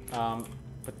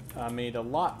 but made a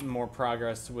lot more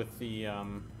progress with the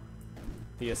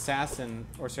assassin,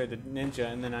 or sorry, the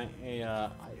ninja, and then I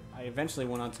eventually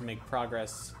went on to make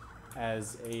progress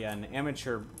as an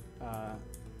amateur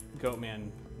Goatman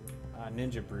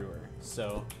Ninja Brewer.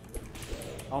 So,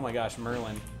 oh my gosh,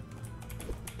 Merlin.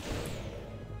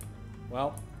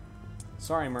 Well,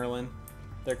 sorry, Merlin.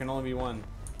 There can only be one.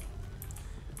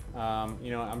 You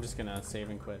know, I'm just gonna save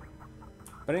and quit.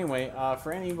 But anyway,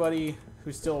 for anybody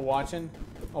who's still watching,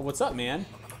 oh, what's up, man?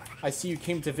 I see you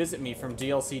came to visit me from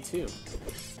DLC 2.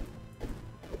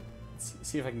 Let's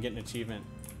see if I can get an achievement.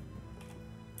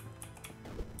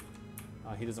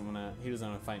 He doesn't wanna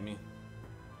fight me.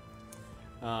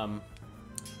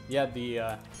 Yeah,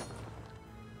 the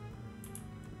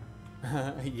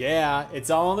yeah, it's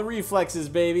all on the reflexes,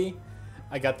 baby.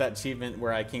 I got that achievement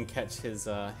where I can catch his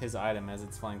item as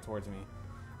it's flying towards me.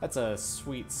 That's a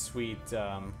sweet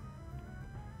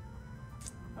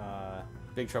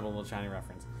Big Trouble in Little China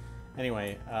reference.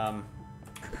 Anyway,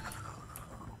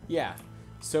 yeah.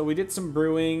 So we did some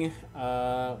brewing.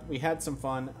 We had some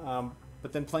fun.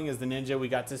 But then playing as the ninja, we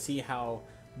got to see how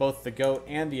both the goat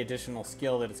and the additional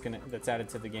skill that's added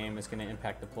to the game is gonna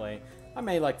impact the play. I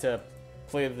may like to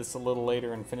play this a little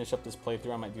later and finish up this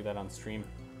playthrough. I might do that on stream.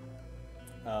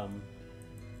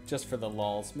 Just for the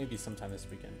lulz, maybe sometime this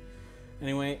weekend.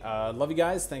 Anyway, love you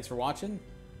guys. Thanks for watching.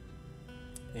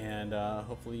 And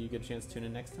hopefully you get a chance to tune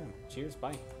in next time. Cheers.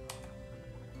 Bye.